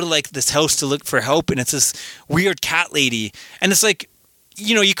where they go to like this house to look for help, and it's this weird cat lady, and it's like,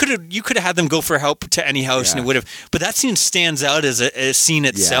 you could have had them go for help to any house, and it would have. But that scene stands out as a scene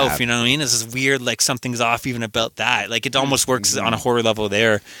itself. You know what I mean? It's this weird, like, something's off even about that. Like, it almost works on a horror level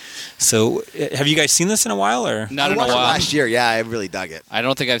there. So, have you guys seen this in a while, or not in a while? Last year, I really dug it. I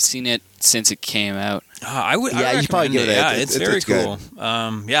don't think I've seen it since it came out. I would. Yeah, I you probably give it. Yeah, it's very cool.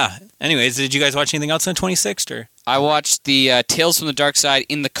 Yeah. Anyways, did you guys watch anything else on 26th? Or I watched the Tales from the Dark Side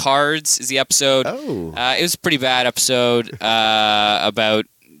in the Cards is the episode. Oh. It was a pretty bad episode about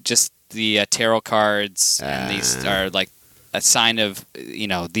just the tarot cards, and these are like a sign of,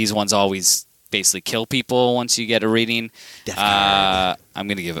 these ones always basically kill people once you get a reading. I'm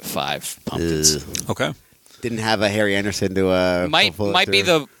going to give it 5 pumpkins. Okay. Didn't have a Harry Anderson to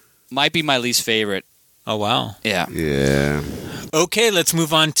might be my least favorite. Oh, wow. Yeah. Yeah. Okay, let's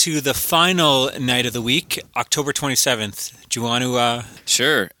move on to the final night of the week, October 27th. Do you want to...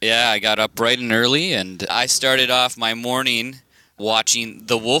 Sure. Yeah, I got up bright and early, and I started off my morning watching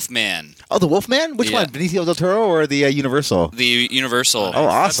The Wolfman. Oh, The Wolfman? Which one? Benicio del Toro or the Universal? The Universal. Oh,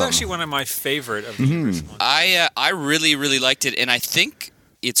 awesome. That's actually one of my favorite of the Universal ones. I really, really liked it, and I think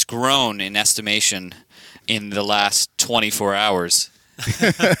it's grown in estimation in the last 24 hours.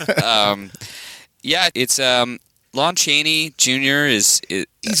 It's Lon Chaney Jr. is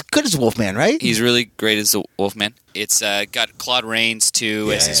he's good as Wolfman, right? He's really great as the Wolfman. It's got Claude Rains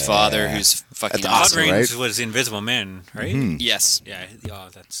too as his father, who's fucking That's awesome. Claude Rains right? was Invisible Man, right? Mm-hmm. Yes. Yeah. Oh,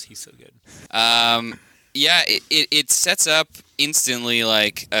 he's so good. It sets up instantly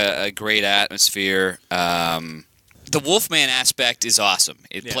like a great atmosphere. The Wolfman aspect is awesome.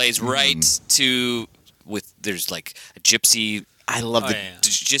 It plays right to there's like a gypsy. I love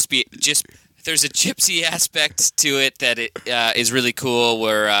There's a gypsy aspect to it that it is really cool,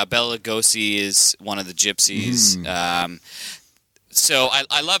 where Bela Lugosi is one of the gypsies. So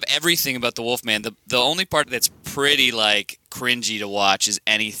I love everything about the Wolfman. The only part that's pretty like cringy to watch is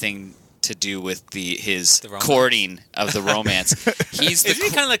anything to do with his courting of the romance. Isn't he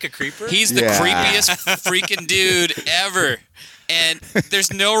kind of like a creeper? He's the creepiest freaking dude ever. And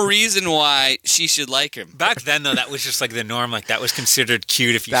there's no reason why she should like him. Back then, though, that was just like the norm. Like, that was considered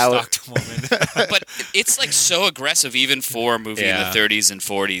cute if you stalked a woman. But it's like so aggressive even for a movie in the 30s and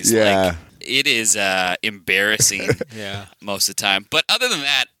 40s. Yeah. Like, it is embarrassing most of the time. But other than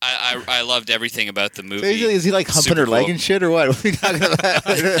that, I loved everything about the movie. So is he like humping her leg and shit, or what? What are we talking about?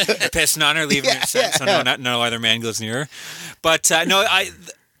 Pissing on her, leaving her sex, so no other man goes near her. But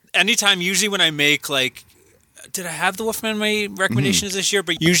anytime, usually when I make like... Did I have The Wolfman in my recommendations this year?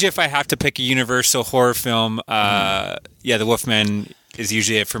 But usually if I have to pick a Universal horror film, The Wolfman is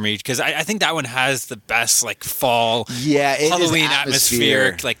usually it for me. Because I think that one has the best like fall Halloween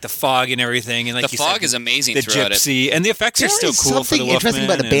atmosphere, like the fog and everything. And like the fog is amazing the throughout gypsy, and the effects are still cool for The Wolfman. Something interesting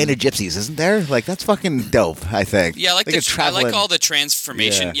about a band of gypsies, isn't there? Like, that's fucking dope, I think. Yeah, I like all the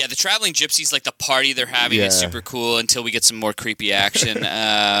transformation. Yeah, the traveling gypsies, like the party they're having is super cool until we get some more creepy action.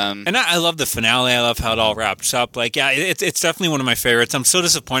 And I love the finale. I love how it all wraps up. Like, it's definitely one of my favorites. I'm so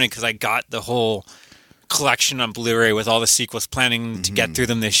disappointed because I got the whole collection on Blu-ray with all the sequels, planning to get through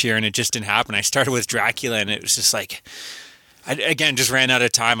them this year, and it just didn't happen. I started with Dracula, and it was just like, I just ran out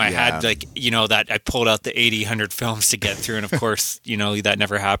of time. I had that I pulled out the 100 films to get through, and of course, that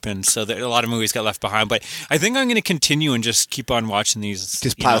never happened. So a lot of movies got left behind. But I think I'm going to continue and just keep on watching these.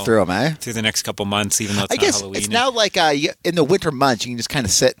 Just plow through them, through the next couple months, even though it's I not guess Halloween. it's now like in the winter months, you can just kind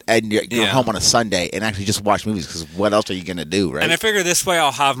of sit and you're home on a Sunday and actually just watch movies, because what else are you going to do, right? And I figure this way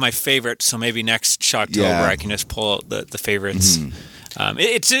I'll have my favorites, so maybe next Shocktober I can just pull out the favorites.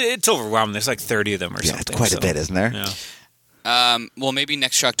 It's overwhelming. There's like 30 of them or something. It's quite a bit, isn't there? Yeah. Well, maybe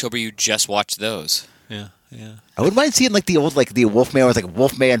next October you just watch those. Yeah. I wouldn't mind seeing like the old the Wolfman, where it's like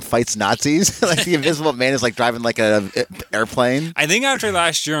Wolfman fights Nazis. Like the Invisible Man is like driving like a airplane. I think after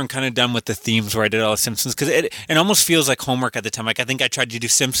last year, I'm kind of done with the themes where I did all the Simpsons, because it almost feels like homework at the time. Like, I think I tried to do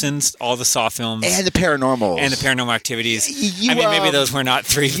Simpsons, all the Saw films, and the Paranormal Activities. Maybe those were not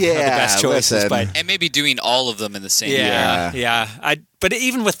three of the best choices, and maybe doing all of them in the same year. But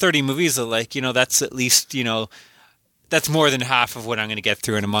even with 30 movies, like, that's at least that's more than half of what I'm going to get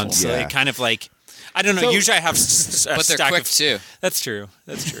through in a month. So it kind of like, I don't know. Usually I have but they're quick too. That's true.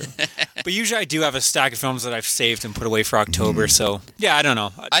 But usually I do have a stack of films that I've saved and put away for October. So I don't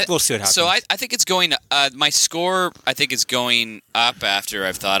know. We'll see what happens. So I think it's going. My score, I think, is going up after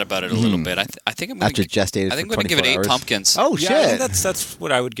I've thought about it a little bit. I think I'm going to gestate. I think I'm going to give it 8 pumpkins. Oh shit! I think that's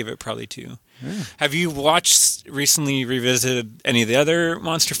what I would give it probably too. Yeah. Have you recently revisited any of the other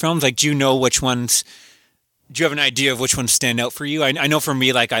monster films? Like, do you know which ones? Do you have an idea of which ones stand out for you? I know for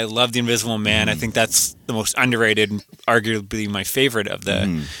me, like, I love The Invisible Man. I think that's the most underrated and arguably my favorite of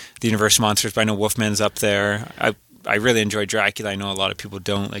the Universal monsters, but I know Wolfman's up there. I really enjoy Dracula. I know a lot of people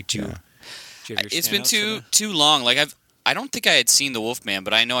don't. Like, do you have your It's been too long. Like, I don't think I had seen The Wolfman,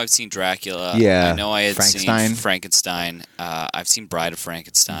 but I know I've seen Dracula. Yeah. I know I had seen Frankenstein. I've seen Bride of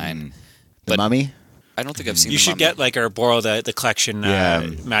Frankenstein. The Mummy? I don't think I've seen. You should get or borrow the collection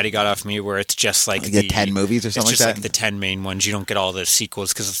Maddie got off me, where it's just the 10 movies or something like that. It's just the 10 main ones. You don't get all the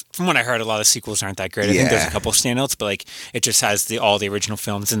sequels because from what I heard, a lot of sequels aren't that great. I think there's a couple standouts, but it just has all the original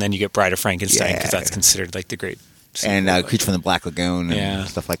films, and then you get Bride of Frankenstein because that's considered the great. And Creature from the Black Lagoon and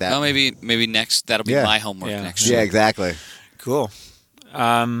stuff like that. Oh, maybe next that'll be my homework next year. Yeah, exactly. Cool.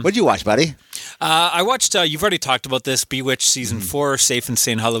 What'd you watch, buddy? I watched, you've already talked about this, Bewitched Season 4, Safe and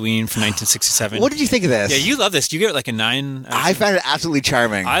Sane Halloween from 1967. What did you think of this? Yeah, you love this. You give it a 9? I found it absolutely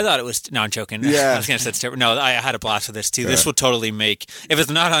charming. I thought it was... No, I'm joking. Yeah. I was going to say it's terrible. No, I had a blast with this, too. This will totally make... If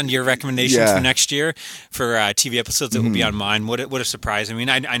it's not on your recommendations for next year for TV episodes, it will be on mine. What a surprise. I mean,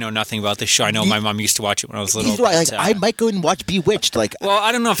 I know nothing about this show. I know my mom used to watch it when I was little. Right. I might go and watch Bewitched. Well,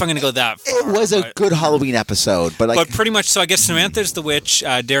 I don't know if I'm going to go that far. It was a good Halloween episode, but But pretty much, so I guess Samantha's the witch.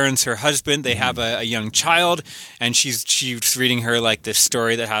 Darren's her husband. They have a young child, and she's reading her this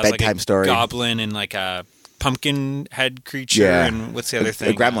story that has bedtime story, goblin and a pumpkin head creature, and what's the other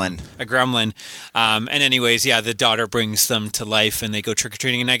thing? A gremlin. A gremlin. And anyways, the daughter brings them to life, and they go trick or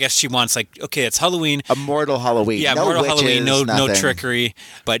treating. And I guess she wants okay, it's Halloween, a mortal Halloween. Yeah, no mortal witches, Halloween, no nothing. trickery,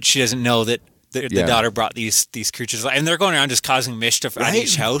 but she doesn't know that. The daughter brought these creatures, and they're going around just causing mischief at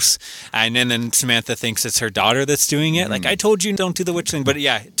each house. And then Samantha thinks it's her daughter that's doing it. I told you, don't do the witch thing. But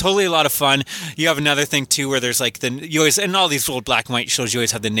yeah, totally a lot of fun. You have another thing too, where there's you always, in all these old black and white shows, you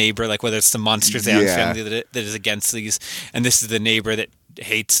always have the neighbor, whether it's the Monsters Addams family that is against these, and this is the neighbor that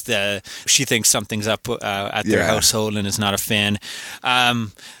hates she thinks something's up at their household and is not a fan.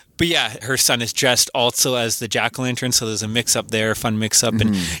 But yeah, her son is dressed also as the jack-o'-lantern, so there's a mix-up there, fun mix-up.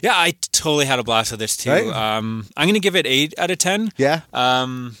 And yeah, I totally had a blast with this too. Right. I'm going to give it 8 out of 10. Yeah?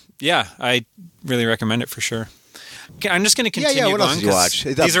 Yeah, I really recommend it for sure. Okay, I'm just going to continue what going. else did you watch?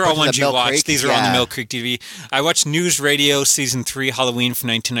 These are all ones you watched. Creek? These are on the Mill Creek TV. I watched News Radio Season 3, Halloween from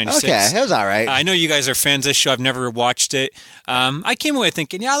 1996. Okay, it was all right. I know you guys are fans of this show. I've never watched it. I came away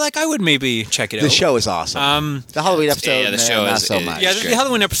thinking, I would maybe check it out. The show is awesome. The Halloween episode, the show not is so much. Yeah, the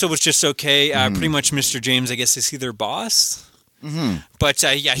Halloween episode was just okay. Pretty much Mr. James, I guess, is he their boss? Mm-hmm. But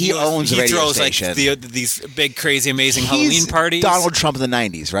he owns the radio throws station. These big, crazy, amazing Halloween parties. Donald Trump in the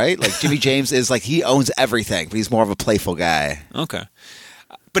 90s, right? Jimmy James is he owns everything, but he's more of a playful guy. Okay.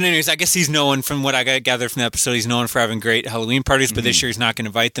 But anyways, I guess he's known, from what I gathered from the episode, he's known for having great Halloween parties, but this year he's not going to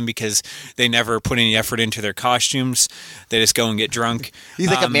invite them because they never put any effort into their costumes. They just go and get drunk. He's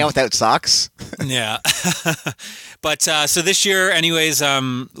like a man without socks. Yeah. But so this year, anyways,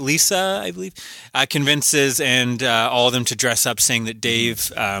 Lisa, I believe, convinces all of them to dress up, saying that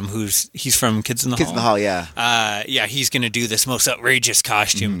Dave, he's from Kids in the Hall. Kids in the Hall, yeah. He's going to do this most outrageous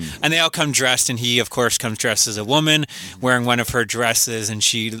costume. And they all come dressed, and he, of course, comes dressed as a woman, wearing one of her dresses, and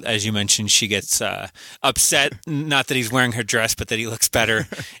she, as you mentioned, she gets upset, not that he's wearing her dress, but that he looks better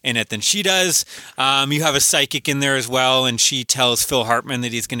in it than she does. You have a psychic in there as well, and she tells Phil Hartman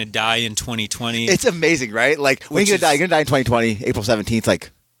that he's going to die in 2020. It's amazing, right? When you're going to die in 2020, April 17th,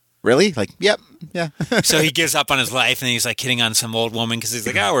 really? Yep, yeah. So he gives up on his life, and he's hitting on some old woman because he's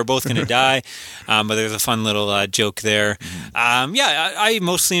we're both going to die. But there's a fun little joke there. I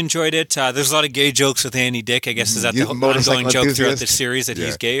mostly enjoyed it. There's a lot of gay jokes with Andy Dick. I guess is that the ongoing joke throughout the series that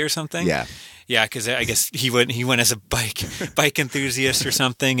he's gay or something? Yeah. Yeah, because I guess he went as a bike enthusiast or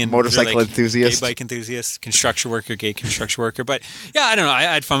something, and motorcycle enthusiast, gay bike enthusiast, construction worker, gay construction worker. But yeah, I don't know. I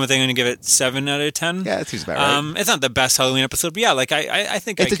had fun with it. I'm going to give it 7 out of 10. Yeah, that seems about right. It's not the best Halloween episode, but yeah, I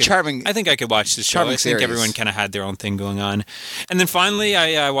think it's charming. I think I could watch this show. I think series. Everyone kind of had their own thing going on. And then finally,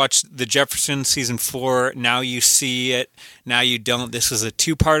 I watched The Jeffersons Season 4. Now You See It, Now You Don't. This was a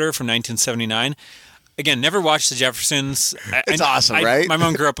 2-parter from 1979. Again, never watched The Jeffersons. It's awesome, right? My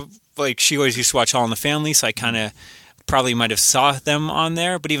mom grew up, she always used to watch All in the Family, so I kind of probably might have saw them on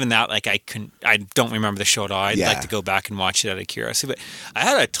there, but even that, I don't remember the show at all. I'd like to go back and watch it out of curiosity, but I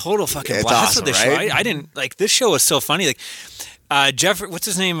had a total fucking blast with this show. I didn't, this show was so funny. What's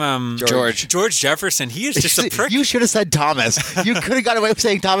his name? George Jefferson. He is just a prick. You should have said Thomas. You could have got away with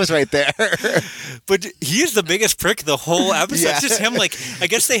saying Thomas right there. But he is the biggest prick the whole episode. It's just him. I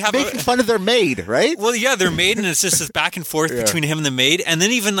guess they have making fun of their maid, right? Well, yeah, their maid, and it's just this back and forth between him and the maid, and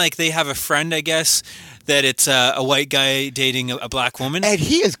then even they have a friend, I guess, that it's a white guy dating a black woman. And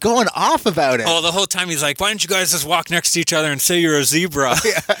he is going off about it. Oh, the whole time he's like, why don't you guys just walk next to each other and say you're a zebra?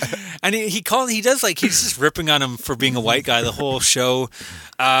 Yeah. And he's just ripping on him for being a white guy the whole show.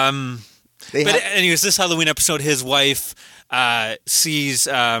 Anyways, this Halloween episode, his wife sees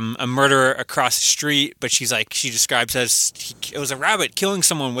a murderer across the street, but she describes it was a rabbit killing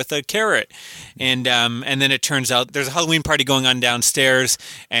someone with a carrot, and then it turns out there's a Halloween party going on downstairs,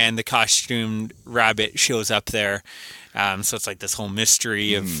 and the costumed rabbit shows up there. So it's like this whole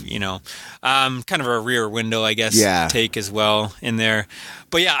mystery of, kind of a Rear Window, I guess, take as well in there.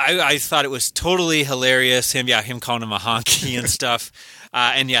 But yeah, I thought it was totally hilarious. Him calling him a honky and stuff.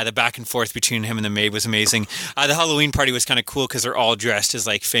 And the back and forth between him and the maid was amazing. The Halloween party was kind of cool because they're all dressed as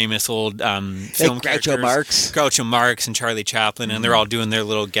like famous old film characters. Groucho Marx and Charlie Chaplin, and they're all doing their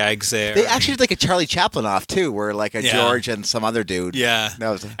little gags there. They actually did like a Charlie Chaplin off too, where like a George and some other dude. Yeah,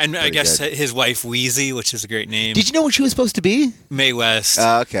 and I guess his wife Wheezy, which is a great name. Did you know what she was supposed to be? Mae West.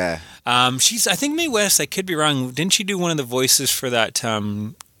 Okay. I think Mae West. I could be wrong. Didn't she do one of the voices for that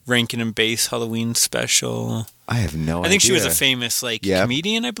Rankin and Bass Halloween special? I have no idea. I think she was a famous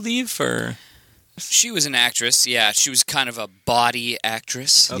comedian, I believe, or she was an actress. Yeah, she was kind of a body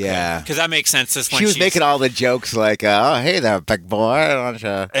actress. Okay. Yeah, because that makes sense. She was making all the jokes like, "Oh, hey there, big boy."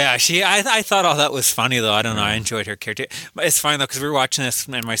 Yeah, I thought all that was funny though. I don't know. I enjoyed her character. It's fine though because we were watching this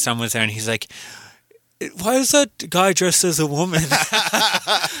and my son was there and he's like, "Why is that guy dressed as a woman?"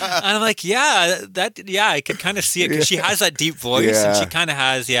 And I'm like, I could kind of see it because she has that deep voice and she kind of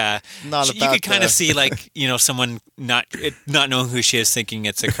has, you could kind of see like, someone not knowing who she is thinking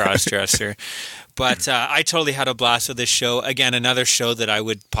it's a cross-dresser. But I totally had a blast with this show. Again, another show that I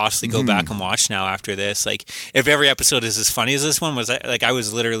would possibly go back and watch now after this. Like, if every episode is as funny as this one was, I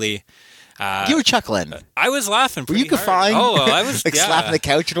was literally... you were chuckling. I was laughing pretty hard. Were you confined? Oh, I was like slapping the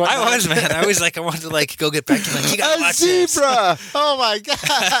couch and whatnot? I was, man. I was like, I wanted to like go get back to like, you gotta watch zebra! Oh my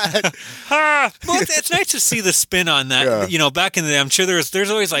god! Well, it's nice to see the spin on that. Yeah. Back in the day, I'm sure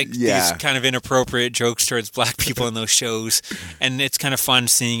there's always like these kind of inappropriate jokes towards black people in those shows, and it's kind of fun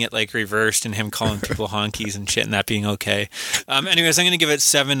seeing it like reversed and him calling people honkies and shit and that being okay. Anyways, I'm gonna give it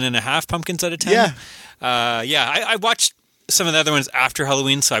 7.5 pumpkins out of 10. I watched some of the other ones after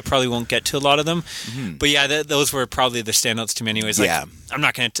Halloween, so I probably won't get to a lot of them. Mm-hmm. But those were probably the standouts to me anyways. Like, I'm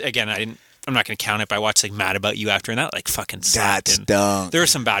not going to, again, I'm not going to count it, but I watched like Mad About You after, and that like fucking sucked. That's dumb. There were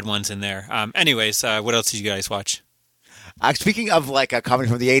some bad ones in there. Anyways, what else did you guys watch? Speaking of like a comedy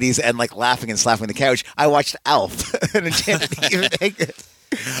from the 80s and like laughing and slapping the couch, I watched Alf.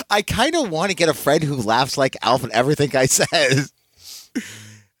 I kind of want to get a friend who laughs like Alf at everything I says.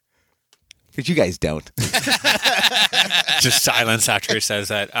 But you guys don't. Just silence after he says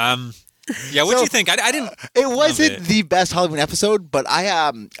that. What do you think? I didn't. It wasn't the best Halloween episode, but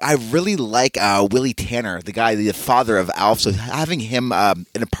I really like Willie Tanner, the father of Alf. So having him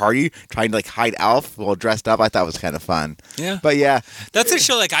in a party trying to like hide Alf while dressed up, I thought was kind of fun. Yeah, but that's a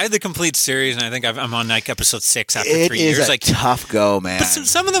show. Like I have the complete series, and I think I'm on like episode 6 after 3 years. It is like tough go, man. But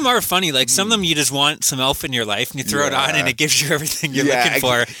some of them are funny. Like some of them, you just want some Elf in your life, and you throw it on, and it gives you everything you're looking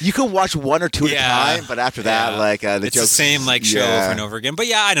for. You can watch one or two at a time, but after that, like the it's jokes, the same like show over and over again. But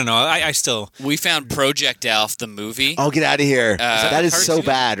I don't know. I still we found Project Alf the movie. Oh, get out of here! That is so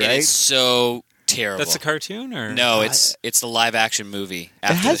bad, right? It's so terrible. That's a cartoon, or no? It's the live action movie.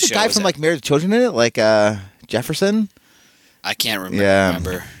 It has the guy from like Married with Children in it, like Jefferson. I can't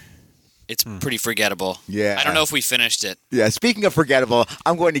remember. It's pretty forgettable. Yeah, I don't know if we finished it. Yeah, speaking of forgettable,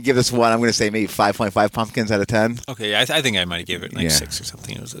 I'm going to give this one. I'm going to say maybe 5.5 pumpkins out of 10. Okay, I think I might give it like 6 or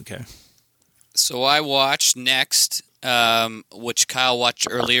something. It was okay. So I watched next. Which Kyle watched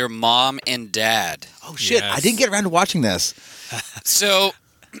earlier, Mom and Dad. Oh shit! Yes. I didn't get around to watching this. So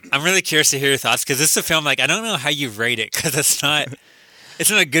I'm really curious to hear your thoughts because this is a film like I don't know how you rate it because it's not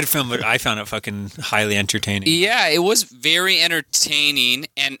a good film, but I found it fucking highly entertaining. Yeah, it was very entertaining,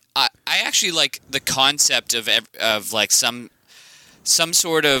 and I actually like the concept of like some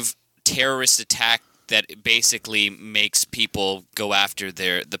sort of terrorist attack that basically makes people go after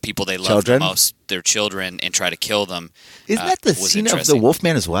the people they love the most, their children, and try to kill them. Isn't that the scene of the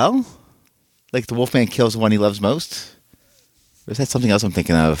Wolfman as well? Like the Wolfman kills the one he loves most? Or is that something else I'm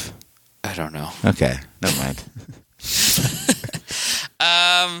thinking of? I don't know. Okay, never mind.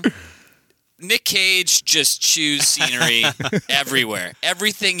 Nick Cage just chews scenery everywhere.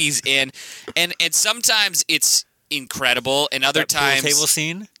 Everything he's in. And sometimes it's incredible, and other times...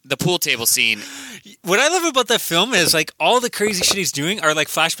 The pool table scene. What I love about that film is like all the crazy shit he's doing are like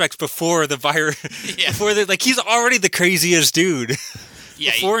flashbacks before the virus. Yeah. Like he's already the craziest dude.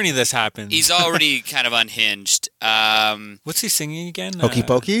 Yeah, before any of this happens. He's already kind of unhinged. What's he singing again? Hokey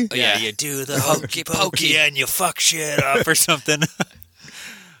Pokey? Yeah, you do the hokey pokey and you fuck shit up or something.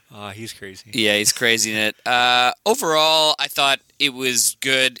 Oh, he's crazy. Yeah, he's crazy in it. Overall, I thought it was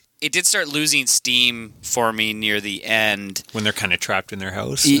good. It did start losing steam for me near the end. When they're kind of trapped in their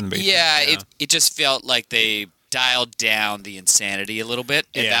house? It just felt like they dialed down the insanity a little bit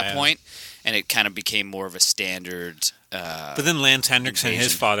at that point, and it kind of became more of a standard but then Lance Henriksen,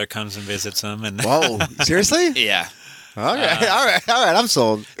 his father, comes and visits them. And whoa, seriously? Yeah. All right. I'm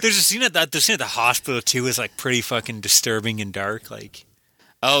sold. There's a scene at the hospital too is like pretty fucking disturbing and dark. Like,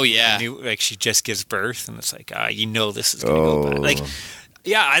 oh yeah, like she just gives birth, and it's like, this is gonna go bad. Like,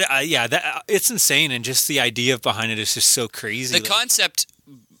 it's insane, and just the idea behind it is just so crazy. The concept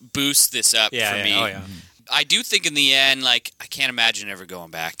boosts this up for me. Oh yeah. I do think in the end, like, I can't imagine ever going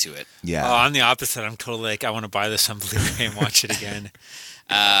back to it. Yeah. Oh, I'm the opposite. I'm totally like, I want to buy this on Blu-ray and watch it again.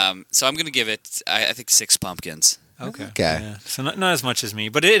 So I'm going to give it, I think, 6 pumpkins. Okay. Yeah. So not as much as me,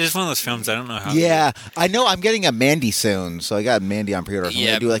 but it is one of those films I don't know how. Yeah, I know. I'm getting a Mandy soon, so I got Mandy on pre-order. So I'm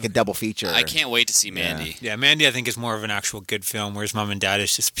gonna do like a double feature. I can't wait to see Mandy. Yeah, Mandy I think is more of an actual good film, whereas Mom and Dad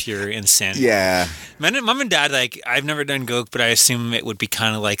is just pure insanity. Yeah. Mom and Dad, like, I've never done Goke, but I assume it would be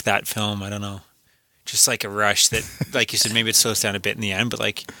kind of like that film. I don't know. Just like a rush that, like you said, maybe it slows down a bit in the end, but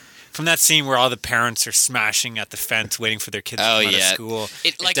like from that scene where all the parents are smashing at the fence waiting for their kids to come out of school.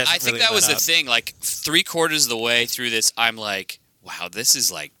 I think that was the thing. Like 3/4 of the way through this, I'm like, wow, this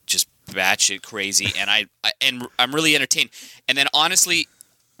is like just batshit crazy, and I'm really entertained. And then honestly,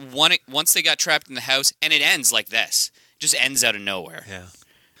 once they got trapped in the house, and it ends like this, it just ends out of nowhere. Yeah.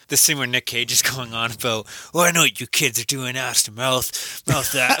 The scene where Nick Cage is going on about, I know what you kids are doing, ass to mouth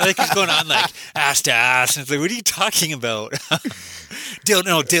that. Like he's going on like ass to ass, and it's like, what are you talking about?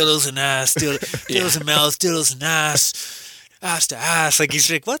 Dildos and ass, dildos and mouth, dildos and ass to ass. Like he's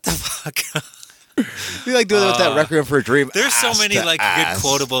like, what the fuck? You like doing it with that Requiem for a Dream. There's so many like good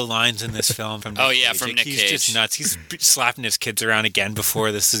quotable lines in this film from Nick Cage. From Nick Cage. He's just nuts. He's slapping his kids around again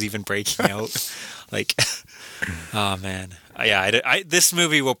before this is even breaking out. Like, oh man. Yeah, this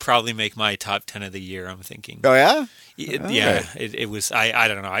movie will probably make my top 10 of the year, I'm thinking. Oh, yeah? It was, I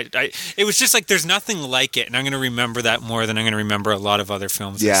don't know. It was just like, there's nothing like it, and I'm going to remember that more than I'm going to remember a lot of other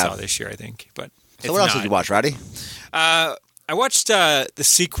films I saw this year, I think. But so what else did you watch, Roddy? I watched the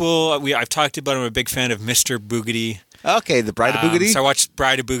sequel. I've talked about. I'm a big fan of Mr. Boogedy. Okay, The Bride of Boogedy. So I watched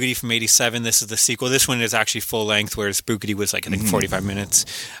Bride of Boogedy from '87. This is the sequel. This one is actually full length, whereas Boogedy was like I think 45 minutes.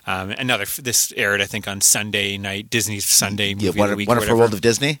 This aired I think on Sunday night, Disney's Sunday movie of the week. Wonderful World of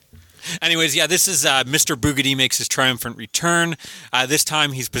Disney. Anyways, this is Mr. Boogedy makes his triumphant return. This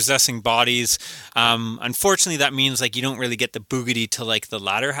time he's possessing bodies. Unfortunately, that means like you don't really get the Boogedy to like the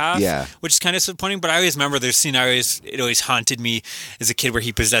latter half, which is kind of disappointing. But I always remember there's scene it always haunted me as a kid where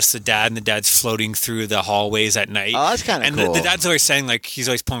he possessed the dad and the dad's floating through the hallways at night. Oh, that's kind of cool. And the dad's always saying like he's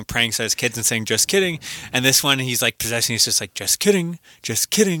always pulling pranks at his kids and saying just kidding. And this one he's like possessing. He's just like just kidding,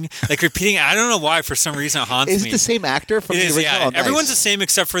 like repeating. I don't know why for some reason it haunts me. Is it the same actor from the original? Yeah, oh, nice. Everyone's the same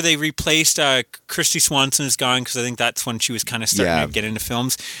except for they replaced Christy Swanson is gone because I think that's when she was kind of starting to get into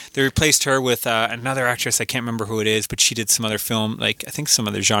films. They replaced her with another actress. I can't remember who it is, but she did some other film, like I think some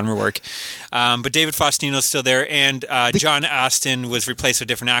other genre work. But David Faustino's still there, and John Astin was replaced with a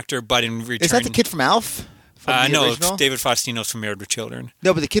different actor. But in return, is that the kid from Alf? No, it's David Faustino's from Married with Children.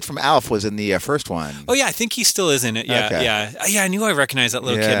 No, but the kid from Alf was in the first one. Oh yeah, I think he still is in it. Yeah, yeah. I knew I recognized that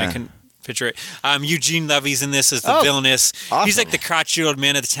little kid. I couldn't picture it. Eugene Levy's in this as the villainous. Awesome. He's like the crotchety old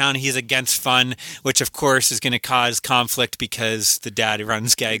man of the town. He's against fun, which of course is going to cause conflict because the dad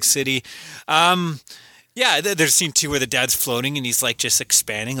runs Gag City. There's a scene too where the dad's floating and he's like just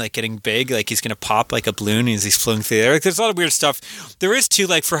expanding, like getting big, like he's going to pop like a balloon as he's floating through the air. Like, there's a lot of weird stuff. There is too,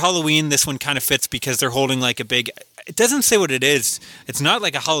 like for Halloween, this one kind of fits because they're holding like a big... It doesn't say what it is. It's not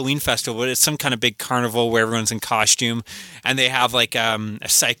like a Halloween festival, but it's some kind of big carnival where everyone's in costume, and they have like a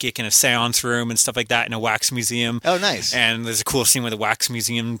psychic and a seance room and stuff like that in a wax museum. Oh, nice. And there's a cool scene where the wax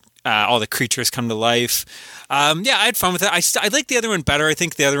museum, all the creatures come to life. I had fun with it. I like the other one better. I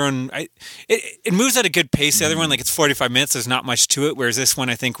think the other one, it moves at a good pace. The other one, like it's 45 minutes. There's not much to it. Whereas this one,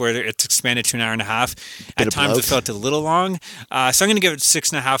 I think where it's expanded to an hour and a half. At times it felt a little long. So I'm going to give it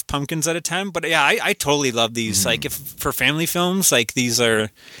 6.5 pumpkins out of 10. But yeah, I totally love these. Like if for family films, like these are.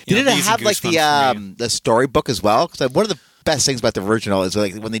 Did it have like the storybook as well? Because one of the best things about the original is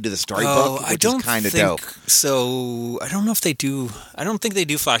like when they do the storybook, which is kind of dope. So I don't know if they do. I don't think they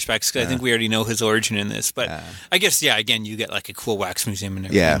do flashbacks because I think we already know his origin in this. But I guess again, you get like a cool wax museum and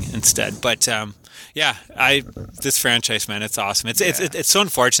everything instead. But this franchise, man, it's awesome. It's so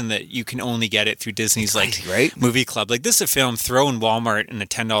unfortunate that you can only get it through Disney's movie club. Like this is a film, throw in Walmart in a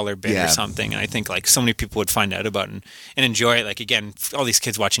 $10 bin or something, and I think like so many people would find out about it and enjoy it. Like again, all these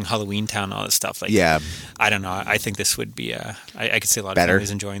kids watching Halloween Town, all this stuff. Like I don't know. I think this would be. I could see a lot of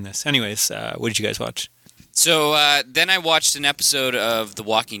families enjoying this. Anyways, what did you guys watch? So then I watched an episode of The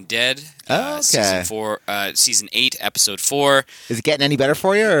Walking Dead, season 8, episode 4. Is it getting any better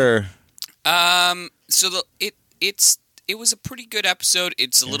for you? Or? It was a pretty good episode.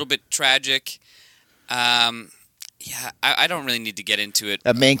 It's a little bit tragic. I don't really need to get into it.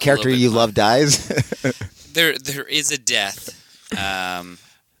 A main character you love dies. there is a death.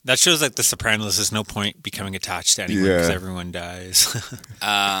 That shows like The Sopranos. There's no point becoming attached to anyone because everyone dies.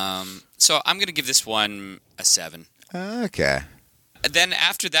 So I'm going to give this one a 7. Okay. Then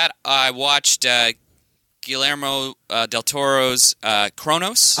after that, I watched Guillermo del Toro's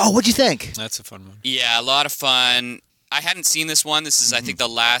Kronos. Oh, what'd you think? That's a fun one. Yeah, a lot of fun. I hadn't seen this one. This is, I think, the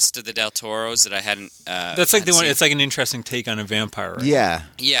last of the Del Toros that I hadn't. That's like the one. It's like an interesting take on a vampire. Right? Yeah.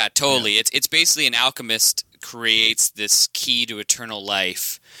 Yeah, totally. Yeah. It's basically an alchemist creates this key to eternal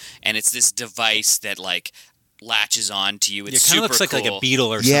life, and it's this device that like latches on to you. It's it kind of looks cool. like a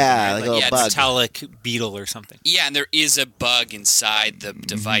beetle or something. Yeah, right? like a little bug. Metallic beetle or something. Yeah, and there is a bug inside the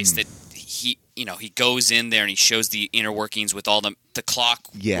device that he goes in there and he shows the inner workings with all the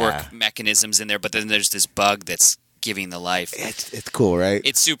clockwork mechanisms in there. But then there's this bug that's giving the life. It's cool, right?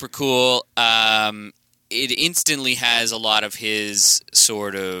 It's super cool. It instantly has a lot of his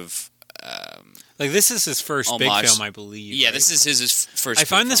sort of. Like this is his first big film, I believe. Yeah, right? This is his first. I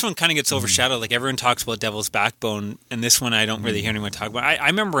find big this film. one kind of gets overshadowed. Like everyone talks about Devil's Backbone, and this one I don't really hear anyone talk about. I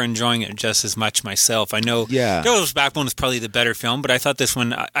remember enjoying it just as much myself. I know Devil's Backbone is probably the better film, but I thought this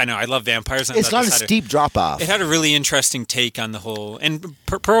one. I know I love vampires. And it's not a steep drop off. It had a really interesting take on the whole, and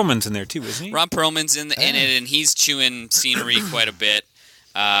Perlman's in there too, isn't he? Ron Perlman's in it, and he's chewing scenery quite a bit.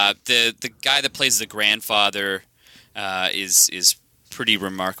 The guy that plays the grandfather is pretty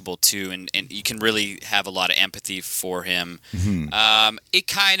remarkable too, and you can really have a lot of empathy for him. It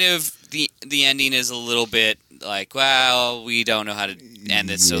kind of the ending is a little bit like, well, we don't know how to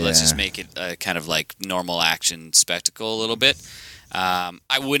end it, so let's just make it a kind of like normal action spectacle a little bit.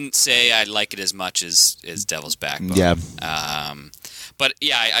 I wouldn't say I like it as much as Devil's Backbone. Yeah. But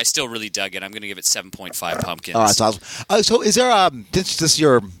yeah, I still really dug it. I'm going to give it 7.5 pumpkins. Oh, that's awesome. So is there this is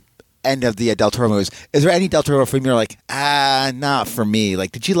your end of the Del Toro movies? Is there any Del Toro film you're like, not for me?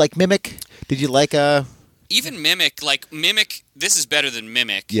 Like, did you like Mimic? Did you like even Mimic? Like Mimic, this is better than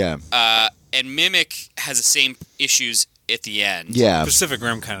Mimic. Yeah. And Mimic has the same issues at the end. Yeah. Pacific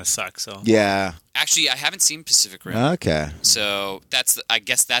Rim kind of sucks. So Yeah. Actually, I haven't seen Pacific Rim. Okay. So I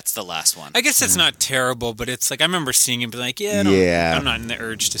guess that's the last one. I guess it's not terrible, but it's like I remember seeing it, and be like, I'm not in the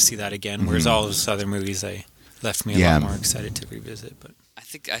urge to see that again. Whereas all those other movies, left me a lot more excited to revisit. But I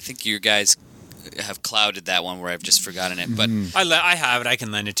think you guys have clouded that one where I've just forgotten it. But I have it. I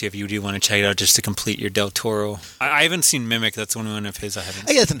can lend it to you if you do want to check it out just to complete your Del Toro. I haven't seen Mimic. That's one of his I haven't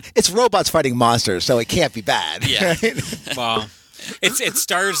seen. Hey, listen, it's robots fighting monsters, so it can't be bad. Yeah. Well, it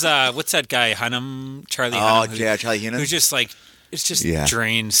stars what's that guy Hunnam, Charlie Hunnam? Charlie Hunnam. Who's just like it's just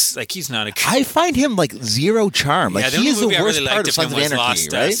drains. Like he's not a. I find him like zero charm. Like the he is the movie I worst really part liked of Sons of him was Anarchy,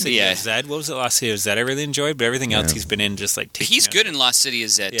 Lost right? City of Zed. What was it? Lost City of Zed. I really enjoyed, but everything else he's been in just like. He's good in Lost City of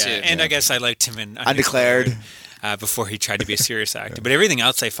Zed too. And I guess I liked him in Undeclared. Before he tried to be a serious actor. But everything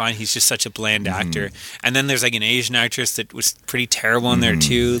else I find he's just such a bland actor. And then there's like an Asian actress that was pretty terrible in there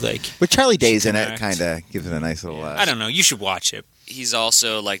too. Like with Charlie Day's in it, kind of gives it a nice little. I don't know. You should watch it. He's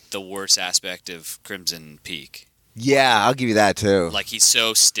also like the worst aspect of Crimson Peak. Yeah, I'll give you that too. Like he's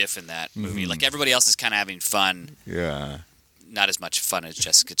so stiff in that movie. Like everybody else is kind of having fun. Yeah. Not as much fun as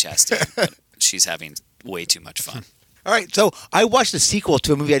Jessica Chastain, but she's having way too much fun. All right, so I watched the sequel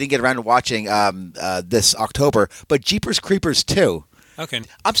to a movie I didn't get around to watching this October, but Jeepers Creepers 2. Okay.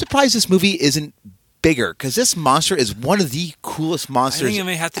 I'm surprised this movie isn't bigger, because this monster is one of the coolest monsters I think it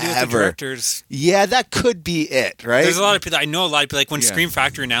may have to do with ever. the directors. Yeah, that could be it, right? There's a lot of people. I know a lot of people. Like when Scream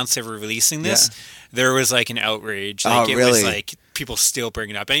Factory announced they were releasing this, there was like an outrage. Like it really? was like people still bring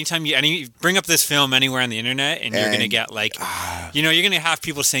it up. Anytime you bring up this film anywhere on the internet, and you're going to get like, you're going to have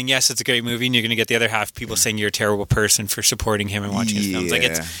people saying yes, it's a great movie, and you're going to get the other half people saying you're a terrible person for supporting him and watching his films. Like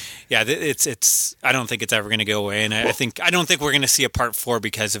it's. I don't think it's ever going to go away, and I don't think we're going to see a part 4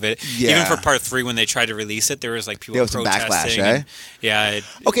 because of it. Yeah. Even for part 3, when they tried to release it, there was like people was some protesting. backlash,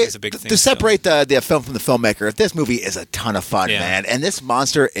 It was a big thing. To separate the film from the filmmaker, this movie is a ton of fun, man, and this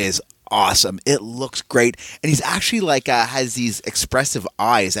monster is awesome. It looks great, and he's actually like has these expressive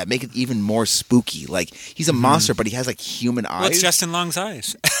eyes that make it even more spooky. Like he's a monster, but he has like human eyes. Well, it's Justin Long's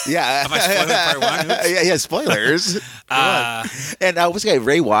eyes. Yeah. Am I spoiling part 1? Oops. Yeah, spoilers. And what's the guy,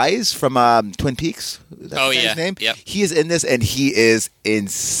 Ray Wise from Twin Peaks? His name? Yep. He is in this, and he is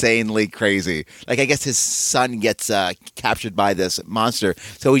insanely crazy. Like, I guess his son gets captured by this monster,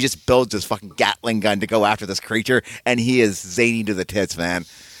 so he just builds this fucking Gatling gun to go after this creature, and he is zany to the tits, man.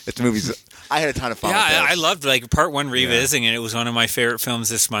 It's the movie's. I had a ton of fun. Yeah, with this. I loved like part 1 revisiting it. It was one of my favorite films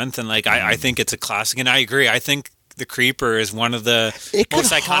this month, and like I think it's a classic. And I agree. I think The Creeper is one of the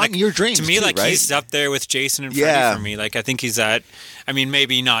most iconic. Your dreams to me, too, like right? he's up there with Jason and Freddy for me. Like I think he's at. I mean,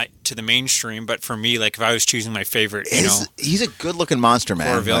 maybe not to the mainstream, but for me, like if I was choosing my favorite, he's a good-looking monster, man.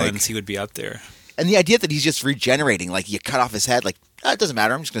 horror villains, he would be up there. And the idea that he's just regenerating, like you cut off his head, like it doesn't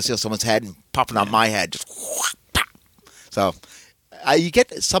matter. I'm just going to steal someone's head and pop it on my head. Just so you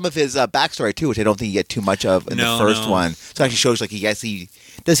get some of his backstory too, which I don't think you get too much of in the first one. So it actually shows like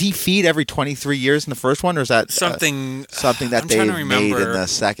does he feed every 23 years in the first one, or is that something that they made in the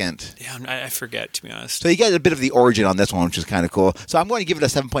second? Yeah, I forget, to be honest. So you get a bit of the origin on this one, which is kind of cool. So I'm going to give it a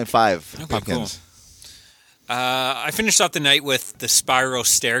 7.5 pumpkins. Cool. I finished off the night with The Spiral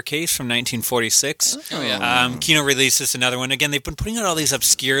Staircase from 1946. Oh, yeah. Kino releases another one. Again, they've been putting out all these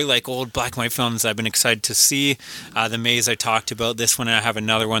obscure, like, old black and white films I've been excited to see. The Maze I talked about. This one, I have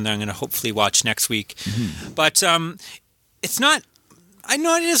another one that I'm going to hopefully watch next week. Mm-hmm. But it's not... I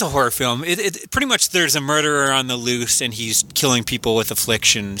know it is a horror film. It pretty much, there's a murderer on the loose, and he's killing people with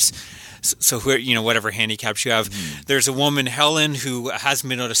afflictions. So whatever handicaps you have. There's a woman, Helen, who hasn't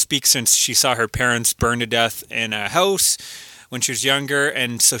been able to speak since she saw her parents burned to death in a house when she was younger,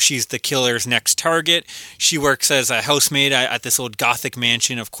 and so she's the killer's next target. She works as a housemaid at this old Gothic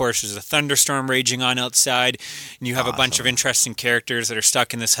mansion. Of course, there's a thunderstorm raging on outside, and you have a bunch of interesting characters that are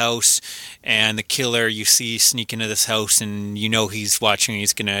stuck in this house, and the killer you see sneak into this house, and you know he's watching,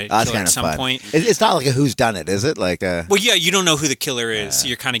 he's going to kill at some point. It's not like a whodunit, is it? Like Well, yeah, you don't know who the killer is, so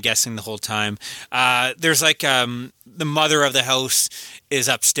you're kind of guessing the whole time. There's like the mother of the house is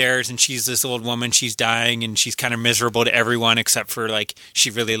upstairs, and she's this old woman. She's dying, and she's kind of miserable to everyone except for, like,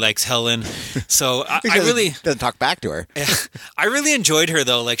 she really likes Helen. So I really doesn't talk back to her. I really enjoyed her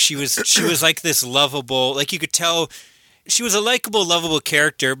though. Like she was like this lovable. Like you could tell she was a likable, lovable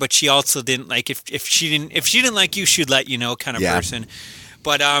character, but she also didn't like if she didn't like you, she'd let you know kind of person.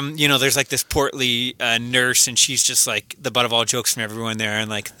 But there's like this portly nurse, and she's just like the butt of all jokes from everyone there,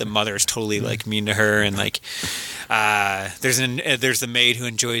 and like the mother is totally like mean to her, and like there's the maid who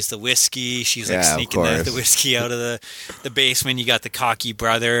enjoys the whiskey. She's like sneaking the whiskey out of the basement. You got the cocky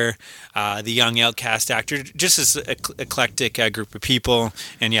brother, the young outcast actor, just this eclectic group of people,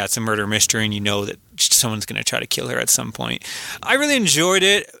 and it's a murder mystery, and you know that someone's going to try to kill her at some point. I really enjoyed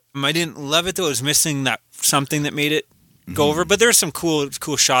it. I didn't love it though. It was missing that something that made it go over, but there's some cool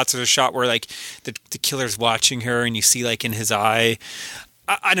shots. There's a shot where like the killer's watching her, and you see like in his eye.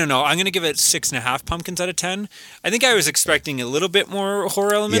 I don't know. I'm going to give it 6.5 pumpkins out of 10. I think I was expecting a little bit more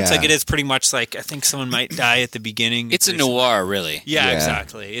horror elements. Like it is pretty much like I think someone might die at the beginning. It's a noir, really. Yeah,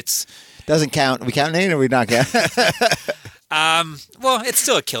 exactly. It's doesn't count. We count Nate, or we not count? Well, it's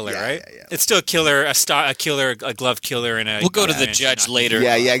still a killer, right? Yeah. It's still a killer, a killer, a glove killer, and we'll go to the judge later.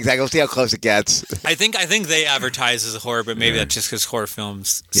 Yeah, exactly. We'll see how close it gets. I think they advertise as a horror, but maybe that's just because horror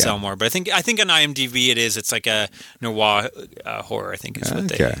films sell more. But I think on IMDb it's like a noir horror. I think is what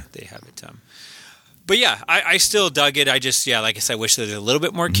they have it. But yeah, I still dug it. I just like I said, I wish there was a little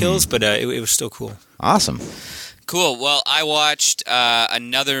bit more kills, but it was still cool. Awesome. Cool. Well, I watched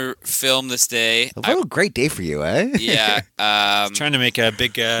another film this day. What a great day for you, eh? Yeah. Trying to make a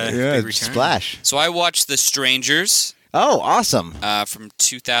big return. Splash. So I watched The Strangers. Oh, awesome. From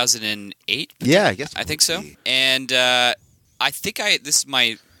 2008. Yeah, I guess. I think so. And I think this is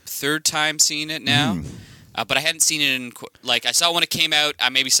my third time seeing it now. But I hadn't seen it in, I saw it when it came out. I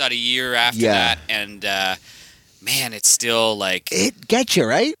maybe saw it a year after that. And, man, it's still like... It gets you,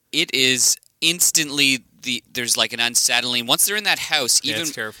 right? It is instantly... There's like an unsettling once they're in that house. Even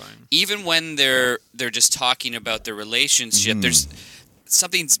it's terrifying. Even when they're just talking about their relationship, there's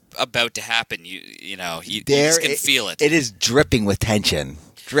something's about to happen. You just can feel it. It is dripping with tension,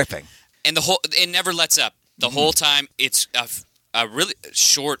 dripping, and it never lets up the whole time. It's a really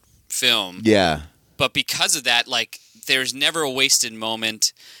short film. Yeah, but because of that, like there's never a wasted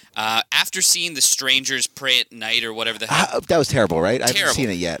moment. After seeing The Strangers Pray at Night or whatever the hell. That was terrible, right? Terrible. I haven't seen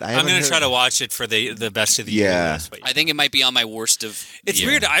it yet. I'm going to try to watch it for the best of the year. I think it might be on my worst of the year.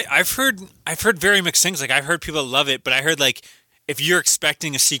 Weird. I've heard very mixed things. Like I've heard people love it, but I heard like if you're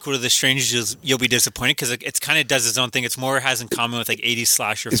expecting a sequel to The Strangers, you'll be disappointed because it's kind of does its own thing. It's more has in common with like 80s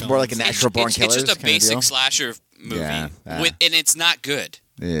slasher films. It's more like a Natural Born Killers. It's just a basic slasher movie, and it's not good.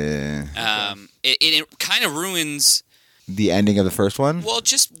 Yeah. It kind of ruins... The ending of the first one? Well,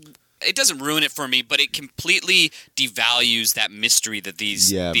 it doesn't ruin it for me, but it completely devalues that mystery that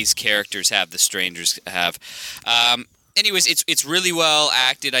these characters have, the strangers have. Anyways, it's really well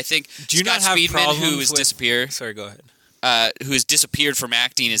acted. I think Scott Speedman, who has disappeared. Sorry, go ahead. Who has disappeared from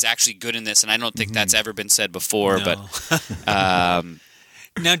acting, is actually good in this, and I don't think that's ever been said before. No. But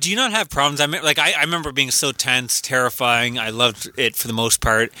now, do you not have problems? I remember being so tense, terrifying. I loved it for the most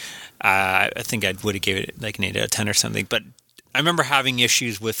part. I think I would have gave it like an 8 out of 10 or something. But I remember having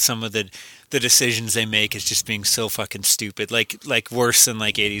issues with some of the decisions they make as just being so fucking stupid, like worse than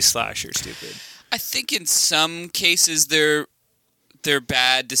like 80s slasher stupid. I think in some cases they're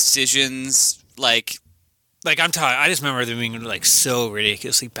bad decisions like I'm talking. I just remember them being like so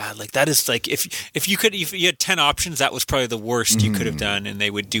ridiculously bad. Like that is like if you had 10 options, that was probably the worst you could have done, and they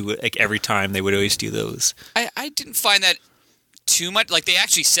would do it like every time. They would always do those. I didn't find that too much. Like they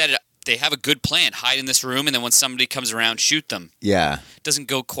actually said it. They have a good plan. Hide in this room, and then when somebody comes around, shoot them. Yeah. It doesn't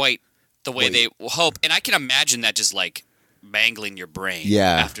go quite the way they hope. And I can imagine that just like mangling your brain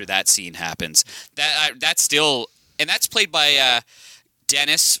after that scene happens. That's still, and that's played by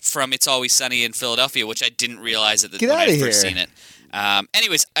Dennis from It's Always Sunny in Philadelphia, which I didn't realize when I first seen it.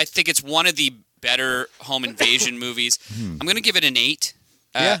 Anyways, I think it's one of the better home invasion movies. I'm going to give it an 8.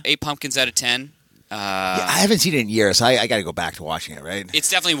 8 pumpkins out of 10. I haven't seen it in years, so I got to go back to watching it, right? It's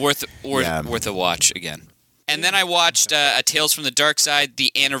definitely worth a watch again. And then I watched A Tales from the Dark Side,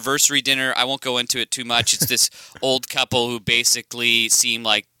 the anniversary dinner. I won't go into it too much. It's this old couple who basically seem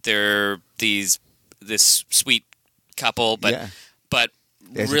like they're this sweet couple, but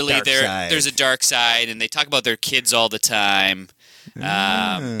really there's a dark side, and they talk about their kids all the time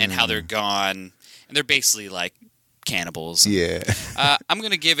and how they're gone, and they're basically like cannibals. Yeah. I'm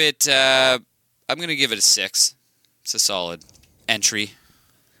gonna give it a 6. It's a solid entry.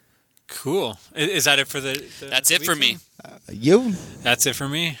 Cool. Is that it for the That's it for me. You? That's it for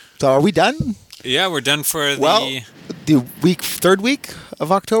me. So are we done? Yeah, we're done for the third week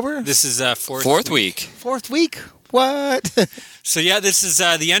of October? This is fourth week. Fourth week? What? So yeah, this is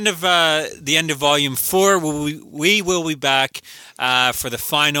the end of Volume 4. We will be back for the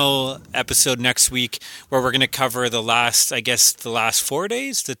final episode next week, where we're going to cover the last 4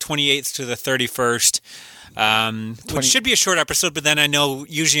 days, the 28th to the 31st. Which should be a short episode, but then I know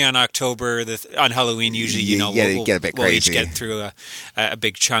usually on October, on Halloween, usually we'll get a bit crazy. We'll each get through a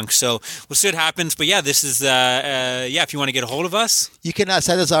big chunk. So we'll see what happens. But yeah, this is if you want to get a hold of us, you can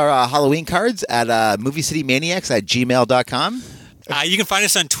send us our Halloween cards at moviecitymaniacs@gmail.com. You can find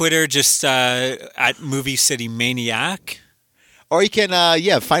us on Twitter just at Movie City Maniac. Or you can,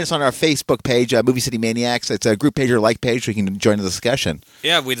 find us on our Facebook page, Movie City Maniacs. It's a group page or like page, so you can join the discussion.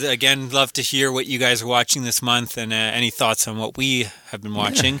 Yeah, we'd, again, love to hear what you guys are watching this month and any thoughts on what we have been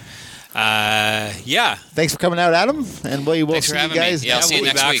watching. Thanks for coming out, Adam. And we'll see you guys. Yeah, I'll see you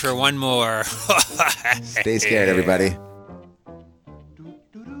next week. We'll be back for one more. Stay scared, everybody.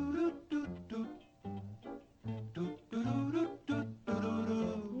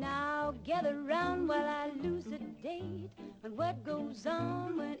 Now gather round while I elucidate on what goes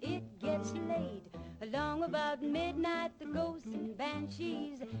on when it gets late. Along about midnight, the ghosts and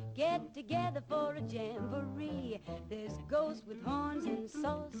banshees get together for a jamboree. There's ghosts with horns and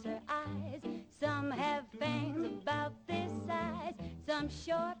saucer eyes. Some have fangs about this size. Some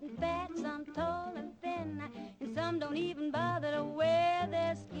short and fat, some tall and thin, and some don't even bother to wear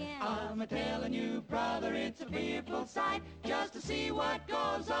their skin. I'm a-telling you, brother, it's a fearful sight just to see what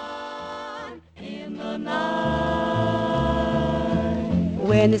goes on in the night.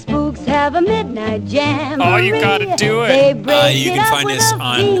 When the spooks have a midnight jam, oh, you gotta do it. You can find us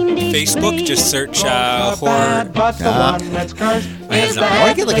on Facebook. Just search horror. I want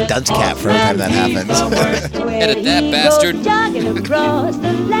to get like a dunce cap for every time that happens. Edit that, bastard.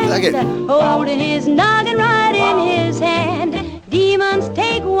 Holding his noggin right in his hand. Demons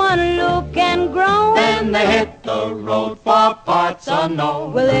take one look and groan. Then they hit the road for parts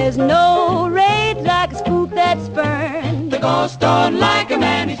unknown. Well, there's no rage like a spook that's burned. The ghost don't like a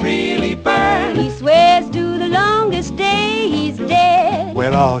man, he's really burned. He swears to the longest day he's dead.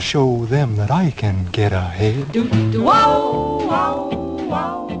 Well, I'll show them that I can get ahead. Do, do, do, wow, wow,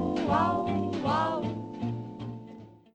 wow, wow.